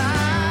other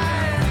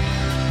side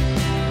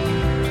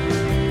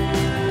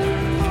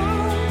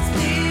pulls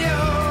me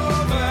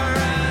over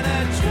and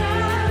it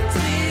drags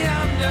me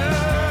under.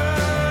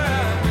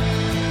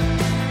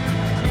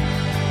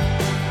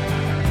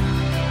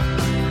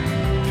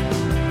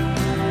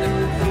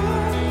 It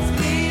pulls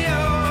me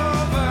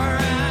over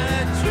and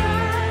it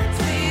drags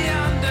me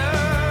under.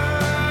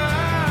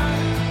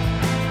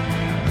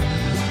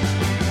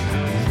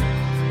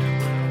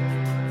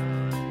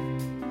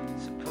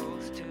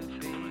 Supposed to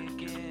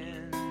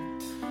begin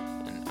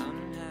an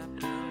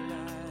unhappy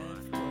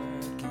life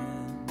working.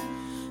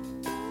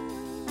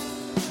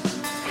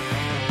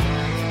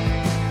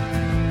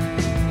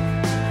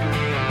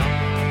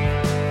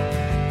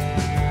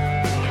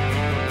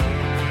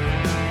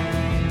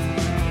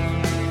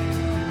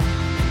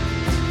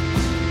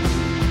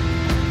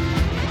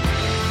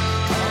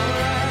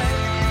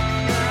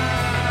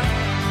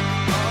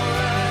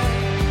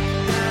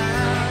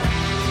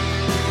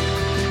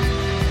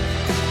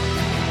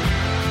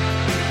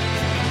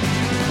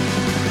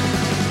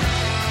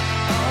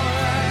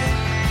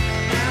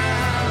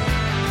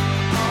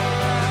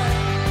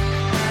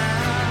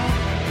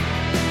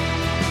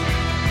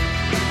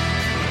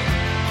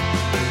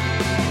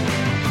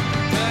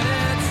 But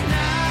it's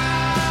not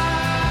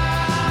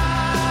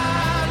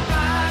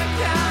my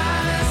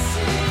kind of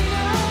scene,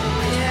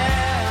 oh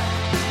yeah.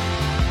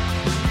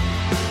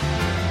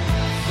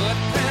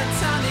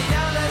 Footprints on the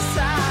other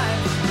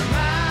side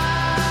remind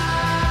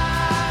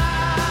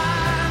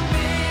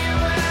me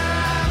where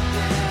I've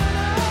been,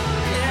 oh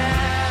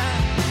yeah.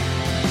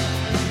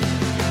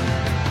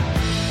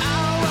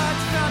 Our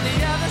words from the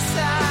other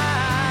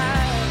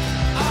side.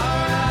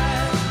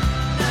 Alright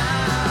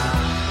now,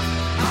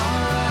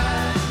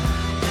 alright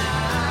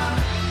now.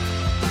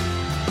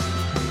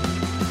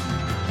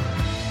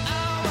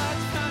 Our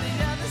words from the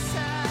other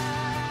side.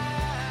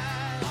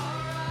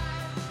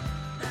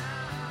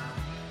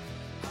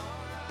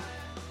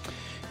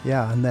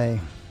 Yeah, and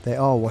they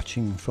are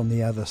watching from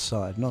the other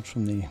side, not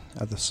from the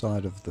other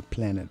side of the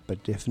planet,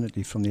 but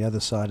definitely from the other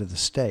side of the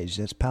stage.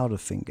 That's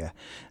Powderfinger,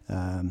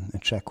 a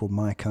track called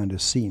My Kind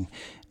of Scene.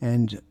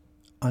 And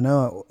I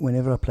know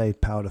whenever I play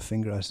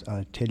Powderfinger,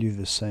 I tell you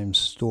the same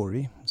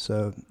story.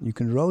 So you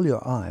can roll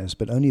your eyes,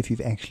 but only if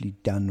you've actually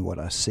done what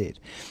I said.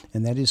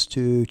 And that is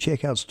to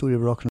check out Story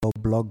of Rock and Roll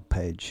blog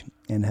page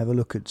and have a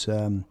look at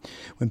when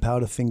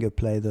Powderfinger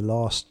play the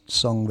last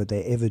song that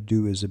they ever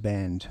do as a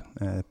band,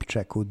 a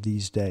track called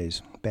These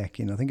Days, back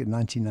in, I think, in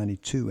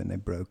 1992 when they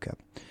broke up.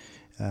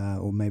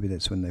 Or maybe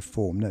that's when they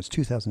formed. No, it's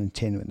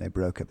 2010 when they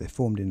broke up. They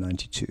formed in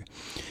 92.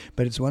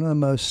 But it's one of the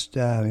most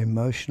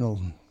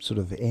emotional sort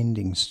of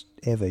endings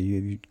ever.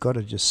 You've got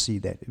to just see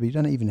that. You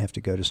don't even have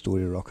to go to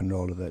Story of Rock and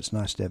Roll, although it's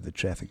nice to have the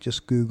traffic.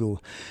 Just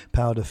Google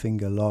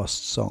Powderfinger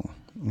last song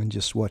and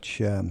just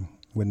watch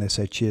when they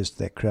say cheers to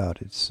that crowd.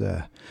 It's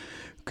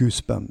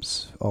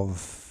goosebumps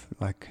of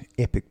like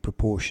epic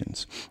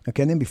proportions.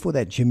 Okay, and then before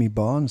that, Jimmy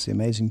Barnes, the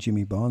amazing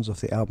Jimmy Barnes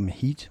off the album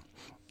Heat,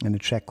 and a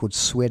track called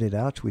Sweat It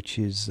Out, which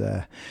is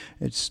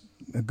it's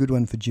a good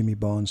one for Jimmy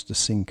Barnes to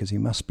sing, because he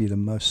must be the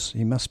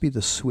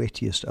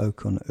sweatiest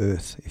oak on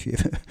earth. If you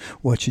ever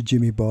watch a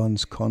Jimmy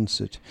Barnes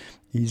concert,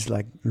 he's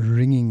like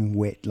wringing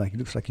wet, like it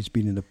looks like he's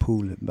been in the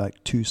pool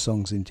like 2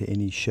 songs into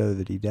any show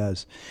that he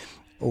does.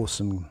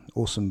 Awesome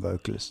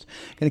vocalist.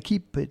 Going to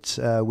keep it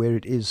where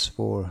it is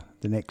for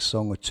the next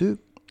song or two,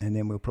 and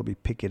then we'll probably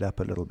pick it up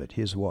a little bit.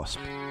 Here's Wasp.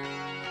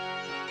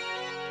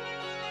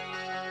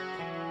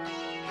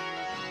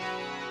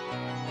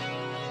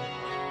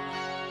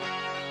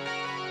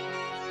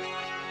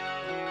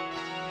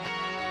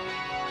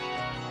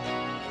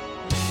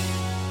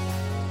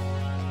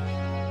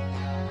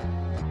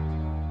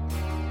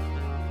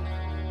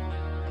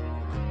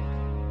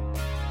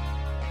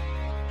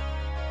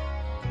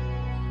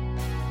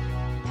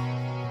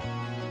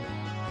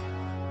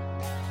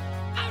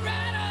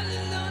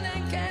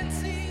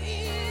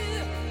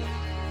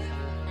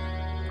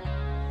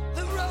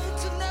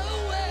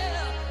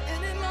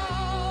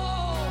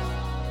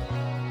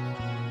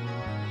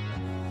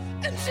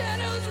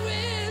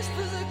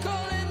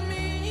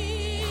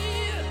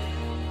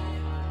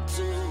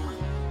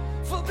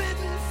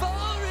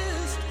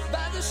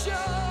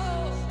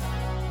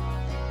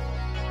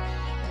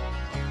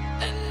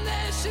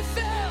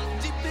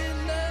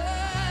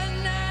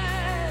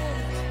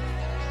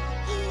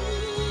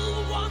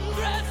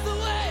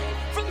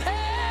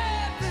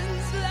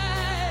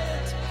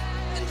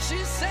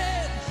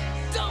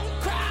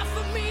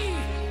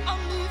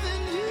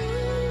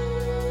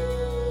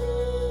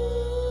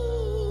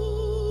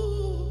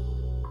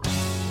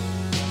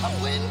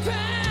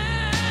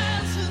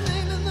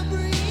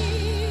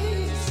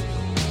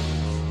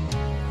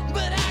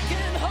 But I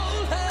can't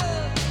hold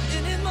her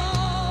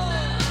anymore.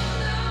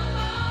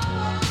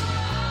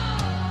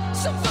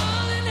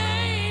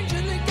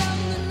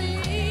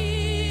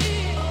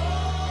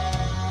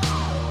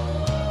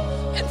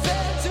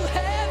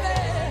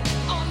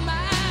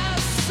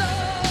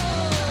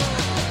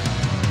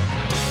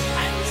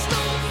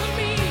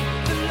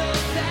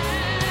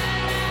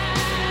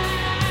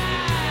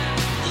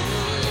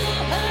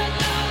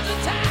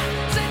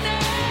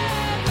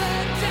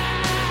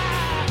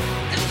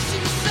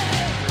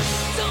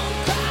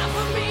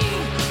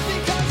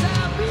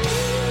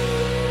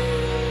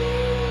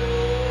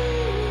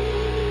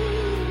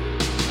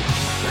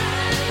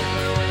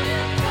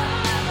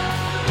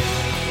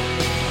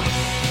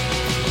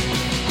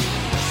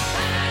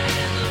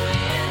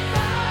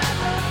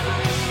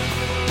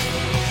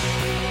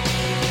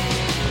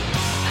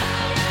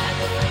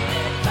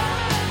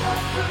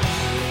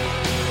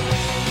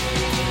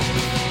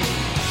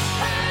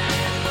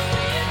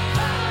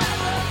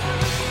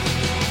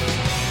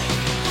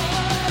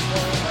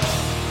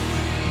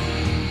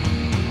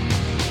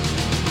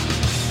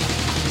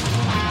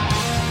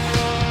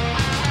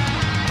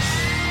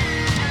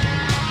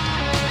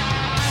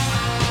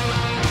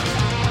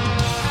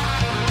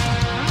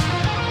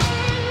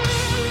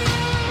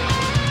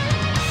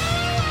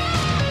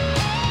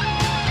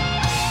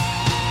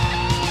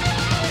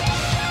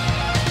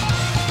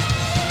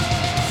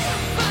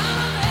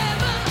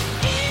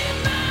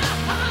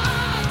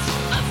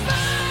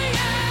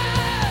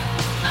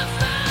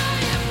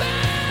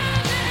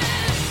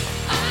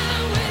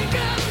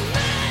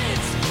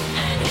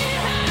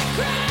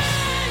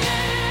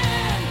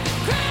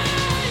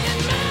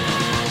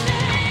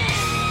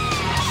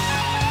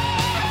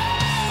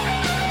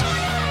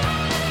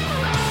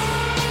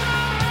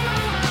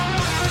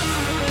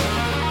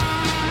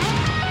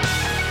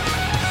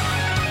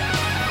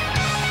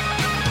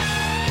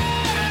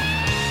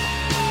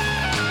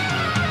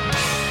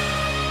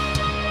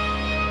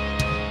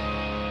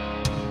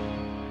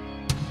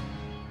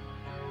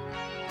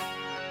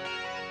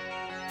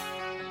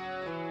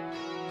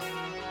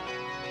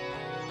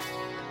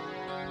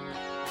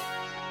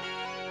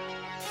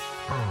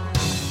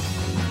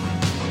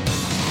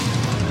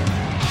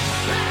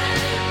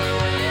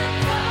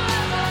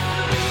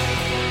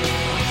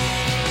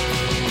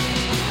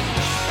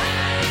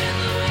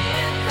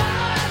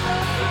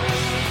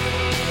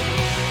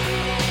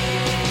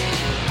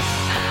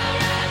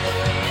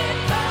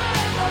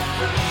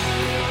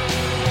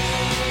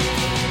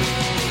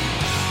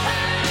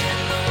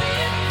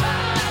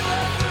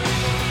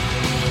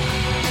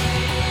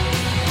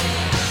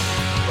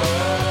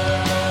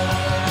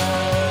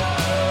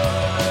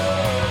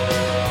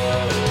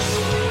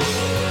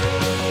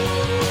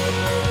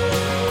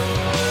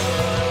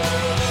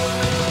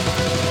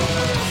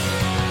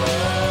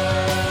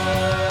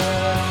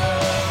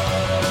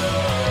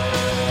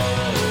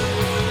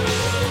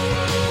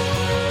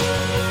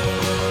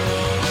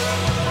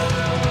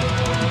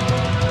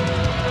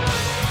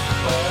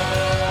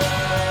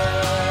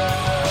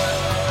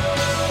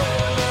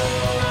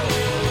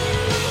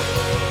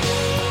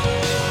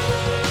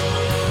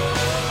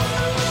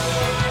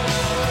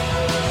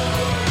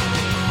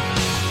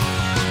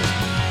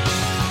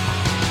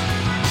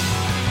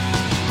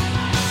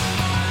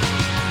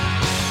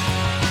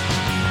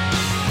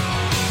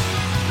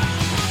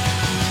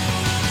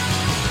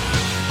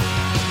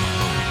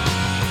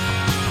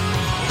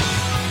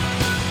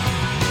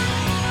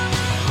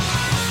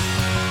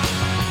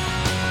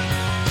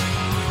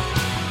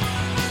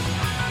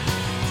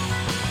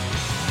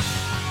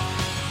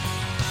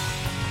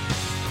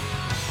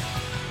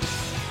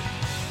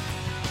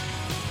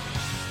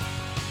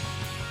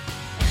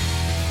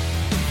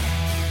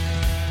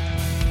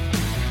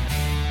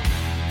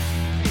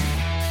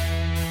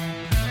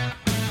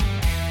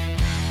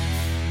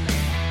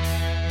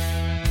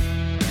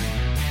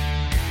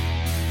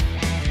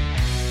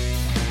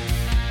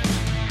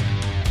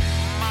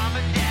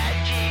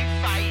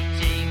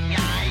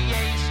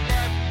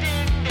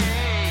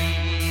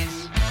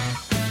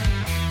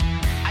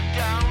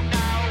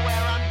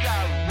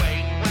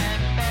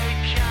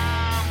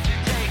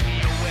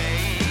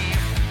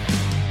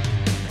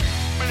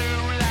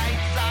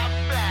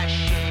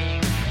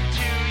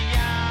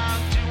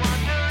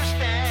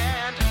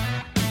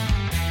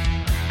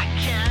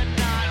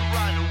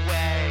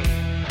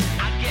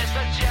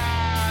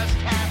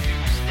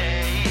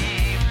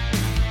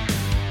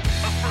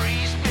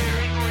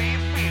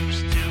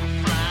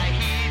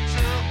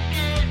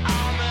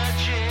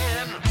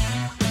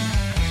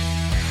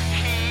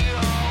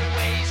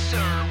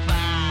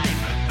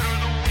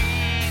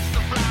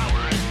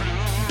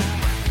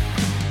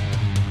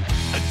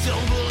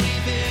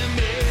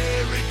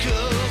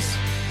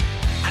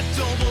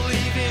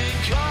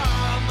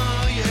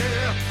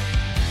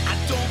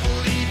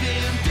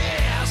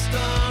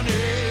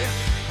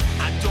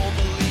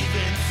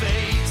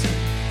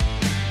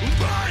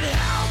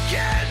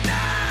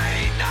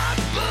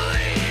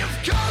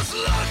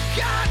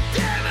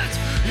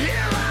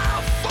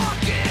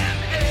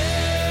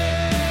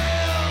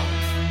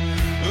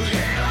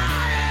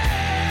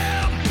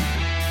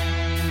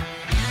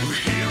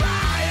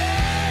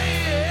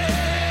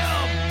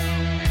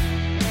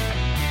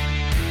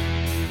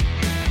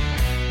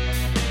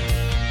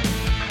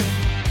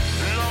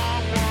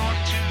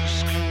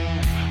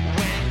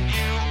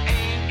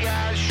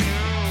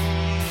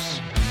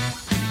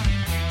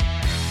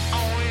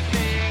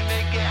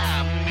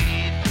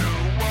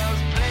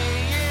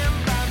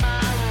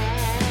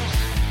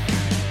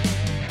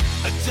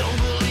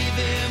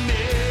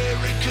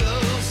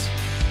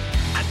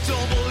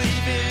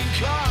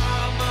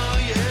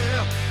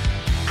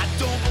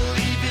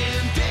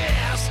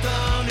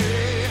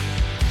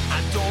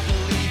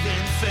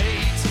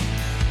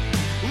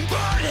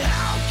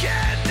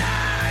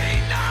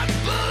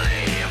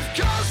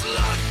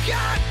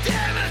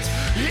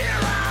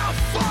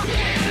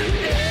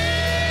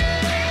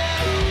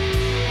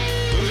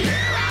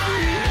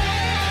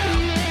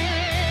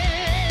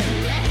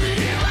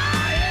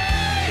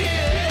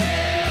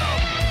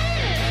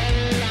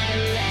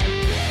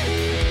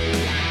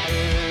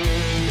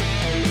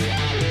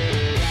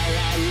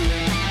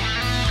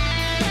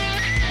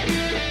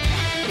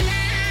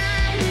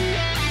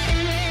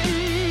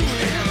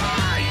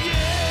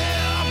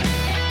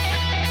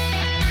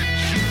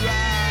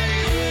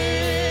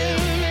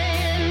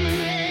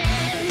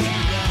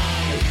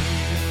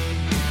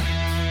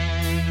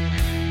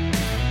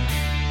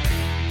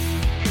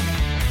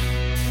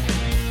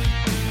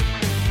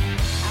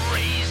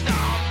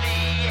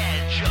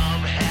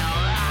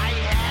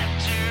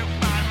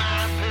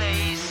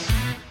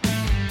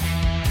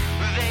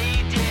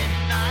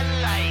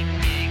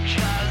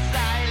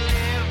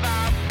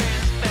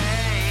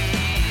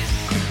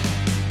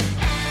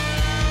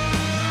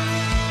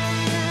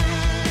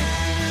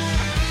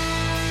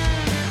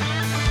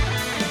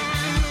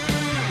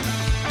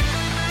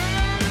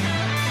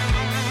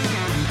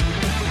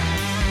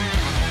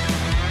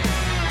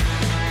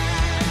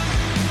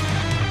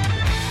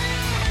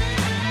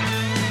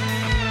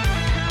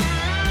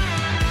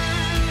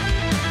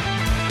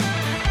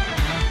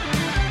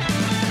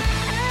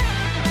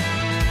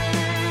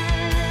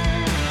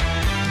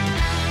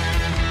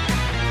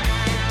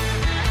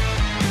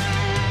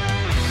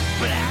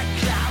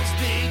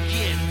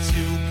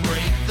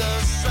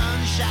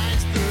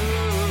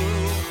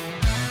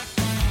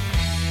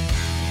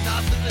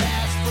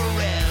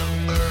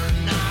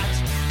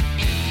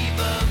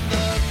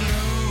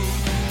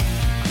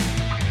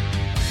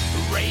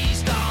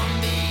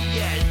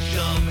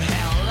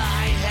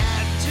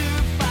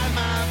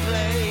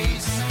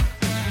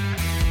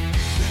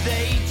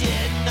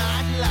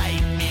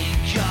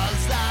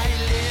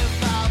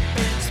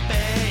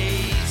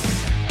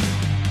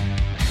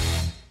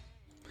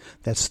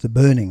 That's The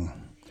Burning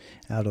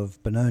out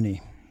of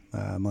Benoni,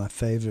 my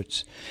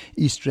favourite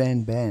East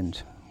Rand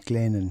band,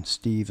 Glenn and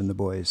Steve and the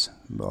boys,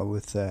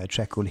 with a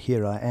track called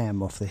Here I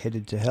Am off the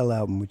Headed to Hell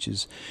album, which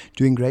is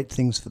doing great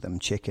things for them.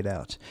 Check it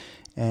out.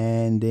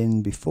 And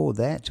then before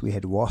that, we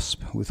had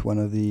WASP with one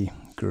of the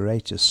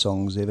greatest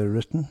songs ever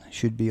written.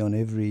 Should be on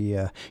every,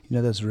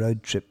 those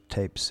road trip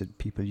tapes that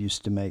people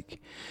used to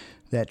make.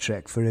 That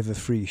track, Forever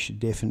Free, should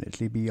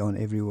definitely be on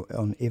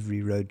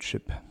every road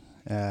trip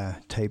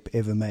tape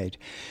ever made.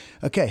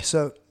 Okay,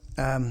 so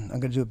I'm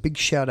going to do a big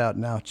shout out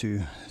now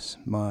to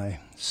my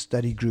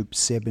study group,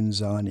 Seb and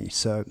Zani.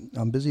 So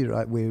I'm busy.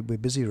 We're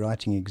busy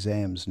writing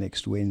exams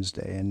next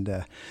Wednesday, and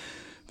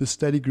the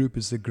study group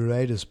is the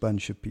greatest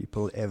bunch of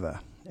people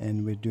ever,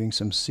 and we're doing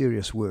some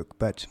serious work,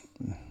 but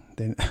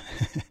they're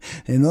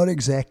not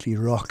exactly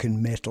rock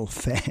and metal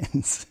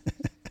fans.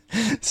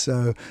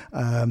 So,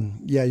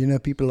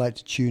 people like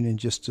to tune in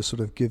just to sort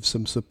of give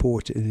some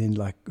support and then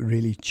like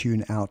really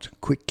tune out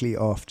quickly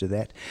after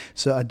that.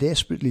 So I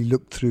desperately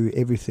looked through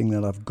everything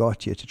that I've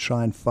got here to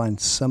try and find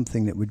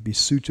something that would be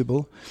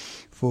suitable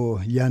for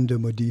Yanda,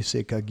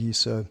 Modise,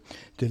 Kagiso,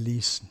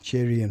 Delise,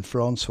 Cherry and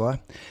Francois.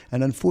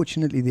 And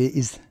unfortunately, there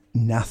is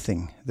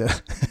nothing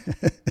that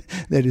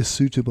that is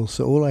suitable.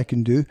 So all I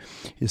can do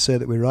is say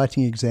that we're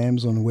writing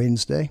exams on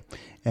Wednesday,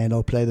 and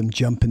I'll play them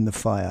Jump in the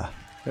Fire.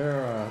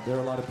 There are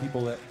a lot of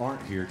people that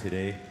aren't here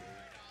today.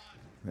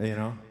 You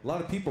know, a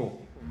lot of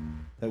people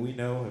that we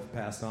know have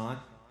passed on,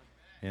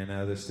 and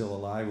they're still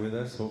alive with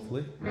us,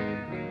 hopefully.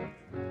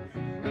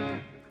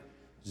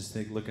 Just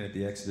looking at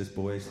the Exodus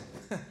boys.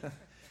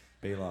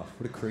 Bailoff,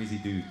 what a crazy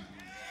dude.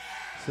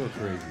 So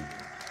crazy.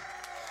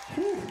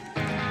 Whew.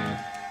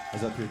 I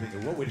was up here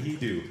thinking, what would he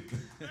do?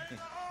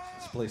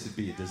 This place would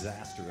be a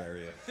disaster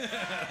area.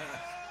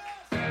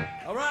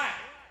 All right.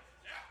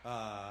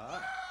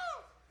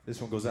 This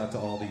one goes out to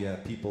all the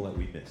people that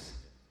we miss.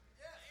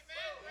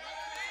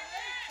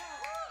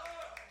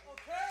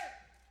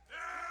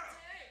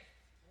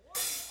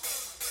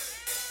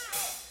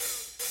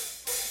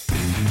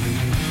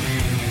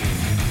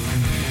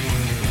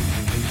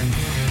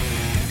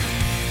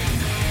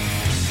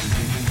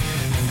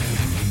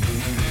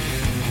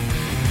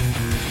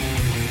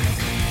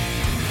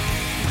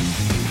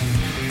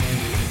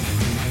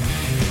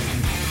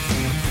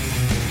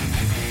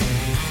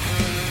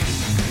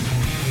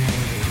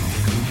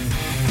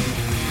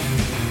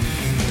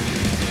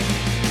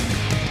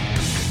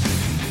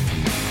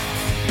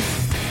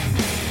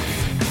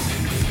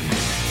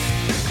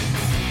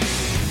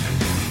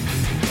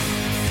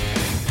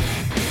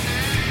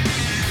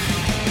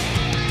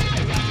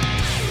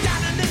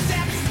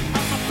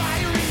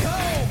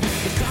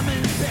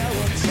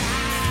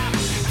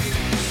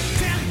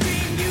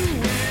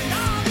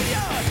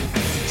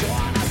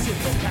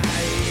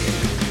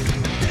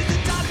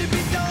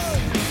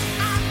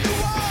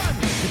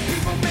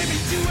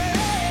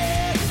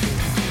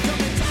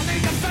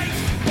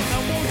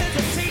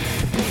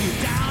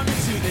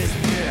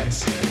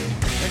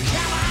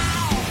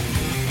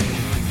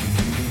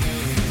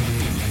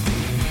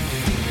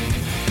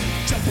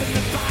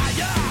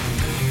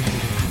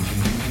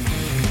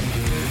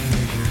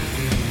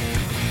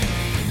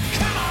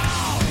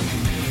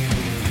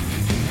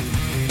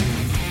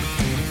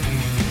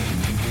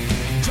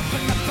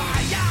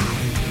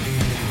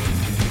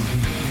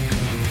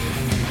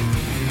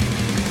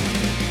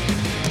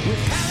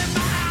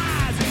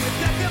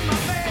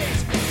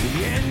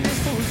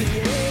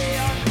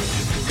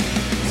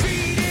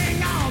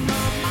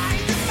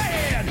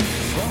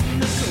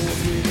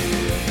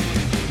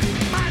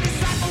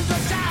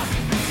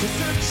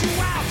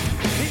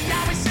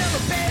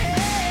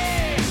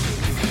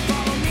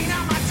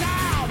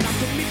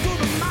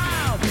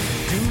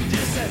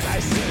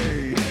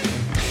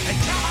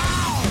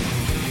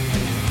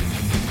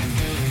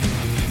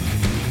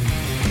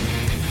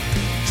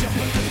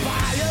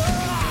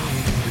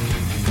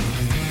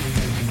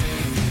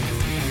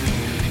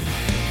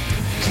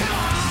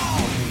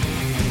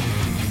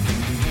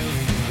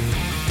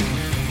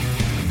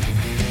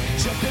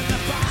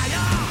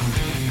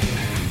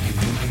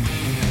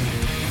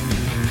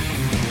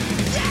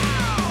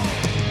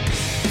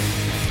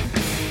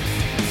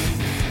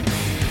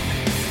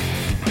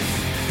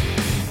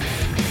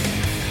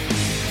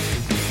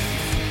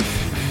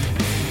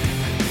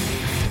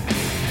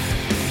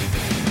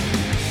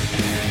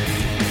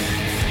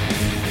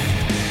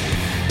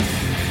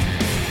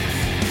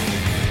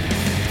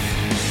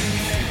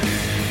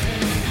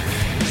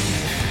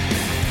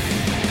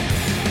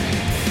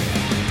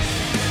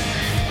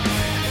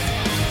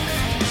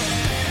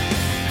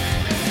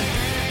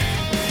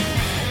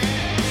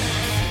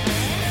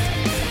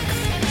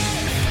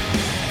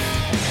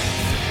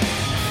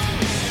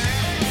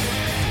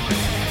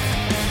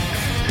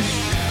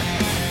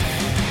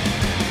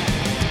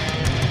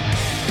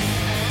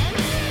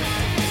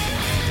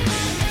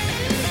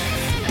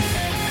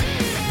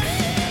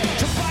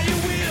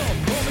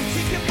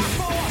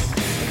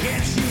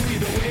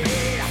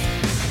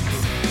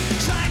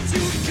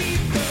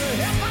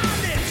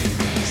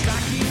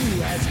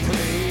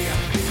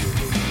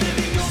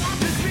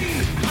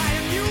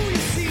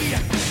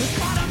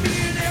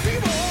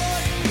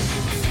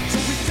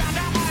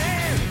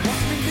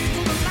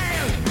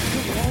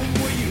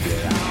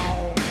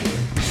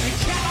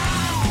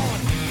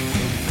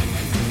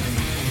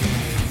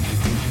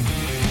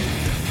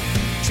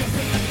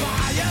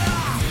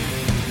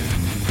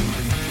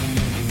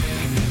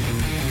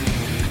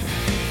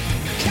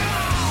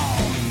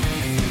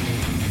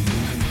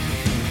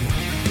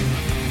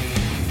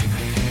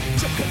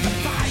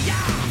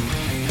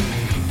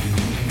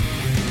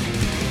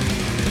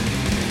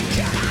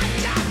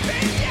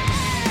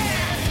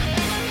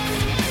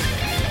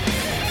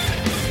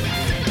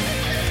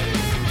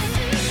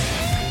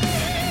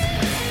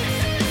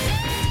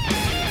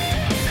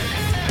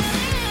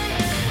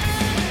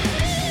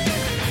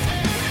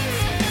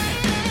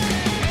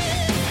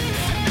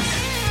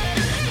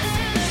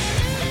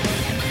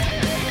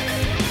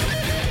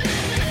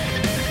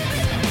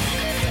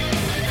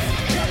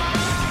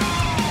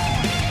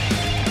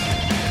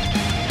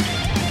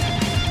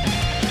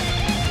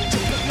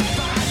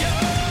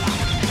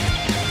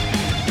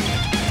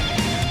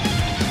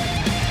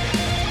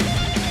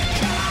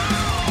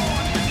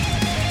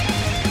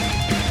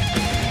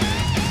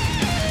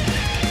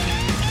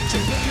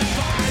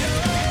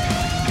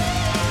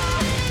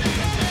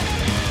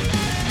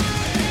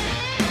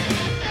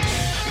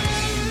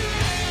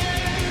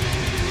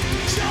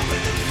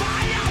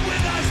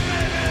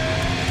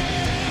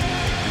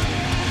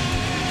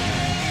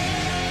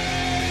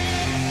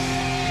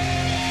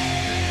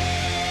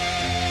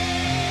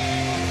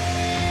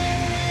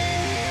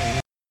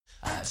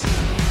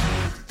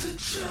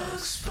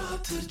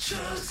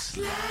 Just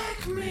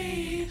like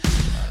me,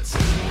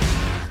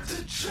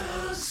 the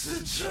drugs, the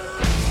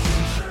drugs, the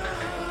drugs.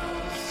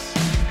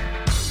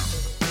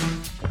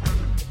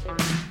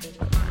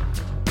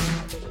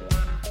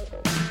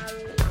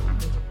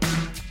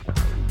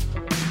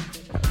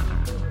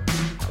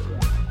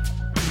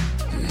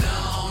 No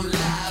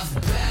life,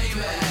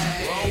 baby.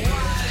 Well,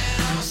 what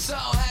and also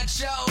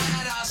hetero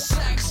and our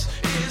sex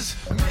is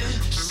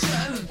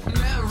missionary.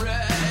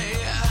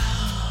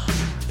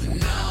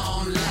 No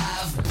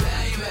life,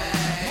 baby.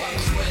 We're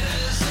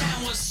quitters and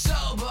we're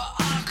sober.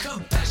 Our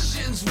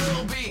confessions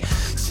will be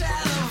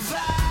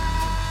televised.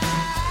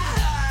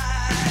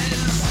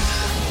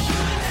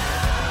 We're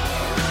now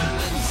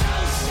running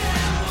toast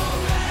and we're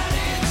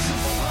ready to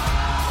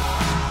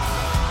fall.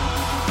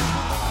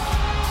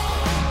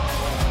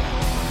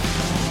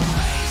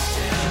 Ways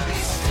to be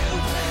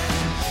stupid,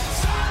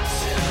 time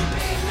to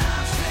be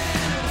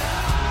nothing at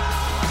all.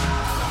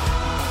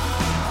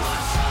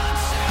 What fun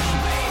to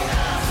be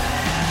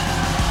nothing at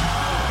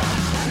all.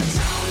 I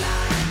don't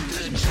like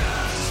the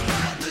drugs,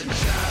 but the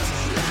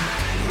drugs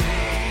like me.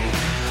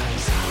 I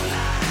don't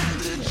like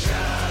the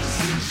drugs,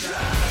 the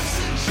drugs,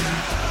 the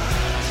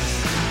drugs.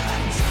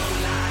 I don't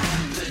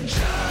like the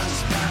drugs,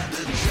 but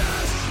the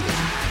drugs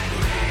like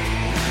me.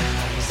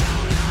 I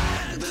don't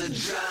like the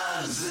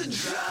drugs, the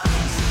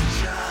drugs, the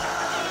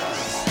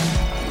drugs.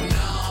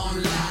 No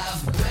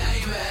life,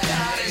 baby.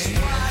 God is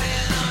wide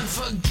and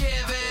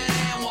unforgiving,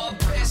 and we're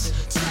piss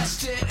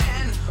tested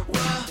and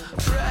we're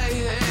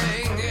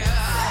praying.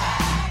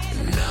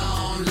 No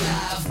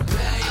life,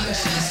 baby. I'm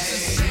just a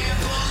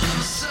sample of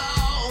a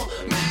soul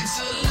made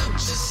to look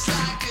just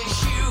like a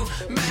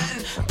human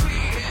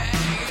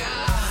being.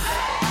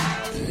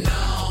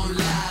 No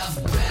life,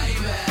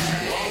 baby.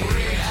 We'll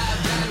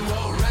rehab and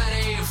we're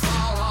ready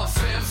for our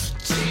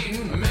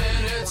 15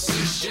 minutes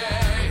of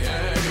shame.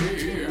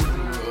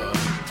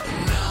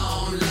 No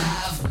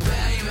life,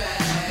 baby.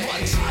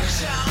 We're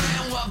touchdown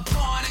and we're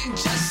pointing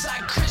just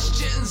like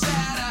Christians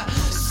at a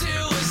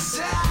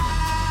suicide.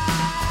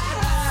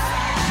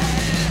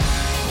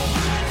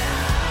 We're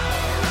now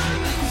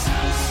running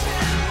toast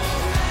and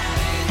we're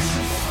ready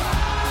to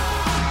fall.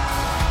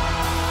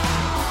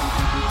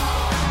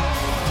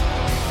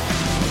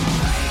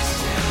 Ways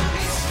to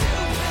be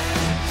stupid,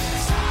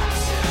 time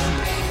to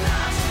be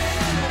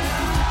nothing at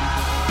all.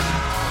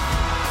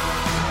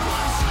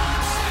 What fun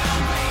to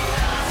be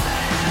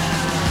nothing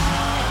at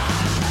all.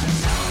 I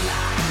don't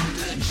like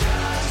the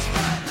drugs,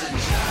 but the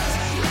drugs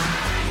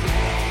like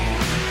me.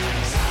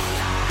 I don't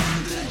like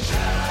the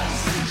drugs,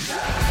 the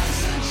drugs,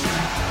 the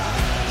drugs.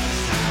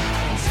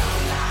 I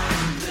don't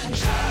like the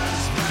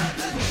drugs, but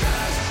the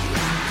drugs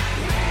like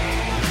me.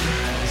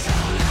 I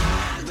don't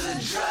like the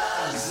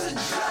drugs, the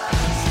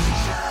drugs, the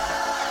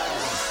drugs.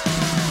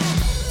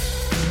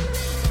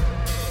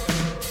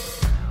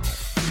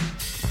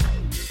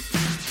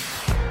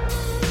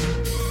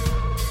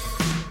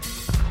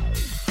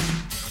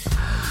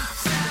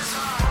 There's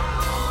a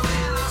hole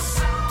in our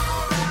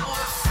soul that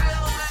we're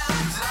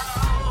feeling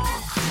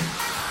dope,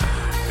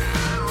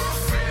 and we're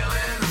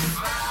feeling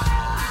fine.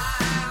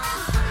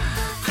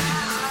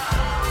 There's a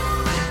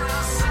hole in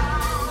our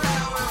soul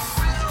that we're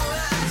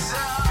feeling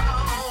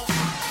dope,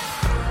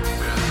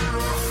 and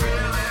we're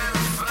feeling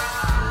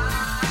fine.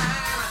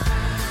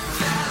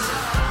 There's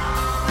a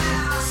hole in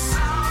our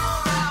soul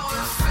that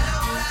we're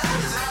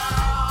feeling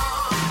dope,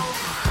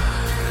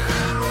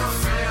 and we're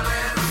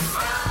feeling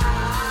fine.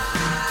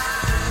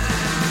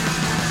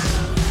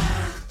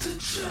 The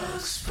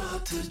drugs,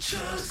 but the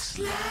drugs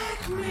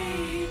like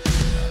me.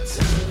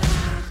 Don't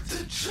like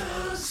the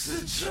drugs, the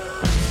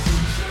drugs, the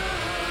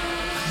drugs.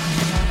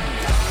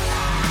 Don't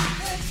like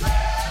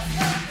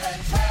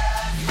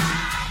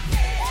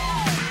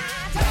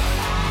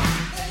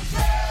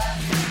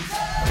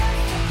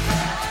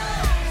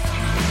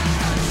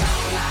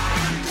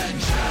the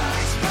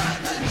drugs, but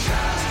the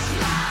drugs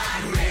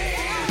like me.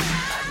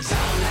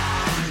 Don't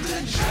like the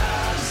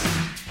drugs.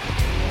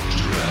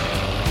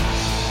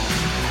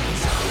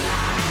 Don't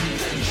like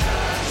the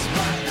drugs,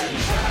 but the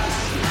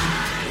drugs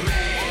like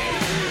me.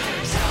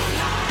 Don't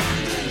like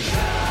the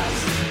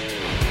drugs.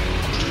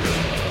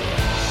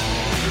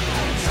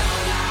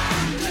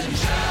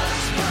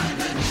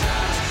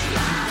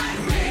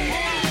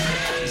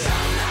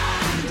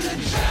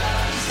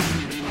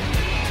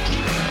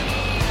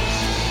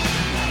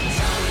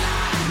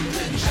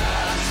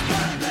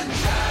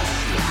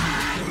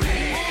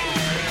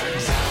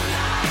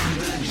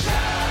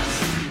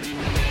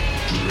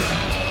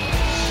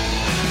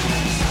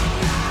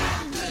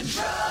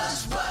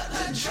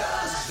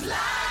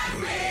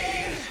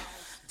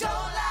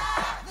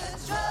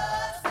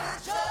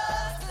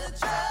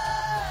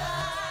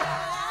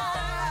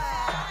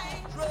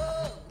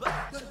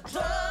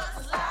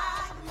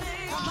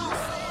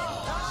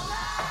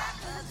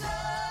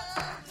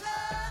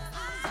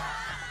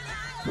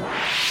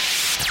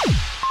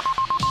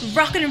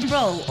 Rock and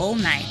roll all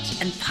night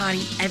and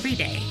party every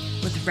day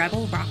with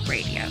Rebel Rock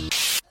Radio.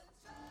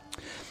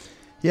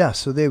 Yeah,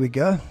 so there we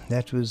go.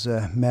 That was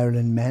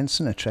Marilyn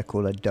Manson, a track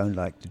called I Don't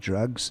Like the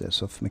Drugs.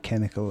 That's off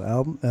Mechanical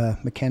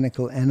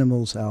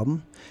Animals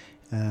album.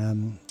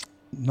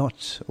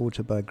 Not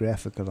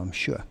autobiographical, I'm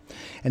sure.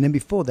 And then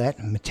before that,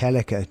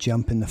 Metallica,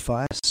 Jump in the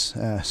Fire,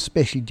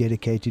 specially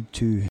dedicated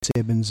to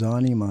Seb and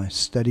Zani, my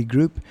study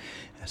group.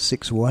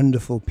 6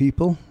 wonderful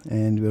people,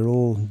 and we're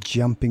all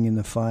jumping in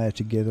the fire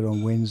together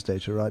on Wednesday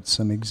to write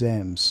some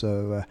exams.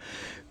 So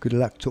good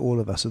luck to all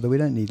of us, although we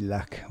don't need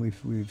luck. We've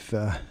we've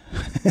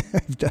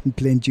done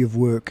plenty of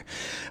work.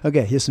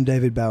 Okay, here's some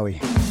David Bowie.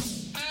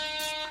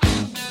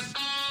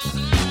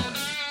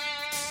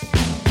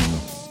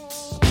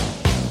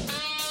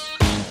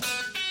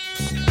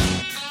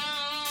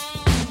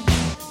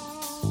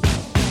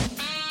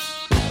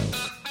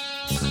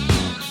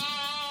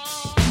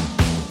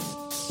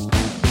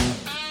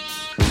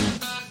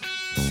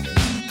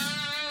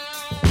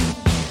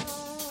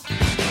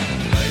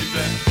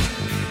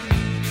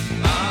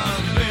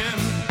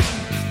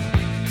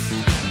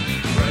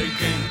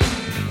 Breaking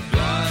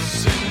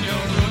glass in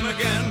your room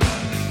again.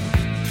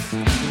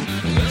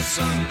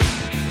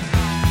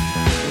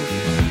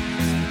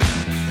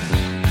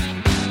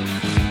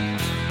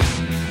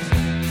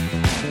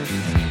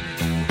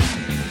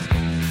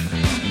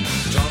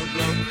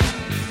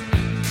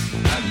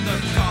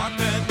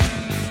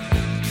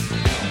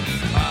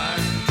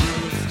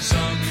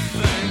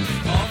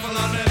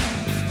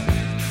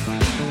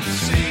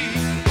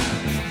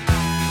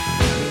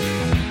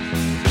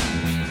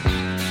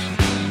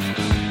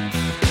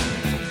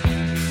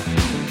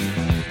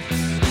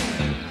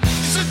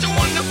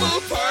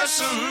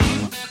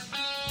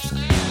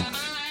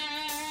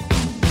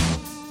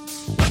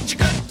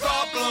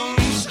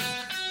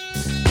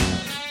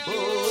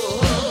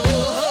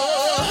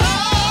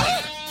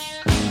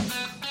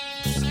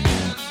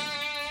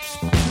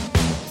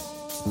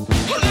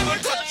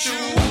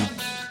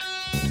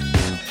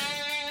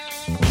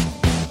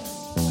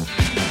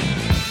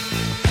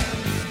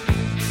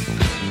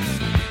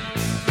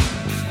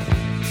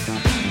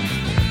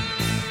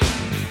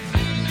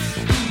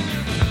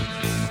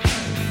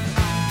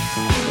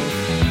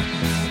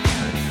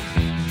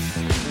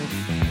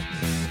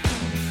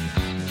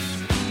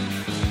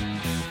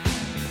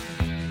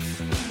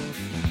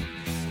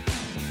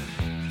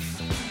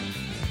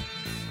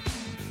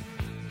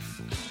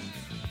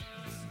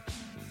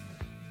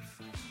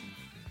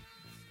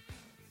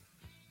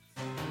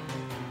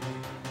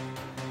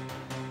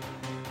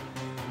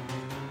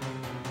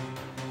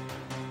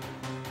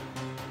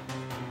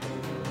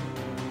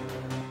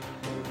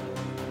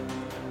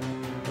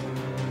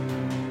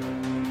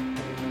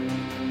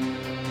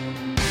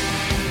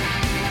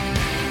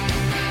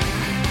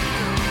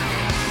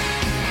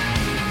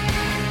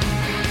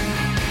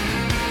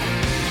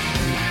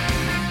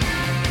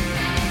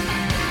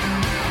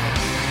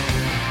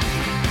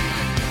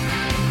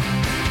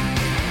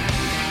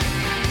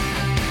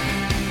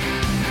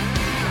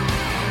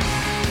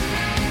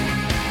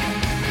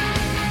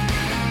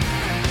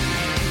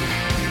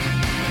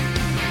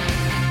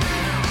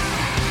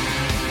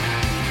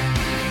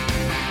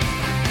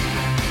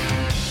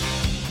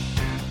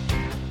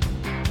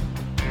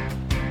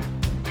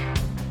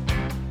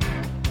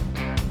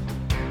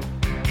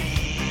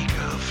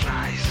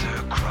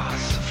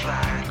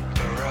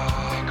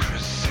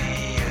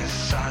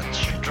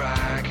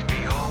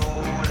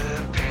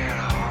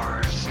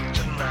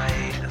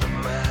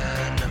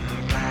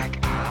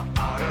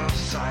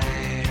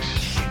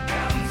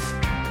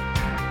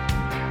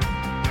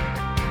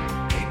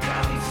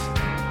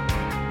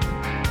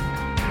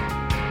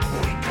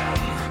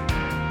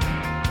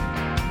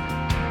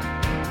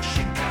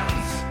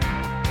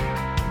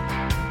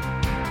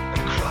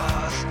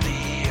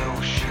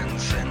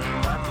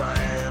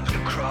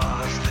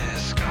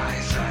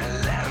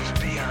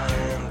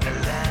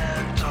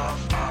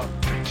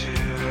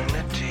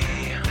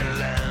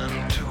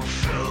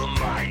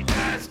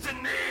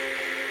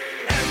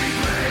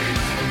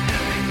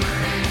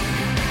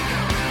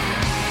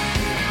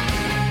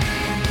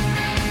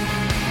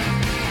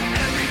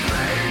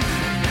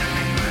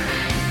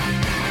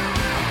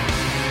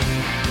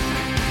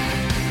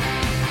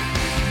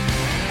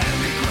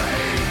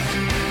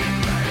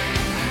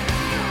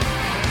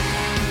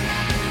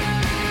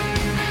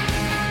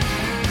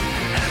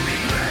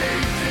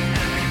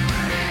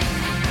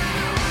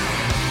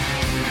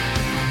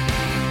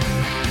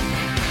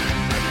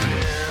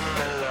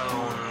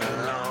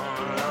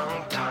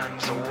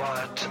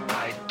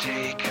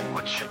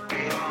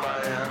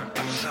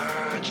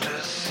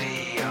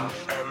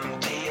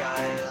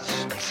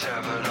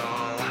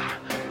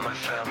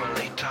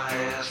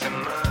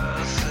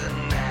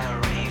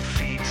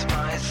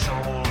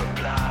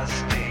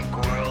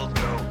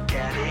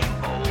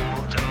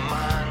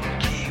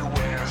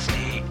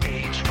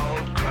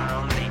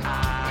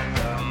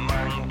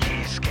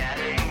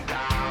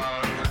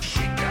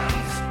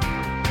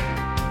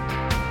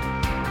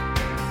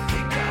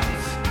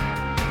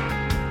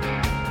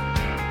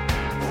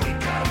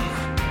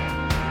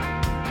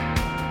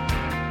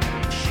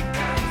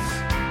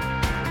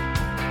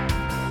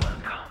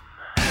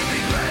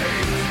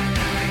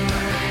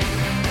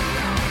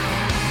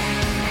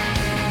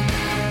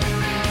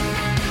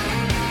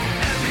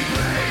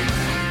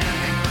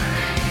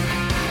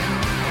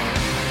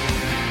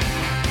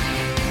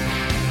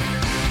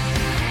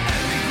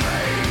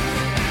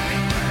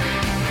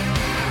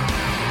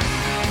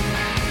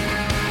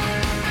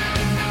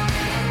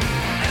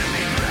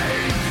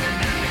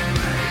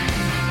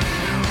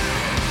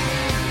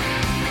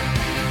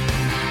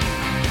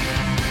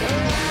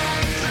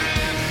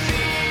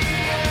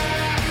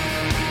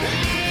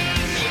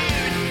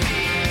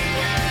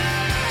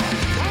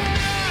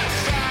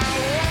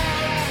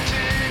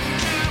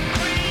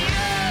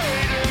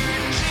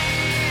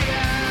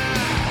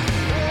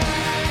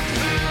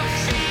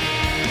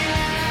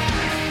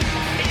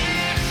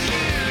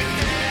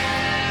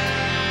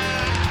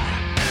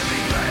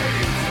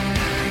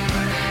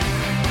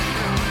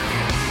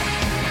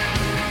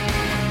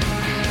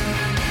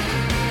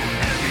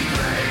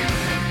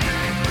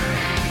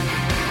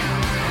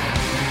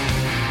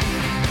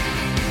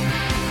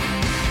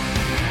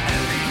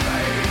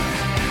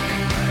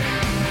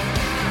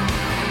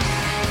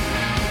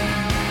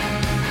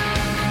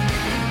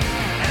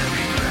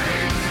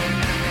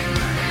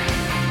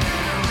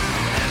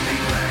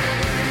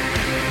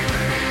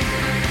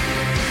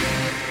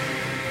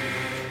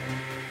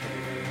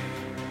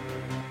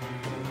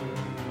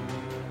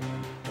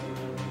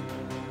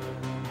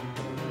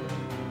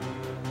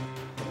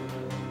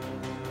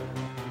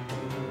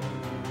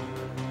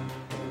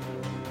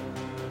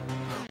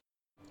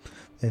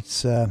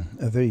 It's a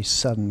very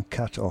sudden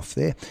cut off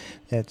there.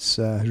 That's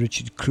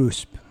Richard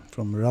Krusp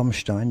from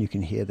Rammstein. You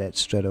can hear that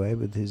straight away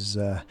with his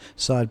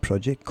side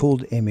project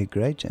called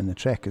Emigrate, and the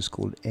track is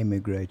called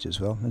Emigrate as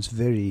well. It's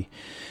very,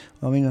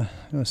 I mean, I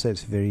don't want to say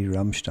it's very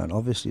Rammstein.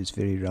 Obviously, it's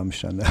very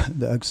Rammstein.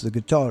 The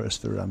guitarist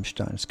for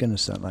Rammstein. It's going to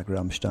sound like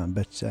Rammstein,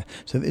 but so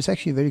it's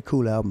actually a very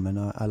cool album, and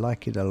I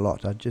like it a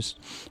lot. It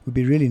would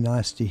be really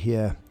nice to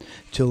hear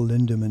Till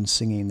Lindemann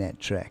singing that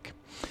track.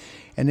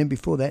 And then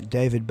before that,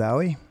 David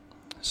Bowie.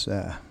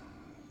 Still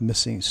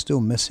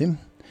miss him.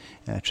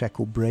 A track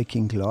called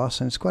Breaking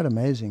Glass, and it's quite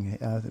amazing.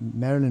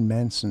 Marilyn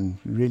Manson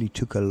really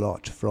took a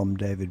lot from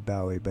David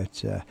Bowie,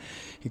 but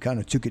he kind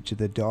of took it to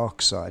the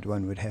dark side,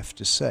 one would have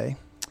to say.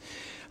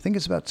 I think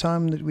it's about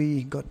time that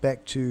we got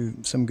back to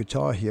some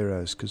guitar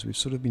heroes, because we've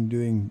sort of been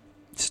doing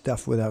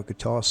stuff without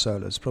guitar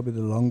solos. Probably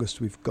the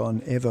longest we've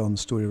gone ever on the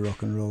Story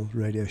Rock and Roll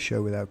radio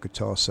show without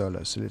guitar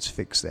solos, so let's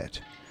fix that.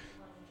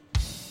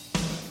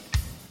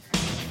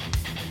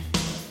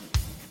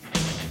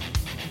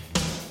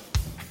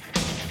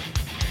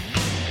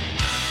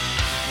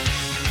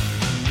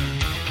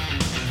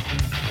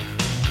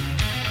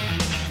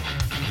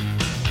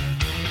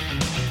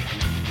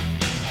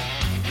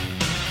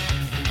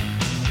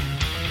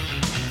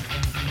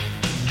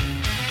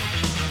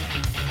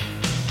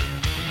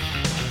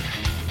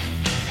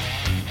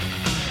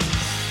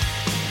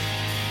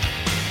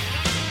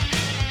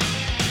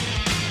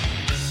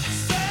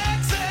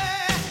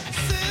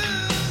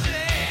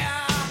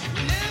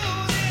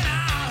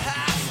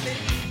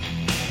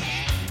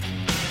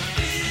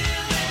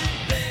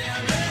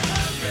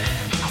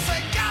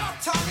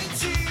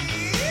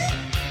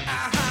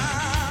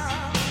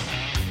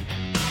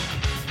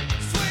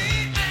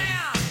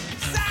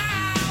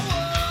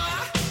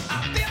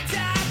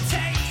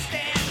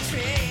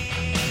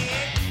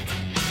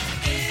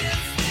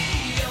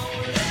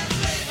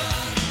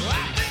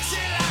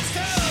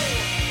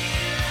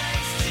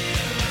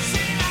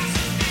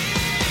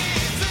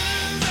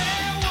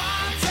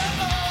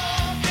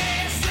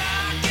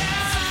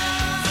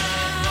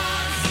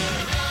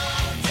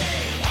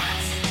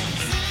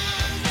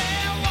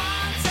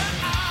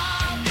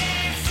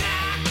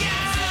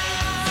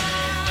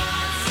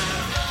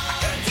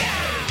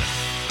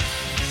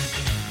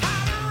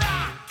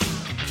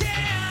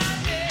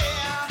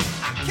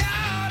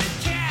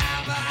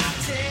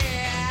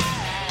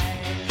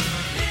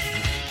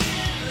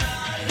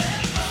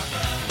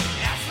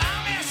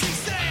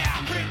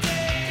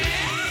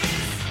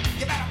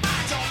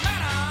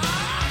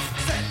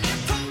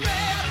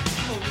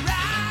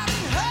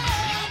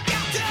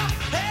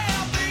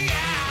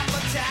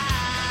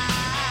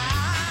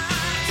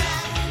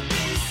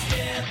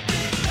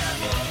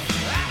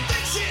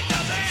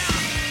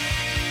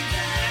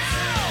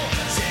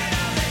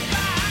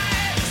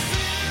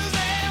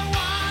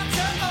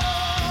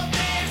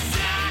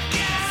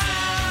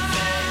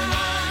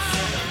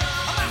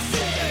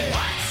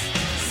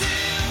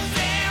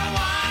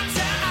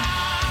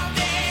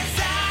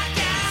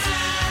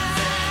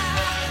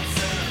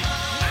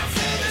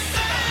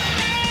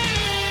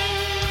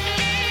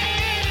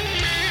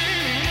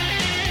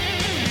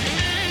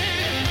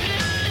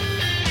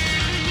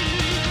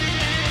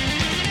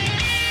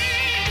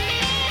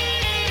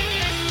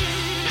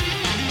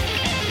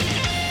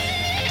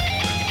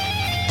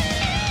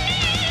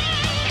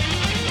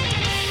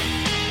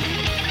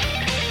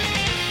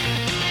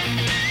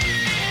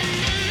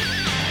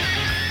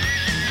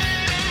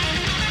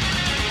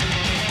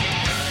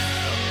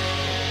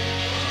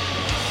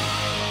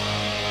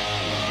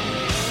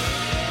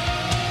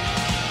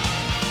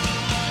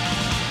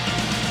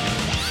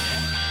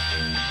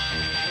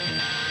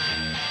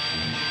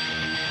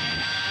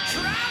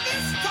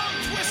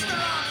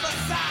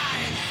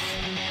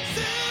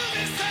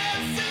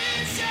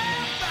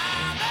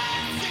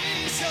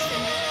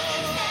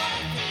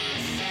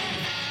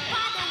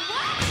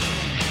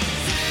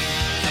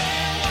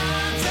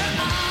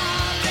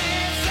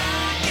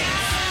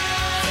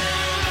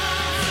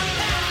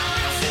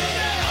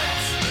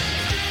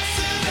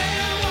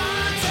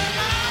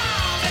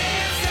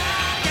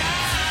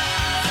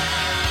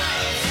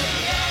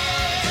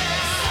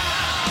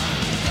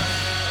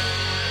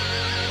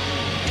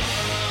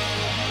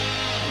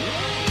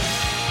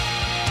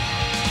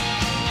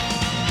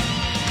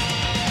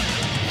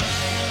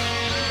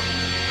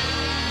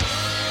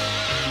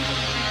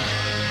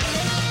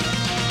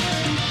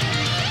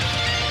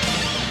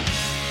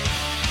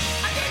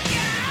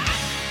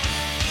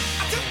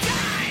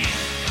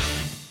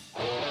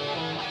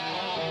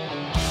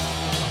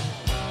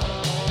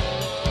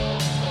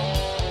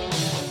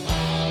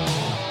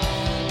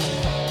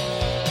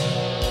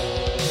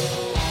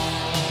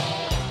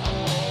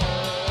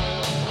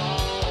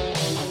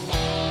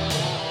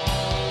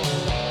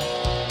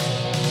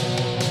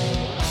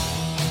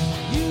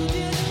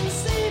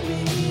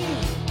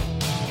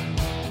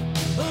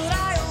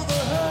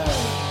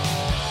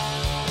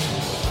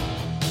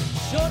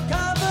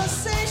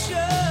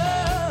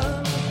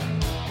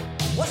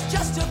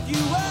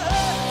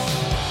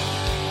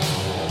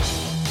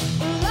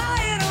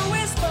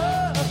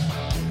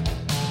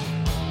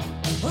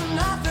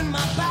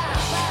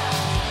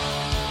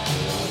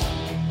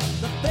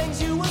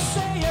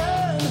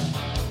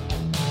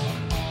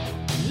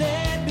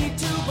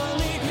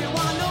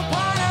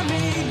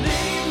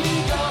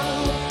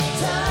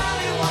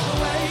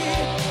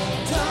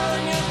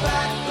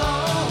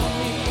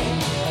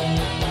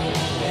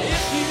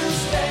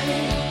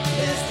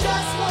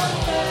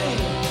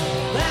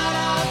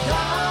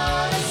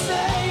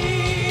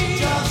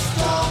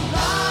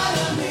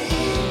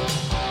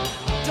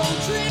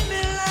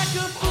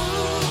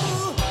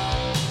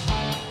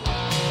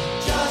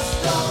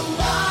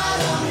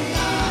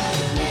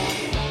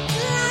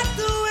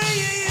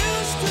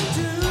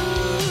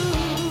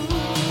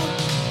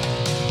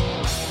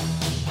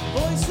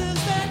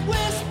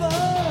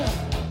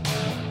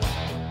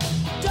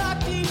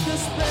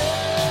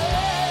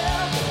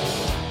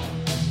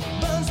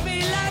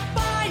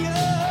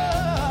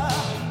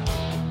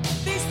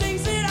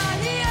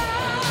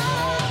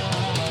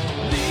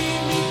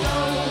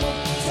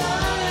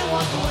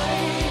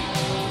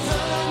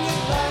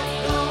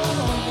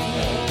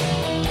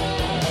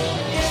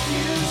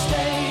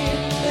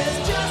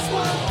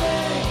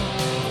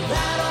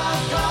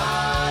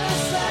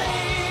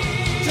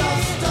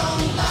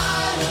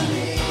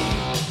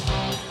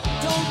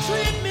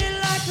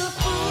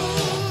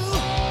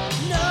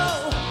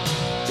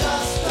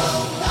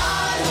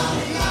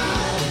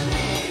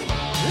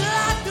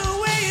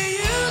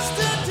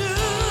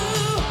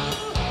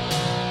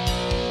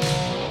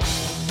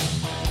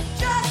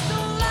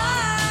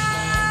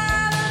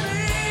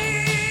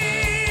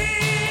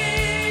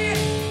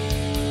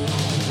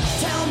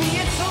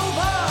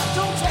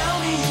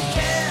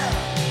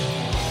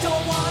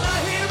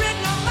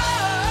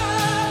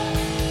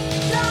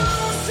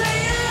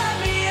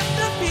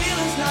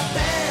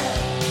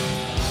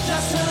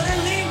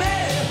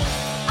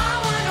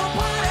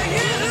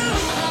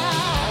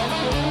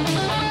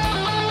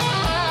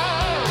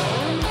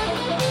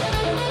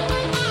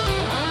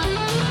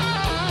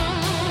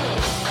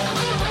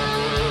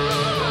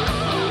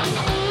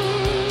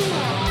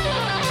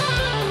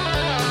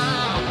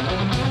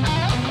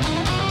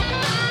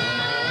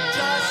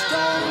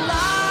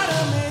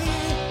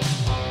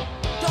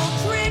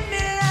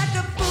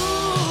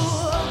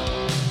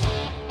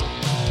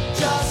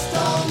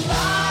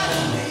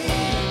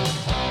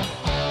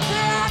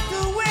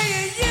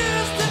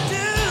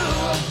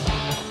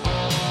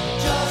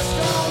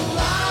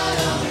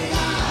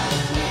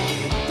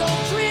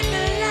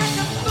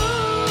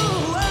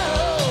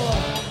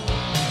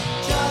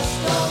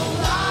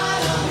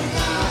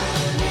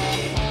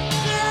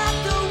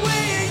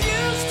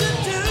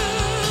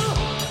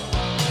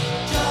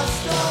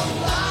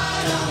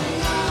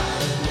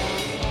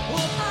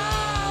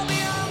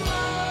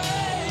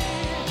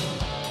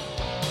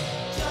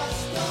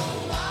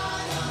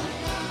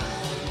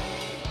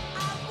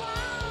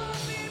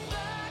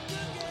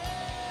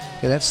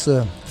 Yeah, that's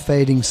the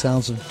fading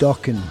sounds of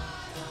Dokken.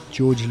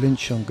 George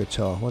Lynch on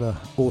guitar. What an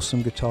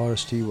awesome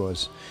guitarist he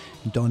was.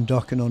 Don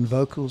Dokken on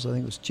vocals. I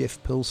think it was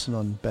Jeff Pilson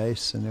on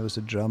bass, and there was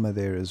a drummer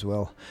there as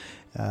well.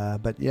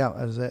 But yeah,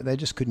 they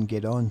just couldn't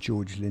get on,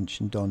 George Lynch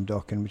and Don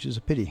Dokken, which is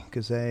a pity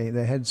because they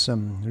had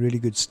some really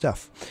good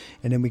stuff.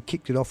 And then we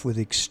kicked it off with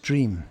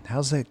Extreme.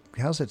 How's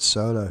that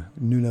solo?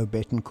 Nuno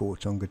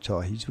Betancourt on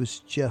guitar. He was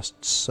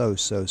just so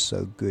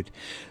good.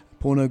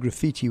 Porno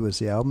Graffiti was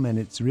the album, and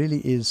it really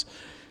is.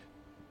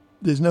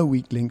 There's no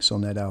weak links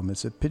on that album.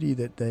 It's a pity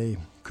that they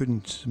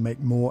couldn't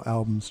make more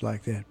albums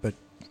like that. But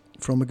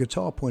from a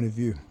guitar point of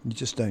view, you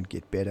just don't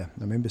get better.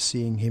 I remember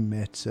seeing him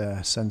at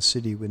Sun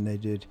City when they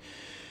did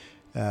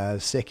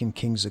Second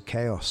Kings of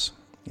Chaos,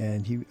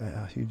 and he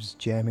was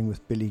jamming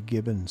with Billy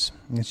Gibbons.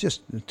 And it's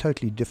just a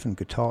totally different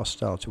guitar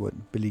style to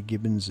what Billy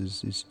Gibbons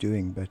is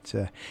doing, but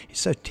he's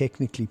so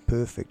technically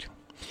perfect.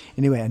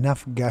 Anyway,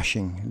 enough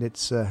gushing.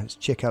 Let's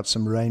check out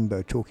some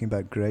Rainbow, talking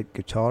about great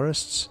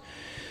guitarists.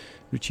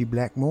 Richie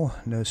Blackmore,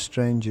 no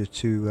stranger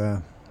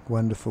to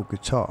wonderful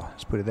guitar,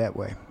 let's put it that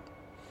way.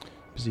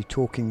 Busy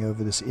talking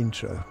over this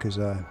intro because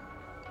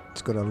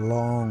it's got a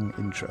long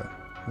intro.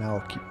 Now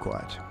I'll keep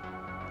quiet.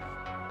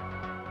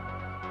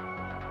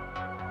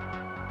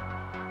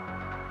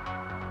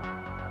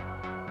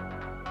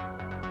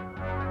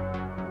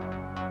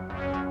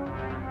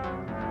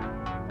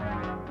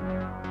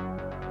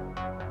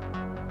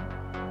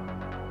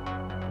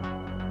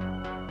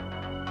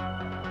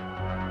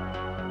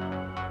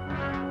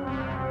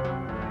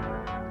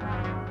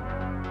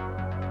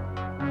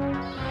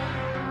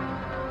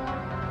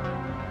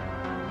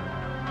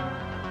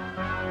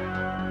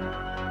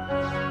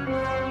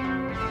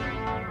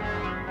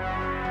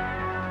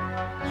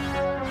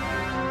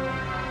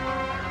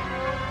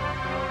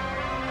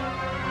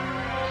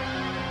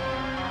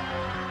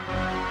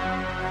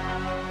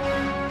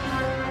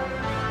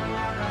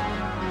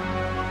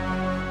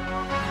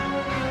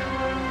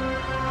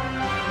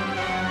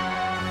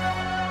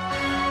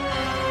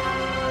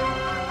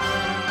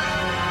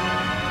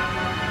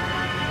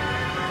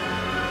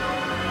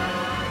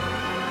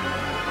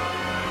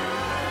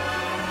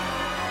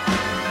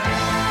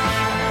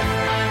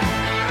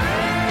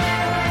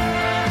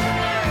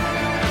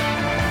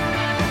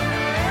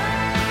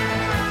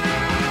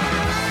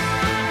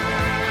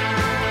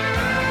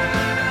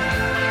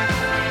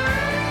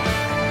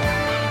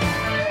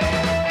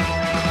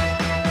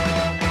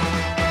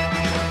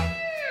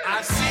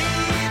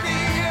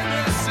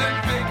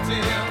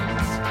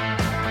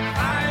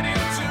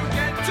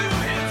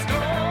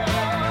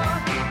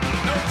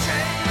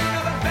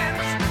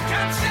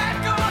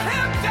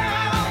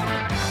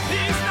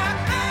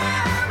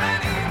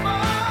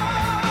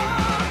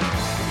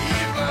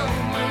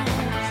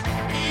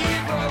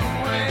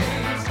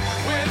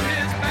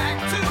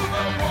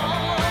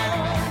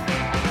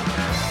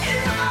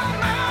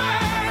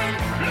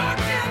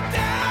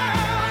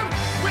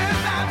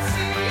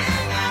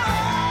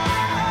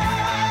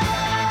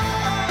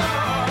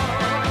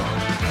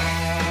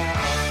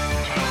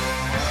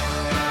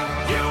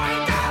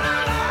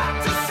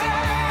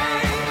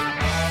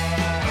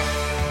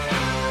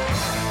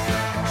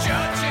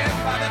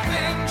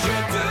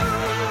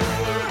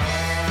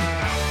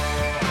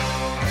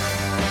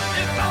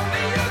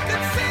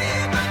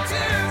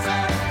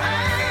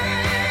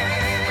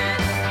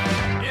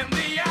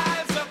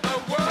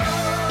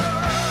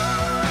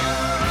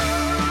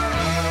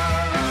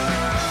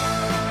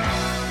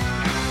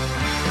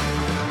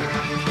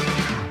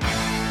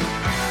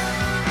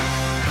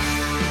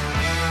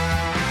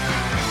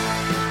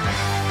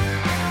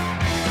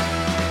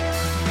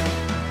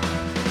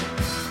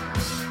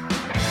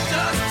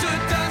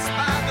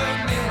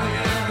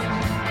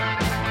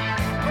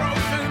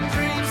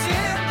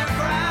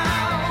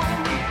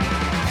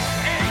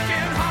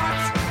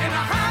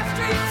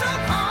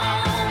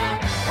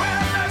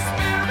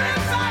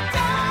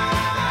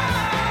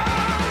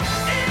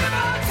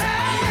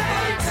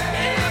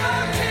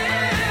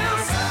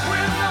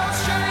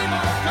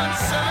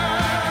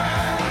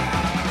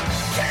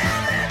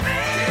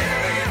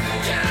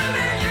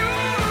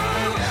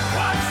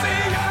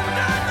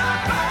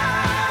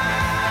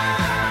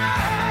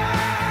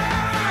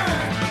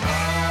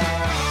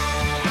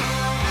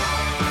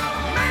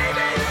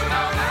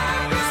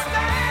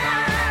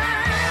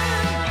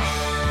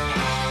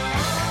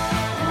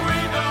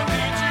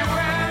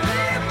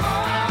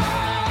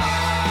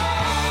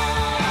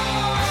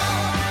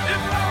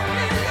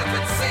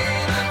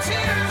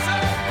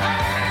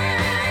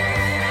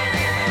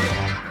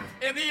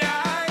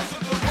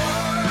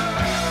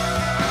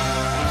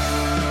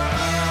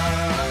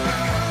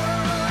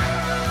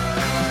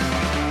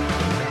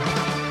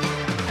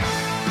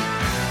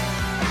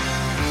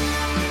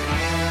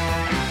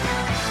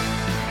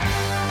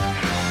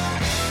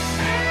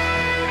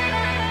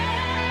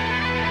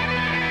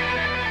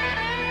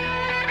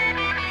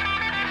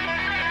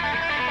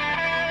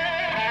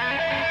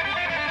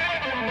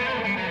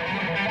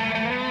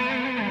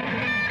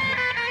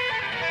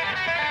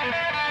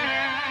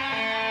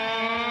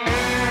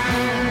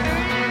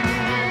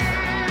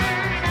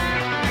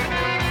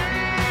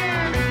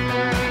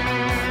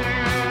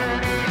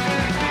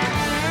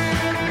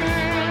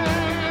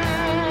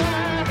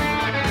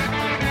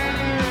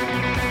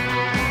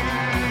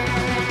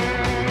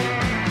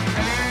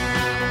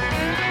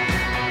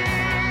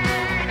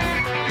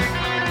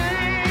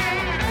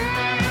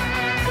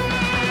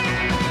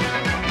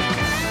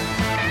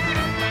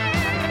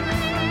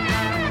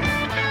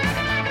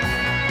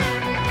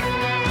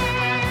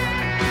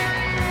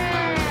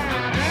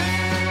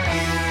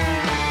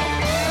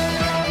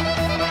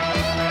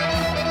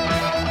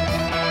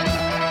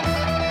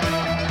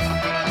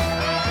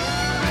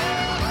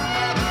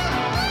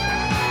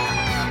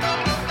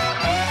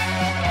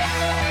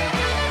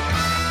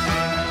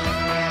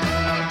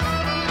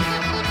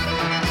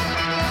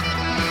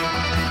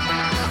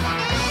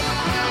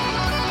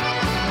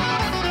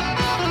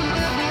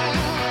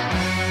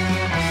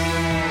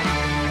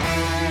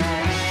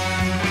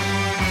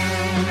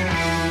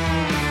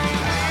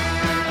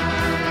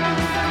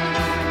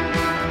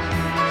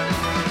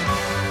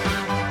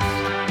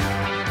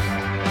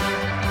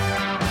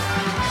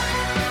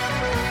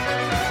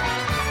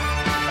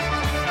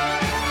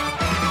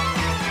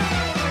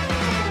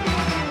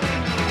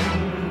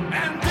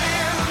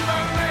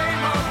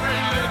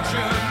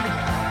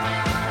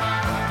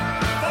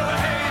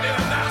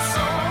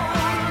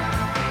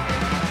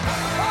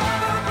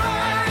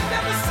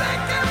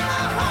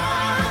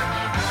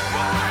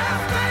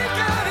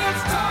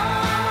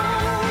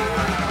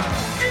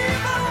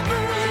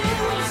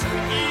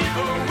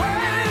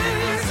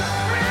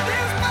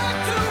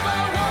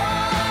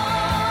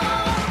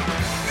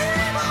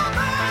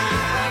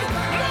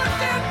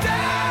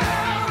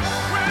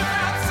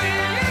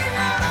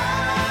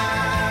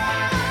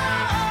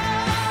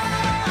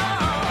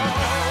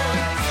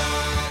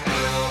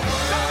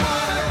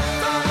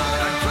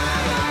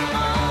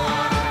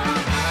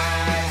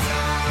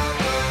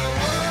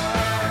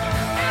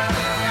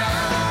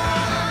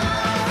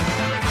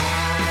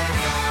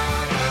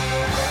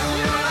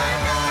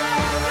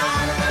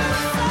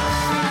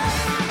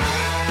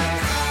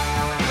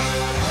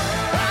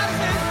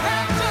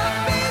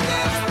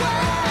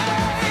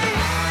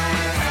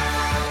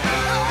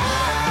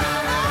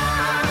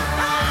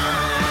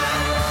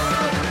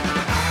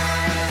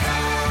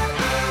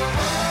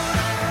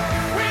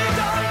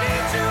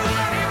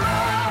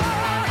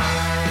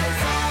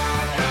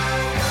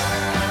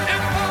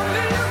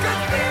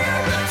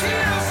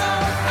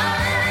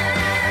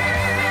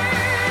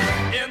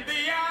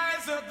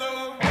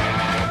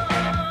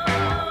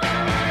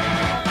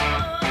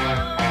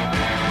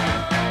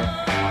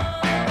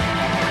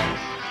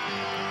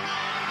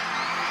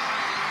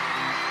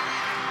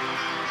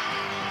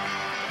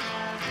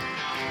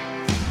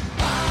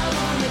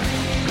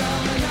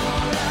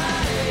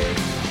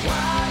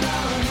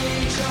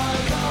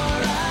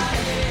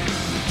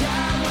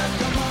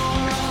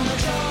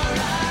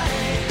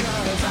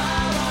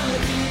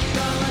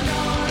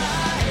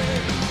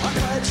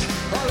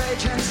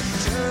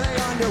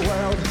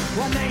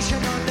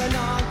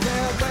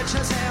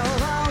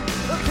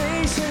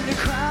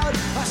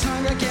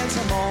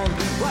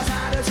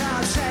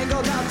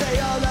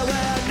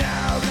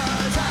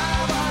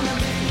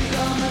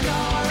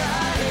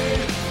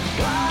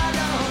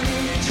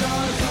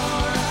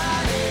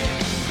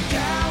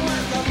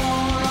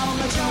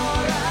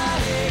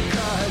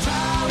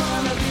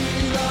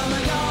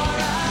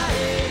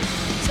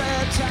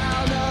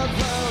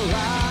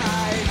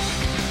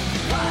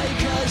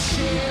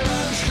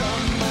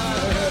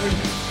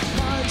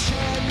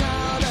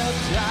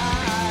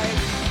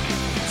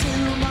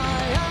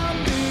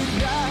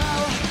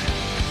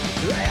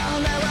 The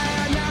only way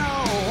I know,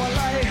 a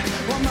light,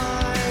 one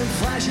mind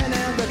flashing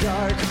in the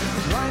dark.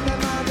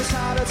 Blinding on the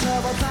silence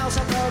of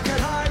 1,000 broken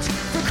hearts.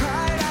 For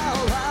crying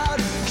out loud,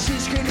 she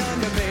screamed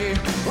under me.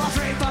 Well,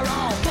 free for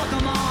all, fuck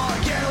 'em all,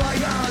 you are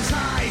yours,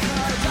 I.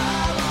 'Cause I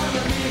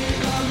wanna be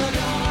the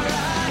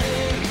minority.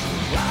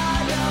 I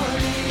don't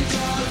need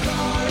your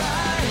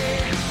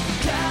authority.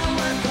 Down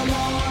with the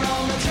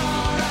moral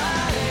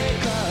majority.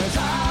 'Cause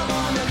I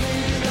wanna be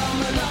the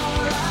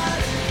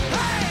minority.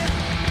 Hey!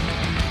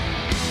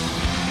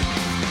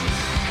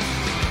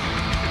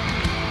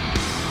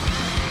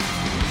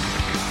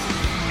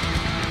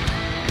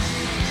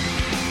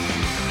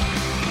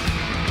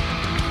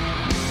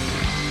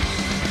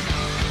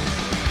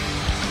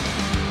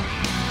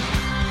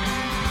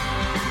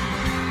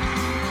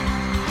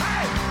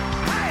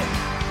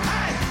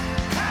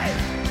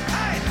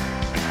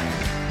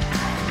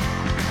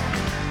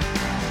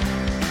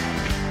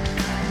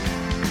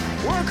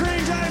 We're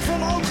Green Day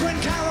from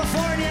Oakland,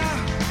 California.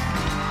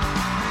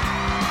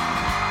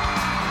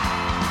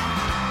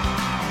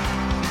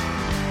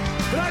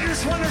 But I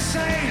just want to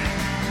say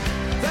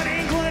that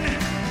England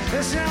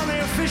is now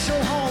the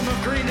official home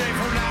of Green Day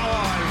from now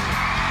on.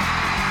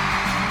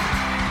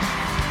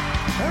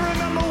 And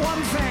remember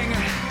one thing,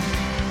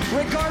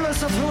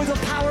 regardless of who the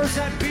powers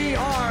that be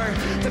are,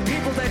 the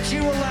people that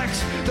you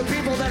elect, the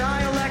people that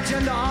I elect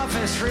into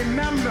office,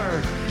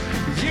 remember,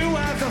 you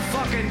have the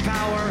fucking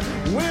power.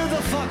 We're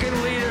the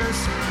fucking leaders.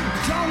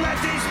 Don't let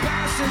these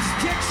bastards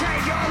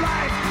dictate your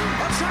life.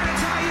 I'm trying to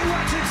tell you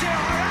what to do,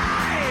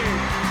 alright?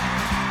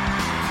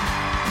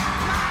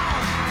 Now,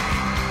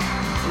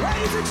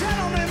 ladies and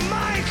gentlemen,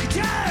 Mike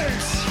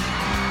Dirt,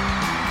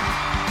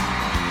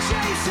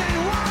 Jason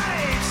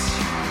White,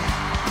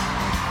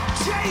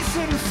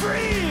 Jason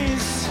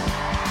Freeze,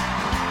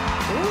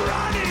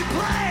 Ronnie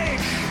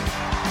Blake,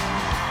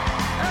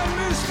 and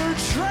Mr.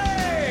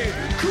 Trey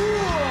Cool.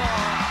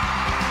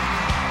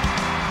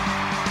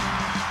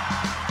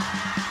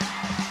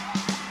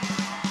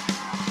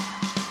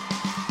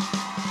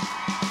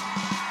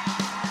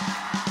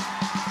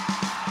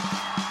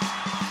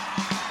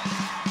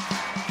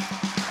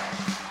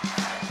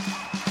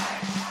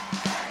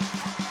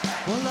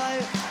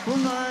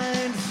 One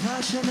mind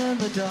flashing in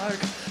the dark.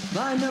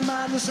 Mind to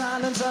mind the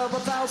silence of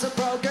 1,000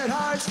 broken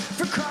hearts.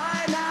 For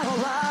crying out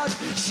loud,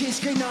 she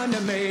screamed unto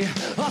me,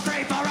 a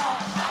free for all.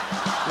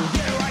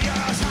 You are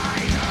yours, I.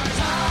 'Cause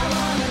I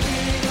wanna be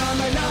the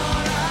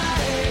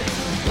minority.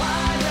 I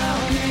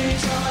don't need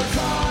your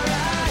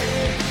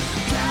authority.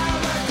 Down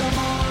with the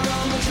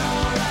moral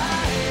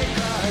majority.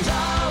 'Cause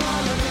I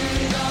wanna be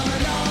the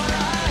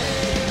minority.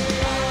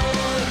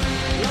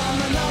 The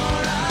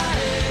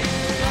minority.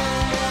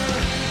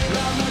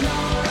 The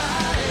minority.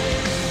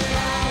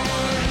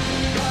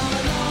 The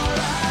minority.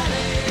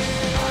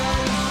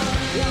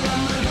 The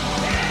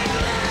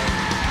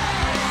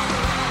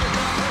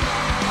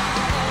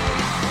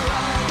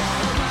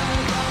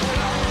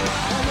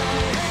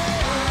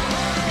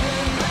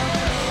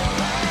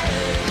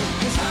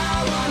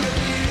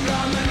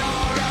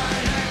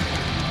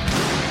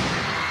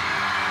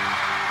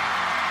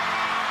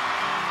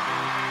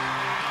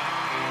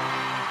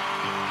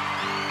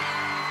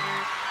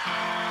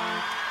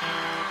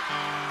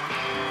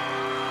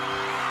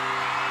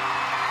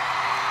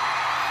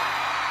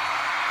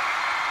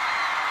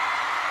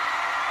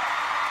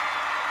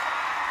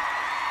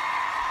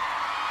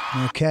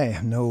Okay,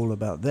 I know all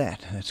about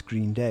that. That's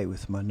Green Day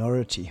with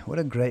Minority. What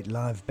a great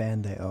live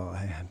band they are.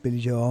 Billy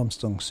Joe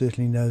Armstrong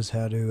certainly knows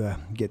how to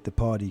get the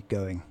party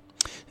going.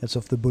 That's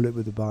off the Bullet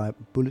with the Bible.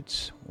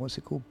 What's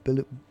it called?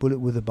 Bullet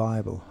with the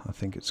Bible, I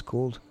think it's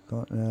called.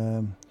 Let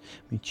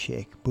me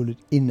check. Bullet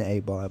in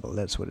a Bible,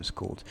 that's what it's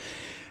called.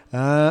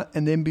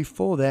 And then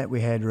before that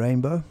we had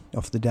Rainbow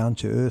off the Down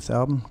to Earth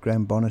album.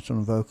 Graham Bonnet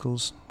on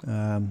vocals.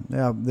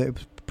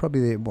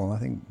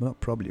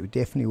 It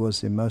definitely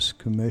was their most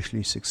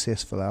commercially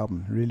successful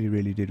album.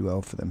 Really did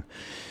well for them.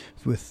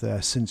 With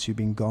Since You've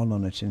Been Gone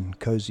on it, and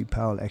Cozy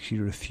Powell actually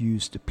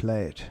refused to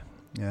play it.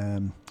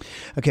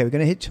 Okay, we're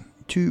going to hit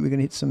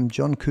some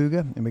John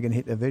Cougar, and we're going to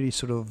hit a very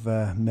sort of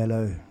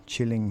mellow,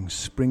 chilling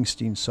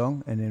Springsteen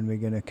song, and then we're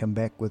going to come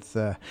back with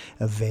A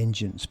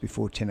Vengeance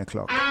before 10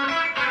 o'clock.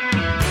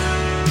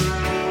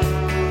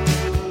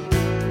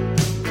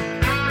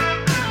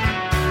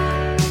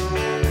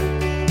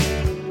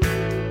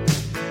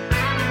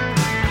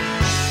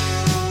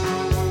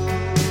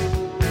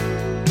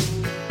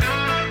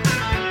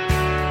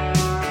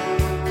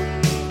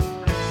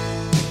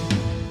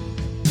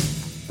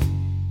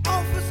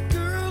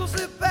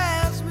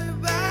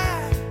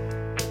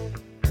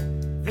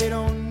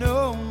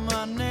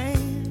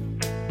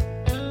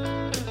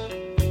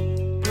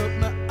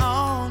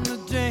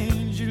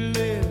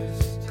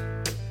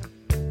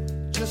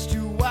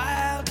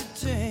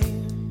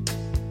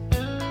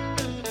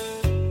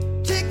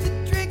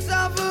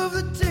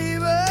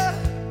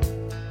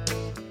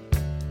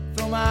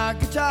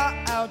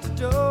 Out the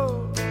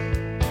door,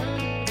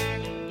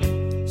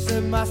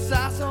 set my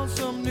sights on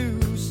some new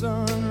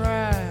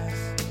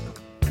sunrise,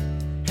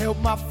 help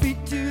my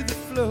feet to the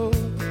floor.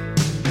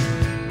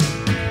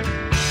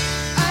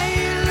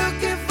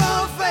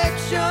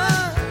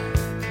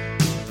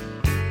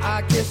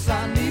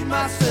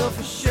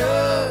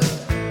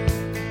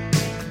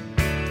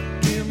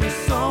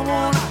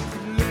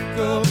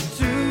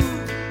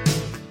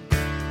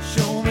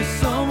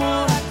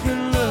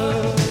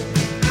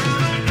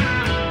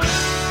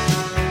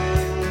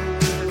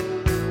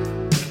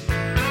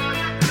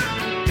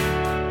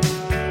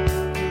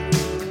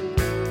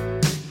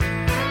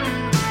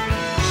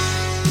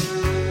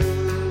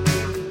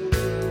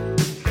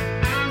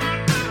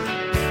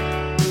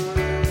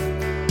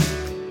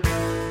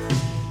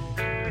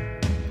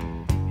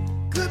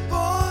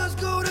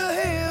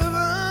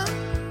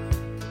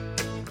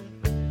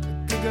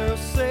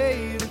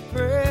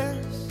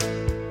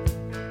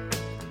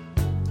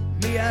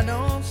 Maybe I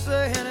don't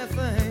say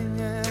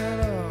anything at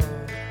all.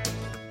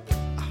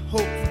 I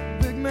hope the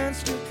big man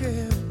still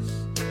cares.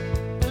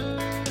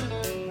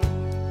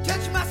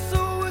 Touch my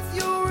soul with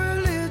your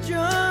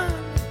religion.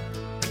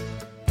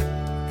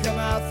 Come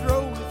out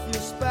throw with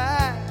your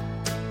spite.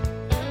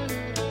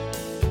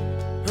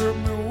 Hurt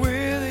me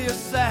with your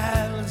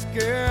silence,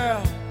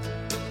 girl.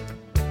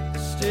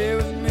 Stay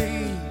with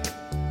me.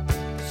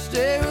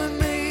 Stay with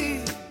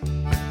me.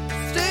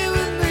 Stay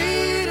with me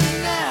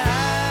tonight.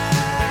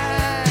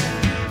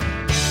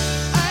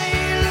 I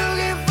ain't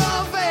looking for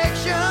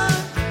affection.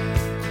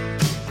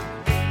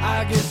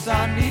 I guess I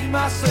need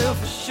myself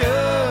a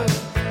shove.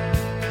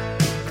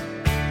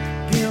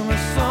 Give me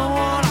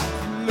someone I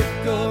can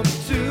look up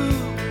to.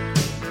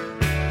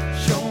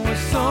 Show me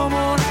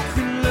someone I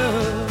can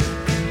love.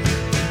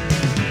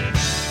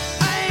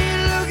 I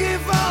ain't looking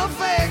for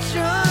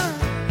affection.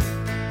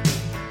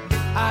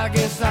 I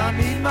guess I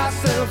need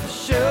myself a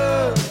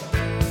shove.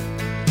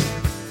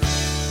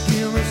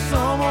 Give me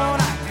someone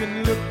I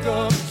can look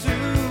up to.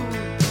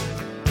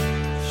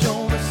 Show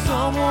me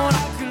someone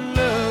I can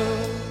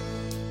love.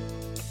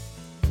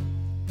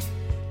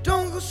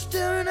 Don't go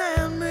staring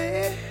at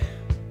me.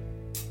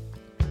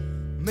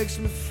 Makes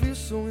me feel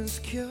so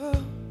insecure.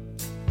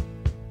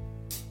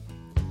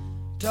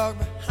 Talk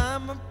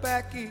behind my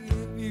back if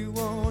you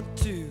want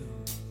to.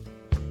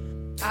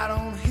 I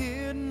don't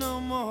hear no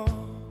more.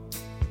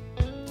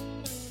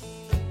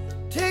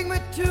 Take me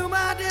to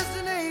my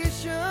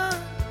destination.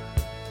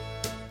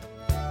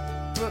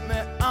 Put me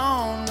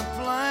on the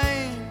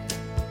plane.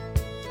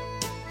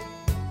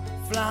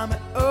 Fly me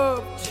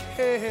up to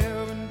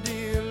heaven,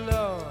 dear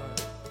Lord.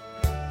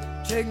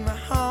 Take me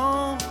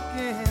home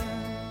again.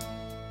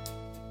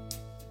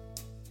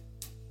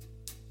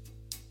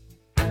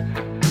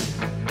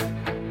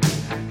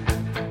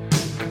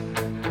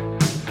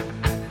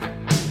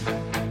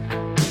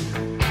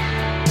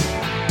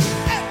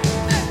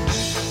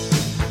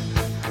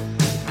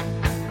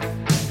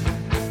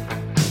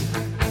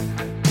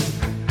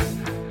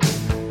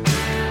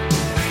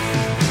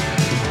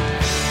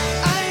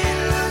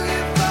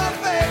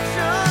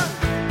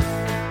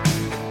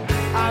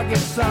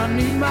 I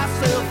need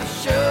myself a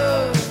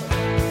shove.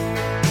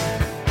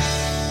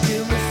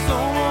 Give me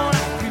someone I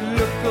can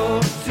look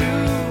up to.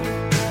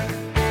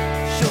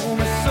 Show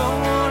me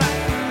someone I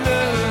can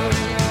love.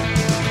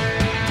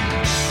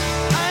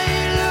 I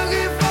ain't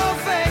looking for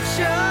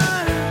affection.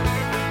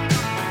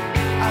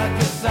 I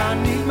guess I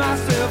need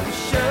myself a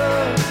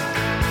shove.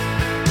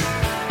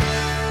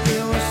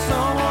 Give me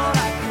someone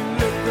I can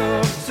look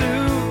up to.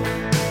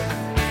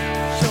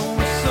 Show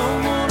me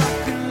someone I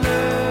can love.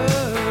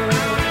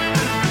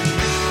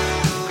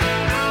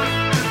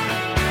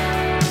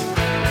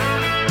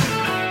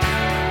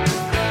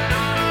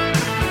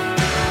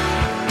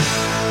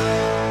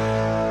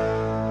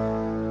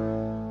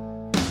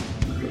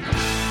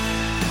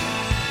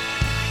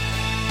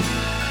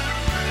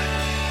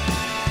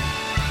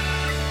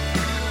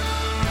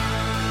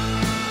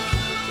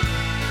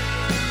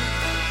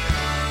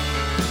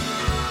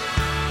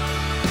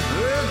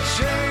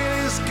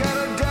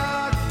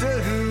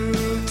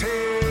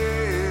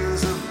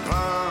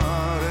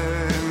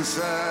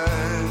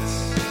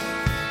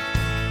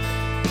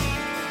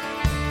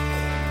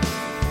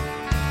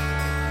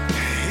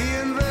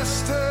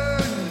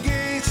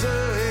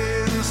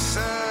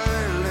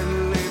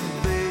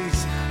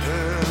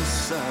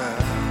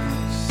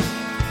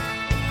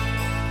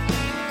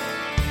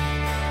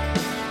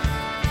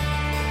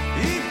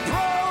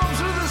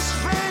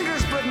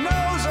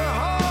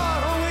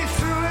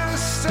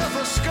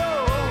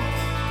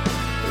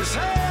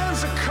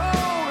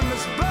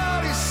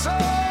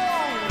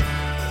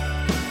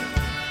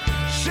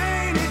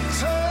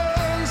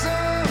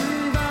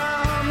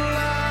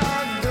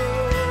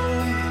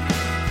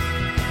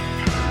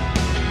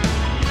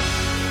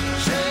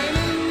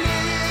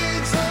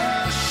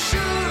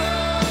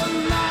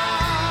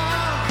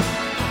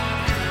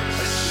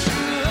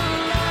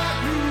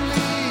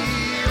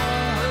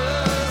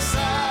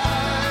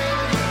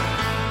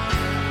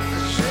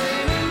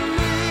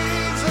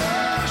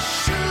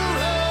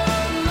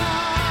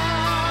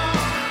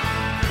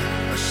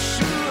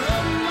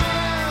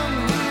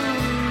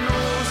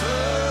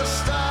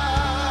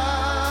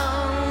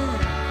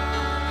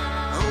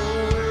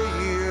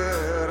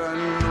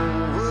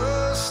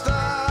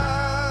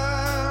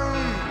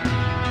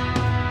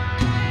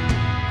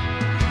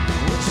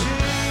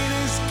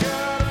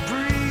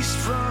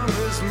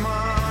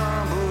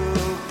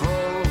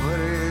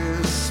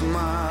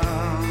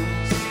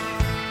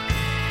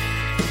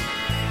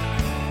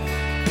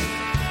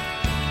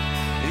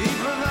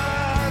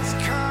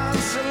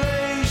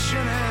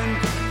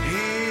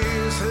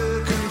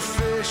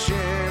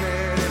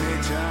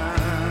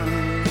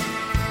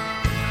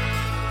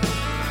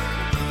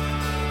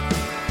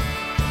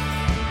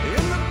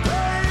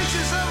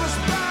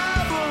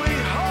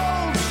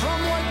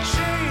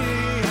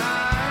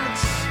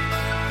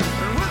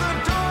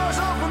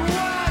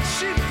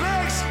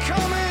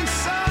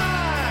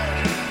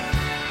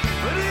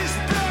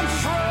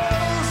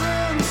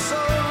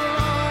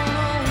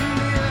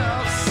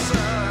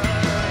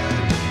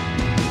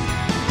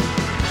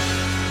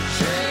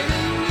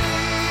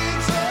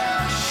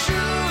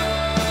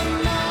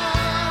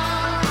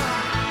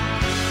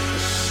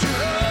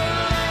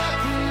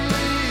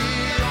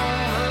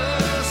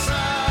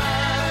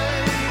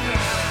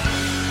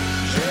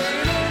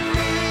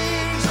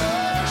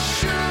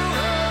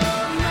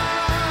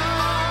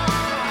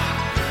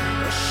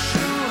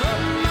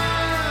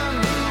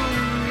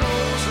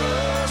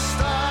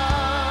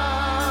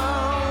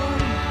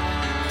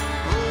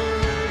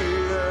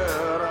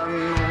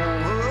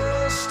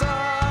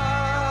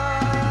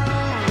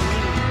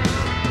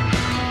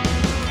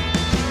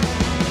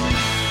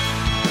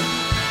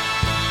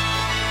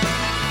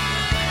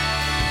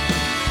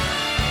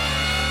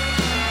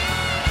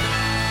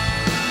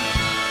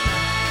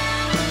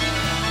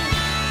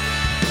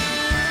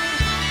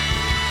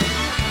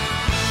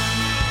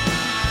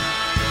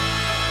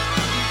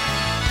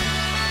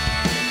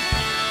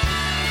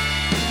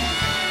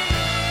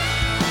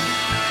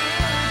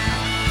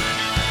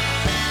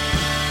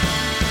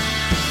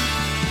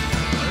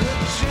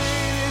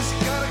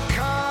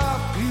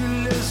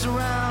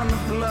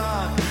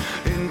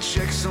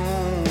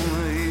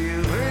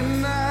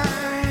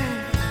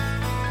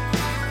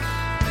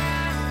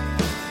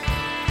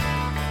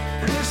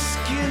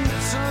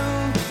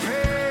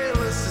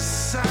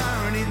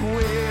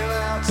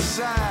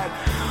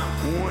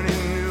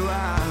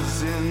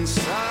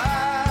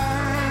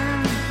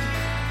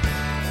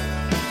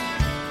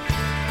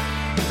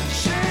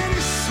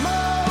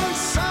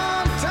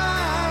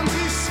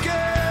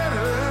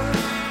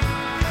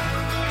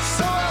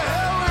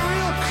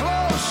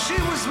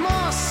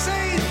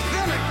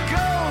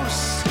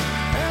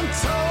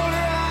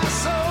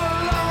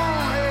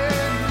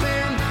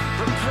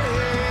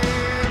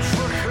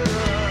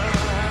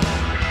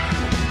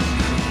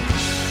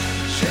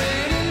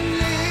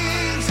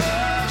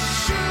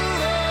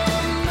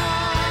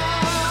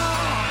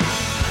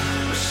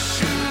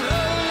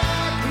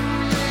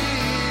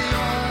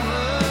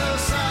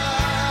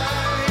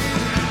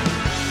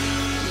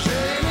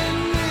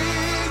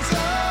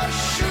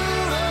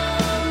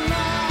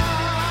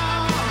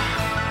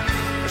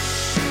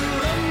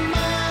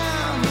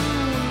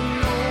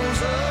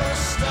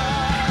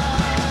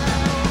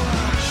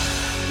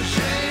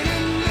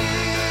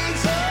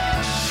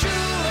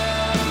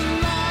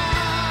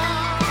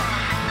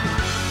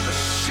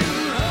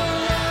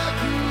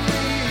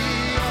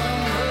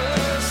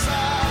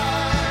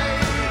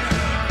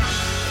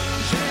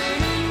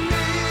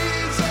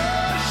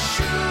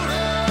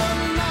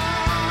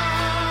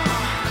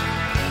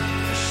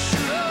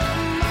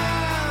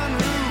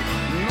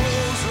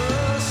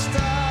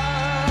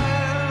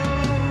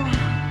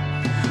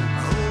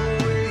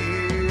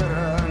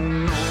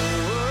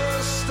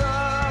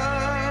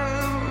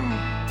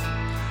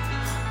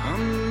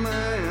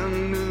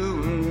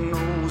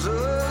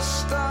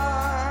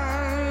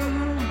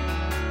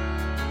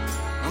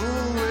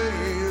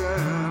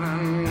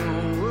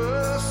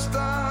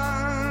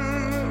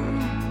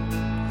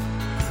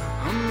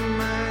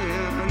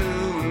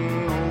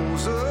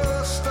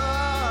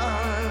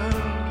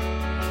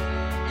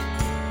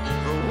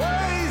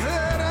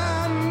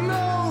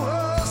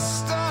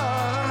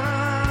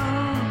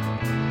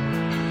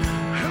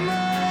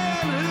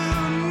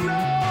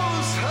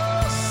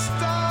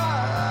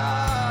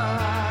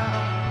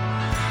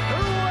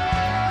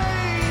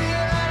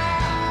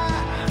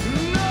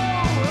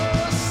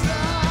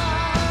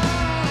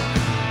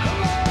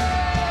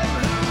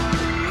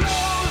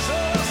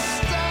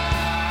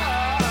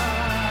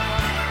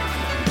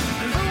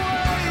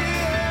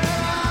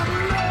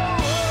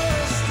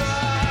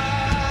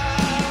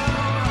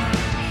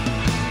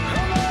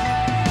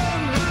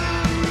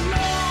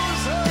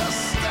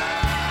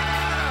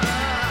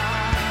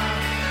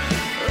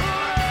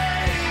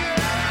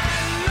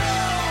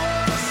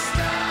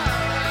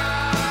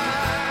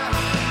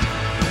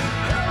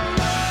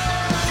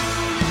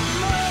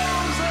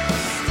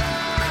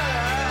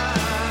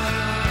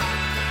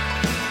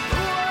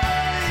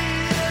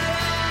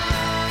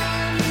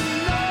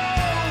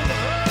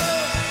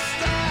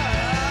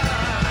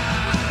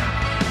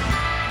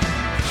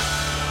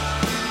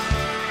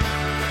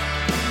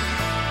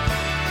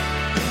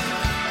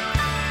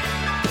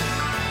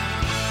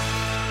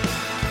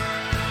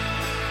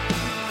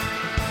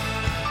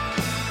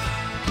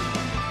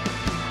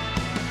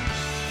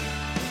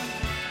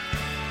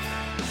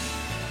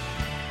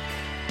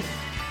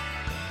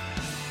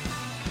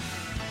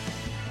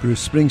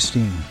 Bruce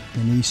Springsteen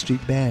and the E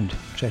Street Band.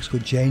 The track's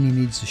called Janie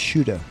Needs a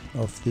Shooter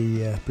off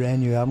the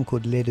brand new album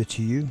called Letter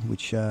to You,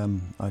 which I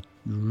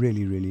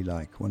really, really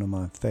like. One of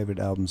my favorite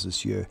albums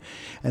this year.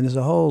 And there's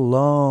a whole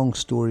long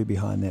story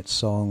behind that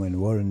song and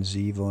Warren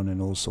Zevon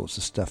and all sorts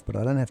of stuff, but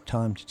I don't have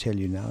time to tell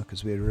you now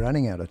because we're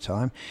running out of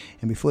time.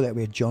 And before that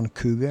we had John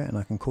Cougar, and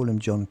I can call him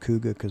John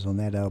Cougar because on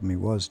that album he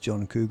was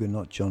John Cougar,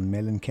 not John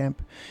Mellencamp.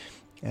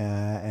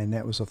 And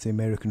that was off the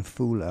American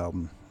Fool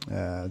album.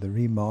 The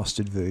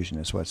remastered version,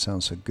 that's why it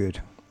sounds so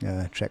good.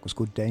 Track was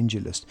called Danger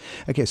List.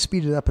 Okay,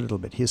 speed it up a little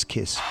bit. Here's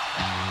Kiss.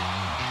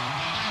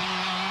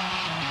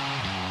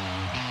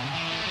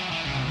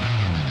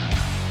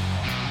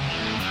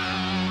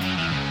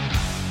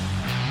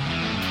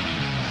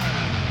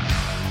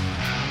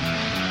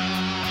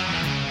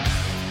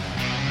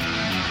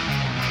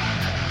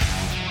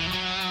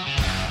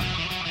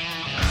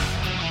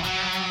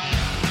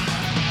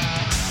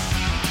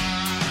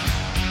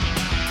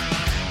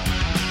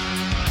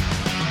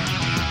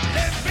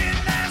 Living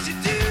as you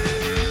do,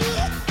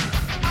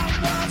 I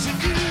want you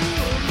to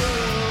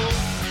know.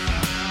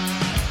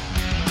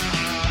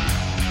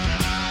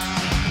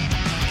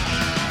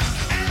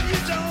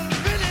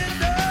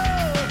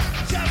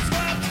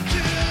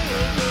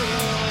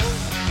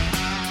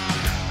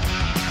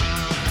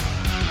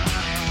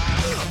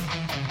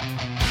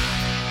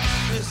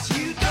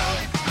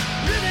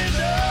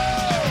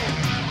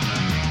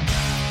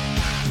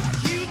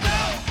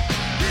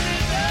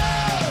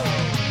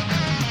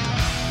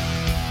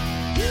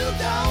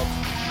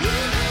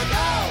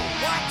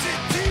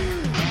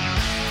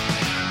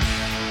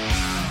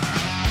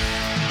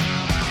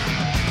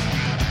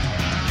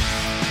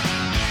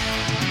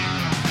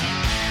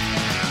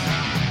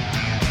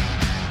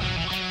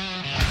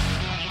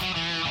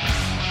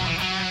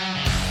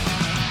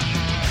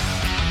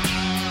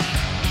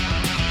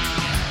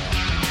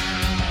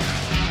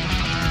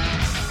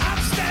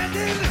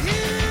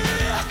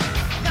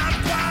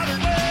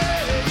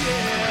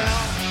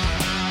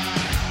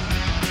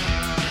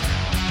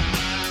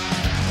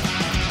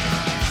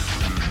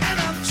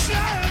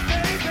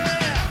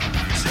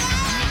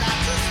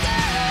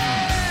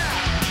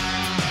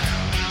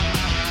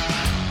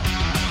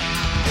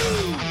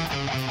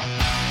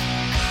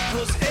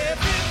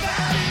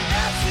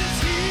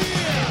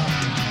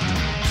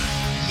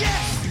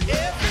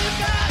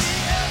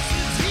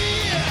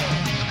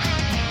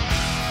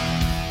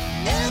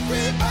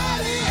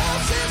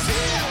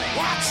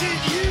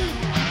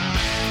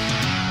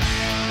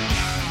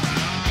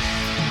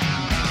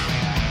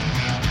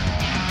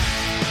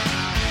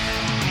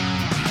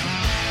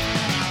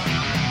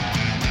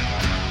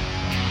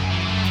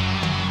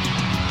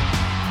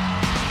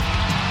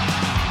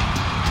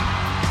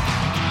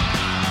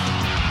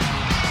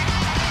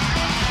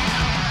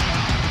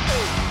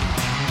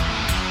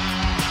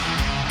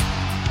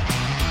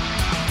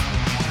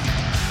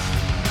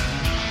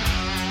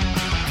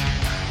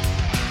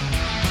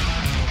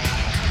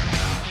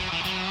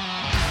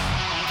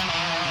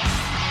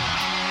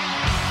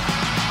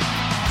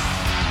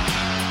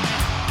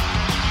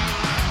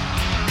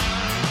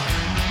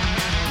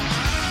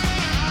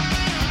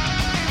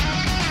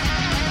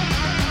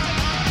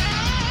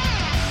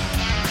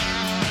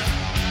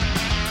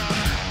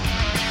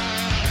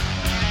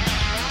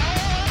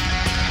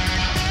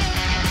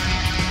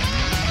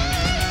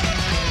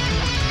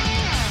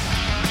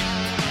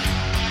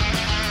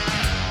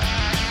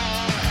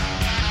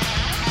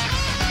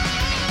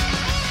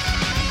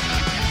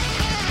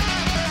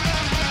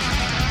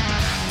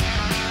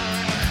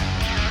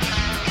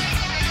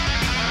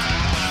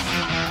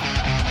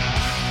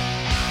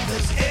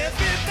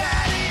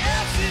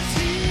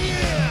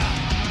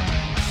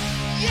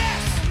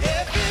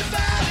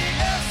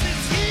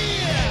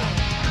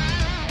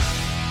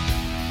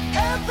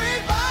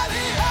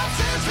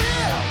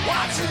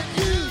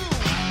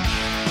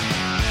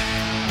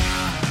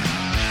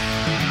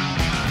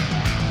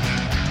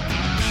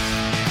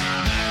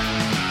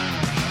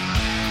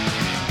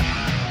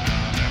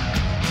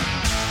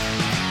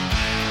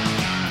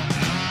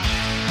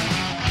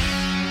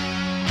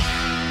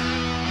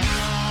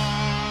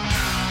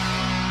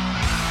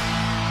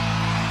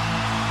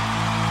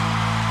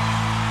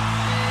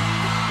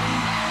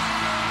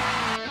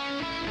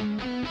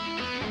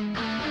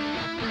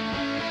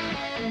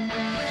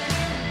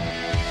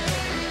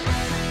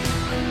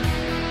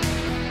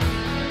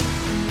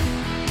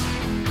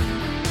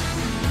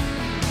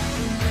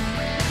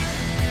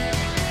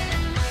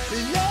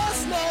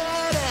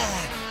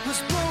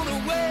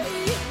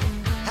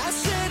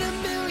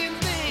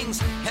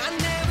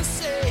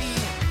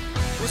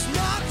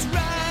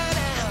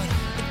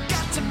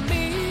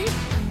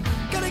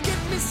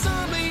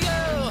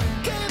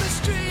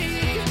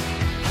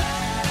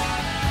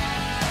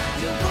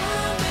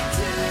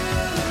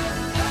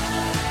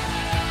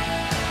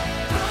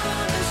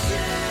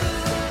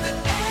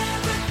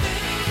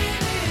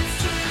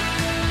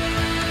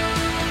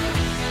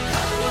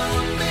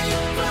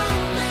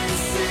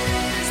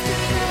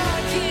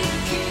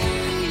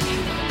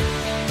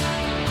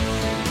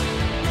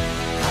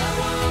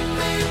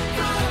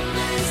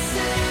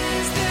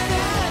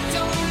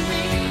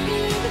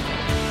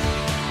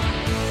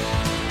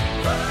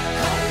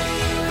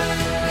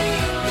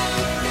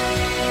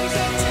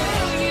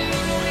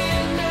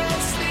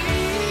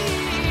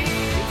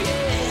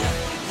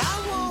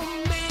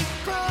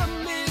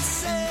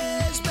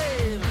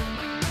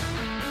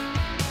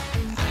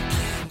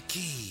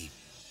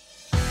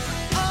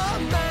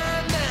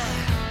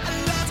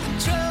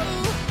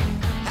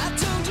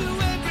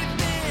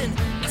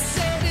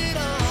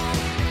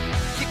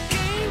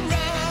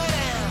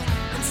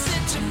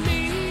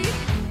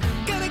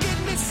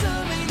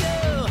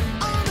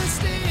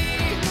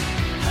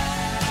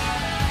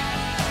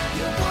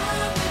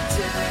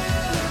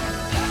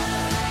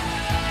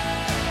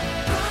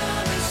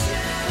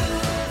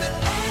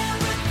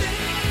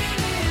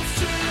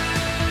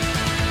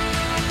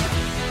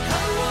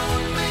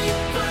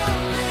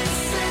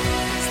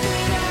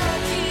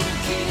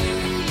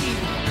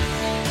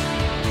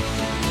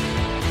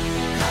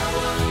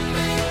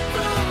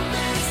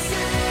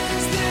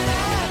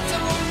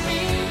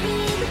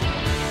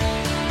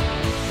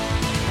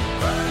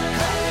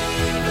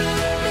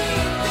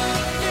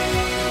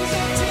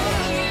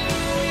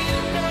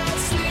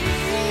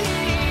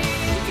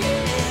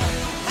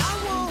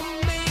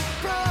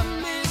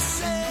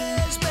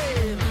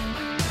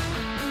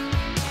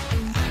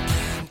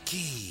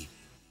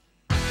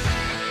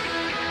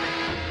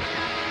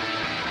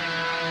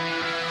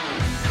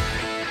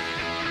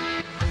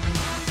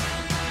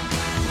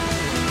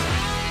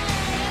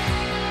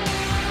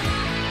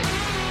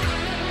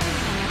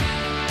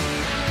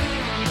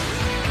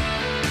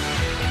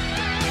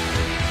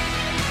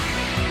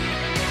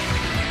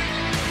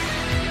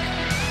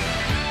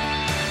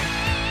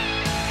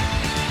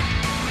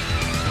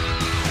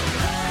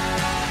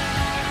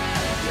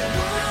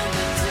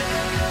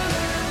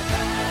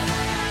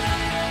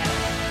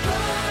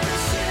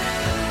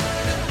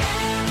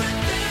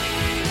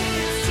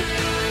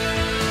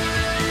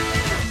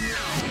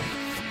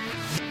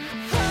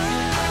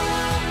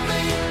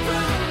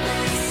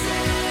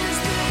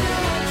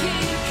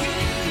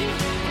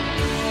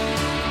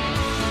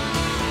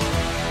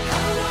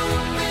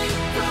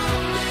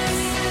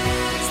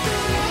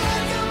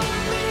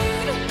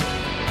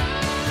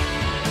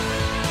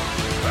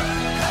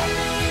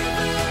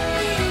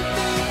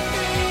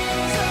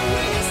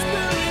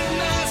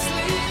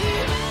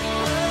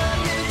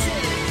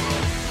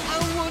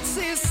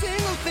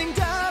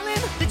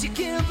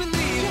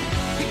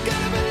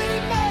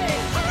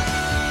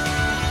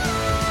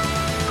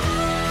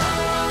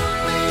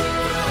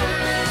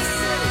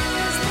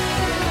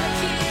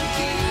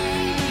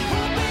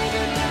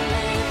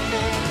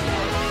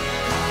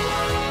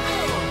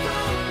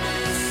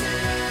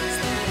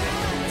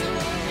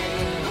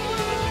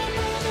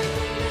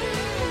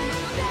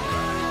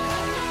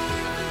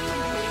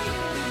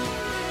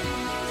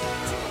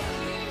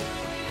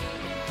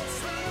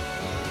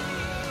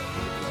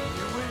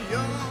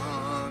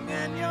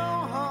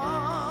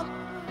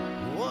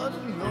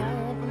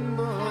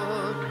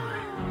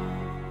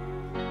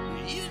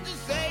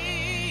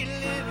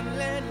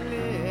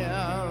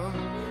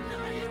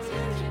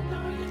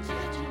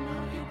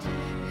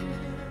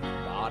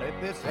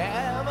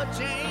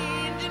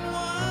 ever-changing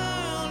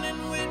world in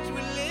which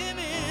we live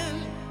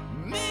in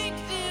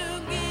makes you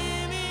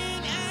give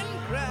in and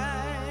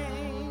cry.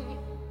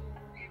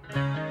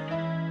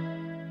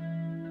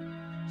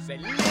 Say,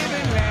 live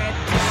and let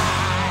die.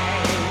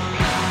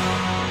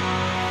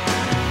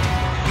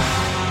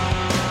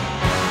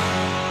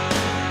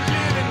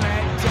 Live and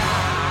let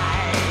die.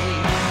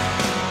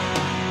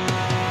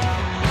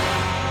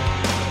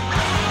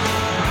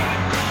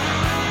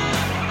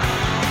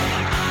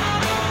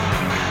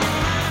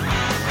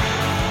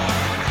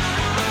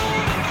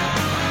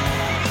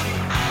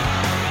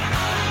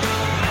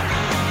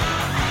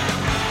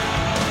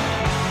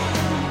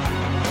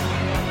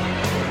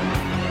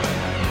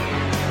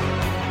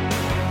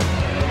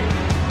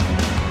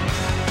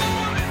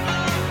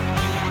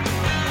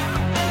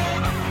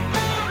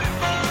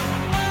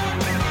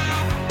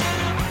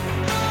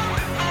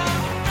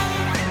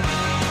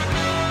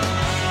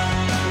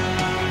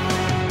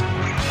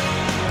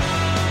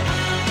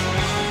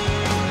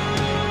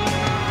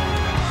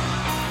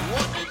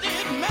 What does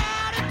it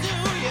matter to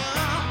you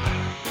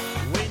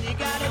when you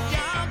got a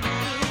job to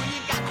do? You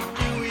got to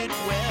do it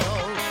well.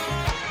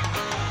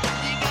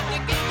 You got to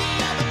give the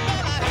other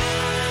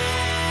fella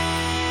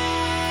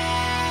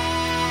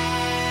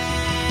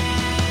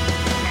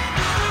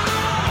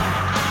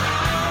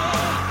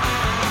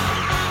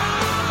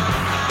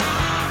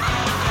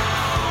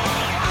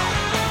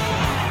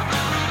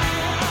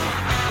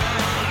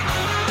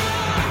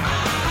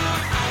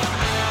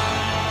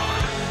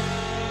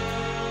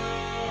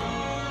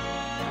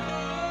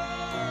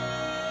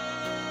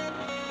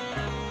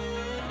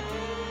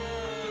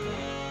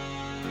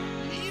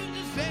You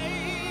just say,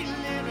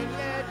 live and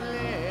let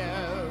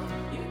live.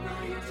 You know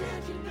you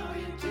did, you know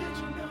you did,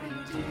 you know you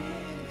did.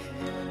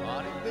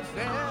 But if this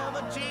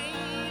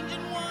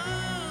ever-changing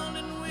world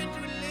in which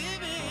we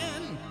live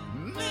in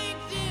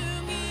makes you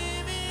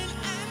give in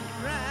and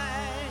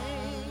cry,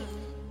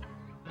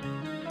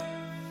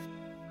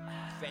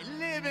 say,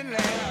 live and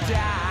let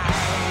die.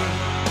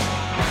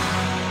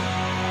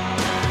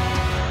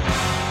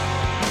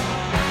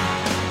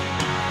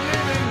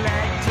 Live and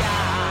let die.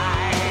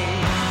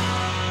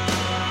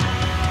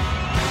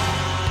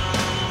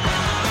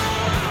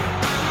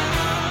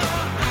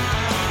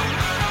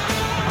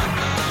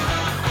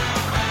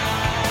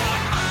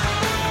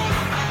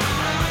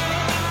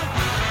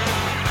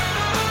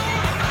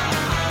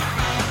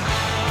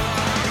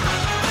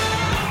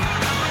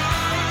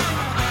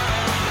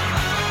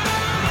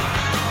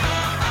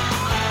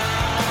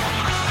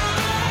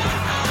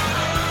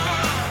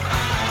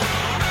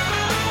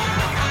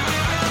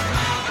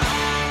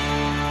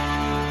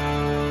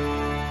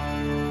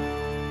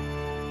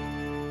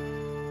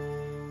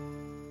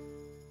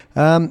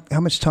 How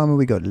much time have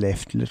we got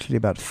left? Literally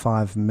about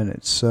 5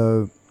 minutes.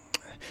 So,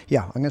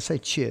 yeah, I'm going to say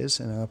cheers,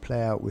 and I'll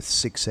play out with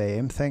Sixx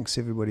AM. Thanks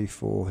everybody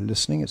for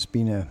listening. It's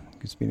been a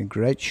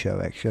great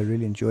show. Actually, I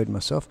really enjoyed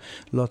myself.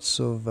 Lots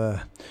of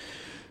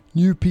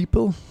new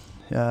people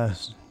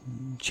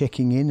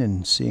checking in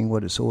and seeing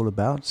what it's all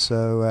about.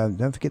 So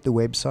don't forget the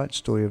website,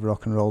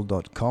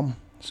 storyofrockandroll.com.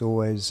 It's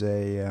always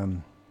a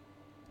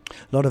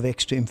lot of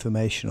extra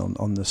information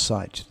on the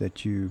site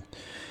that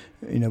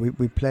you know,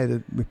 we play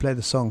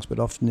the songs, but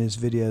often there's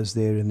videos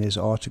there and there's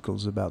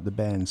articles about the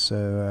band,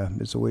 so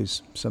there's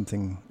always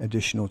something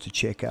additional to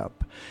check out.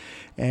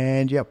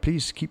 And yeah,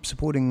 please keep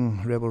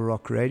supporting Rebel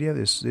Rock Radio.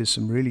 There's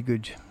some really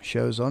good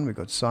shows on. We've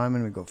got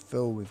Simon, we've got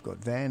Phil, we've got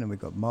Van, and we've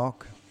got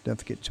Mark. Don't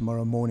forget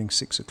tomorrow morning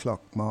 6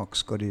 o'clock.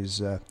 Mark's got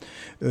his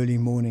early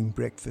morning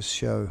breakfast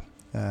show.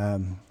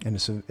 And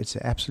it's an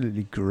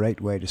absolutely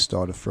great way to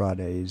start a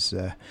Friday, is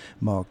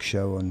Mark's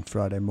show on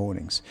Friday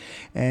mornings.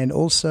 And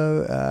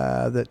also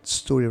that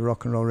Story of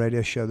Rock and Roll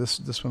Radio show,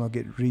 this one will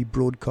get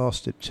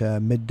rebroadcast at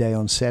midday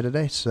on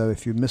Saturday, so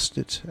if you missed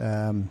it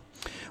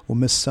or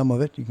missed some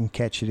of it, you can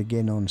catch it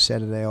again on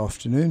Saturday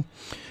afternoon.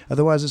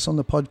 Otherwise it's on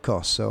the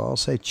podcast. So I'll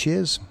say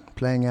cheers,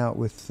 playing out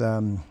with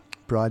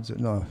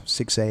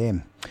Sixx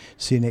AM.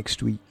 See you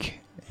next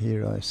week.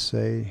 Here I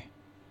say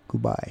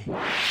goodbye.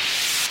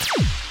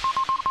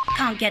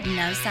 Can't get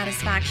no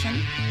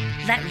satisfaction?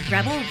 Let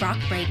Rebel Rock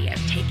Radio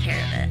take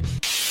care of it.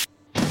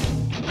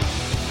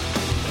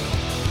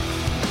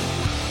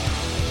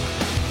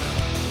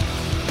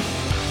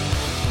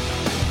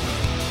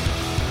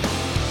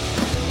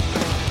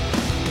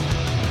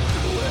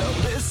 Well,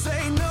 this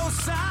ain't no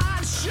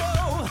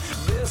sideshow.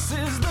 This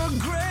is the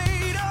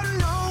great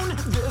unknown.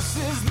 This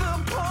is the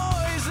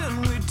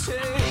poison we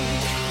take.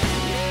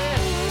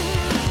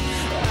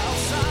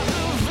 Outside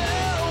the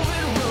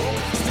velvet rope,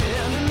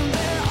 standing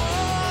there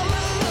all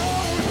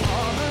alone,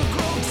 all the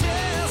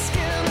grotesque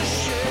and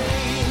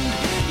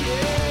ashamed.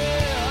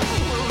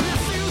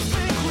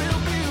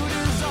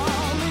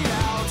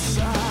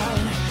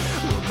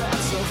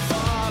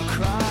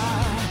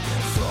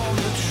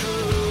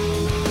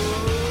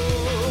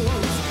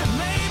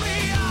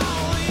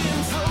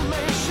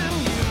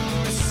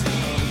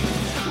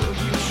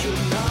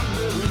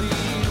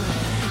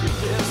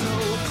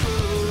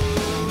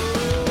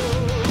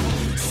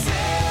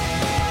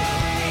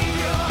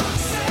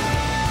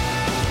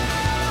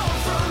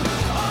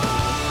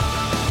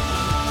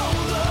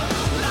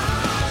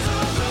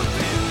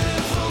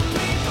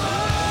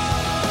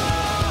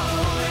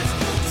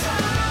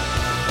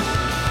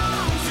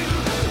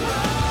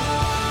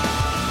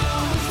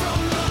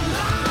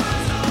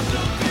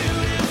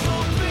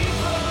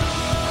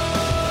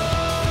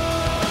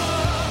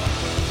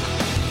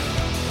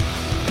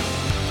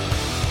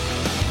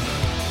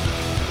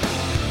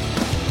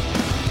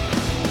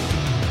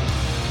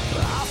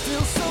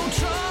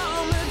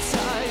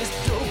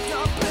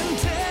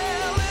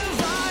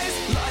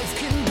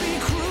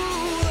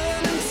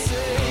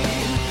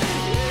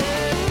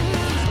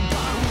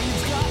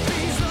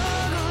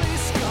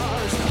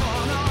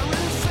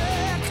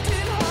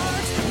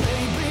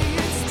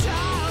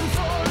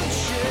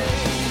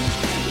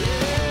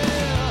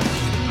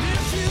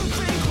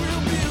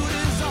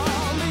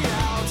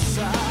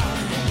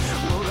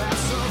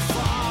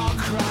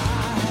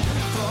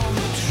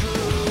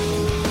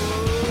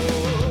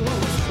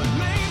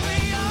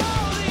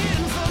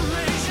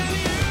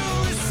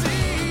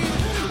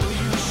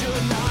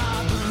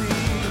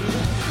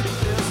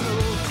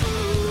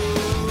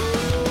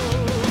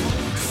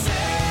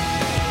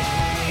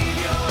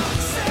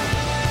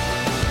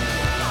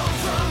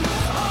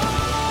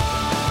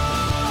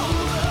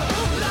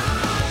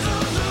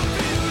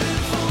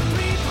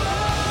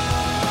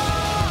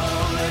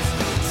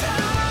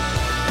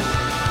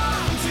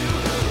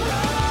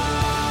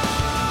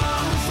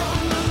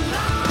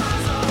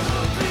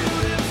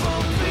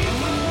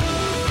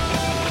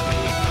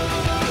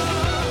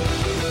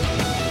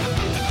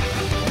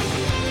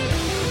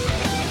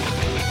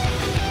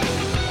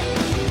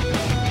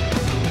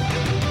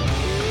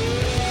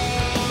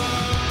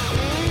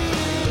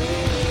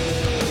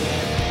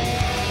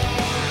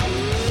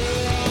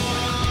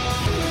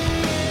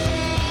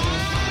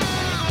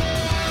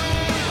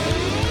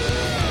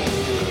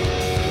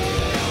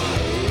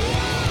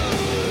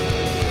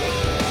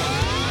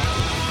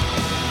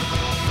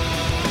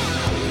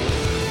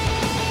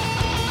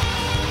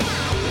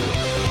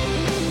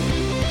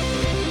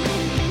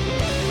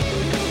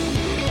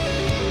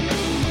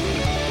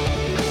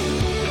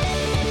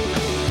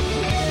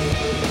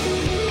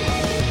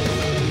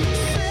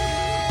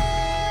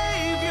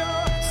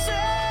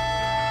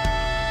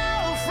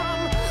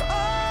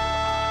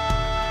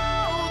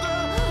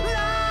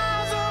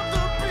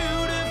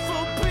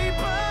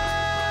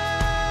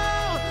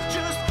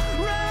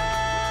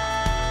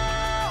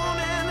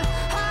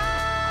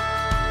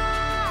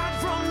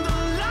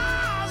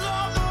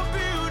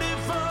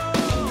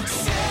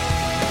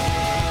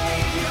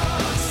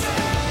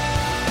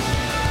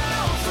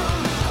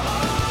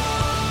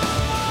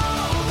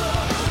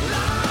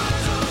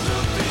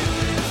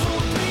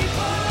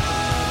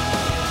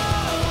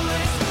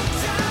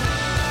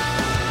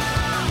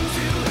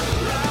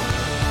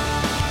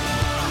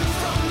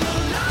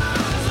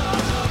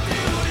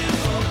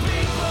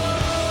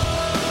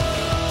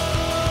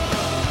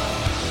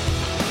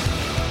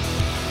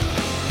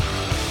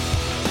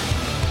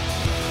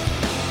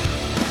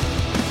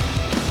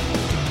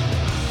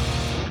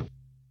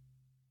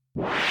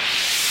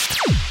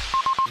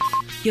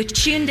 You're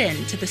tuned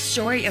in to the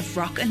story of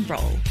rock and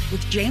roll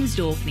with James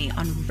Dorkney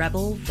on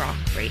Rebel Rock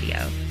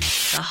Radio,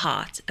 the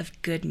heart of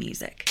good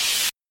music.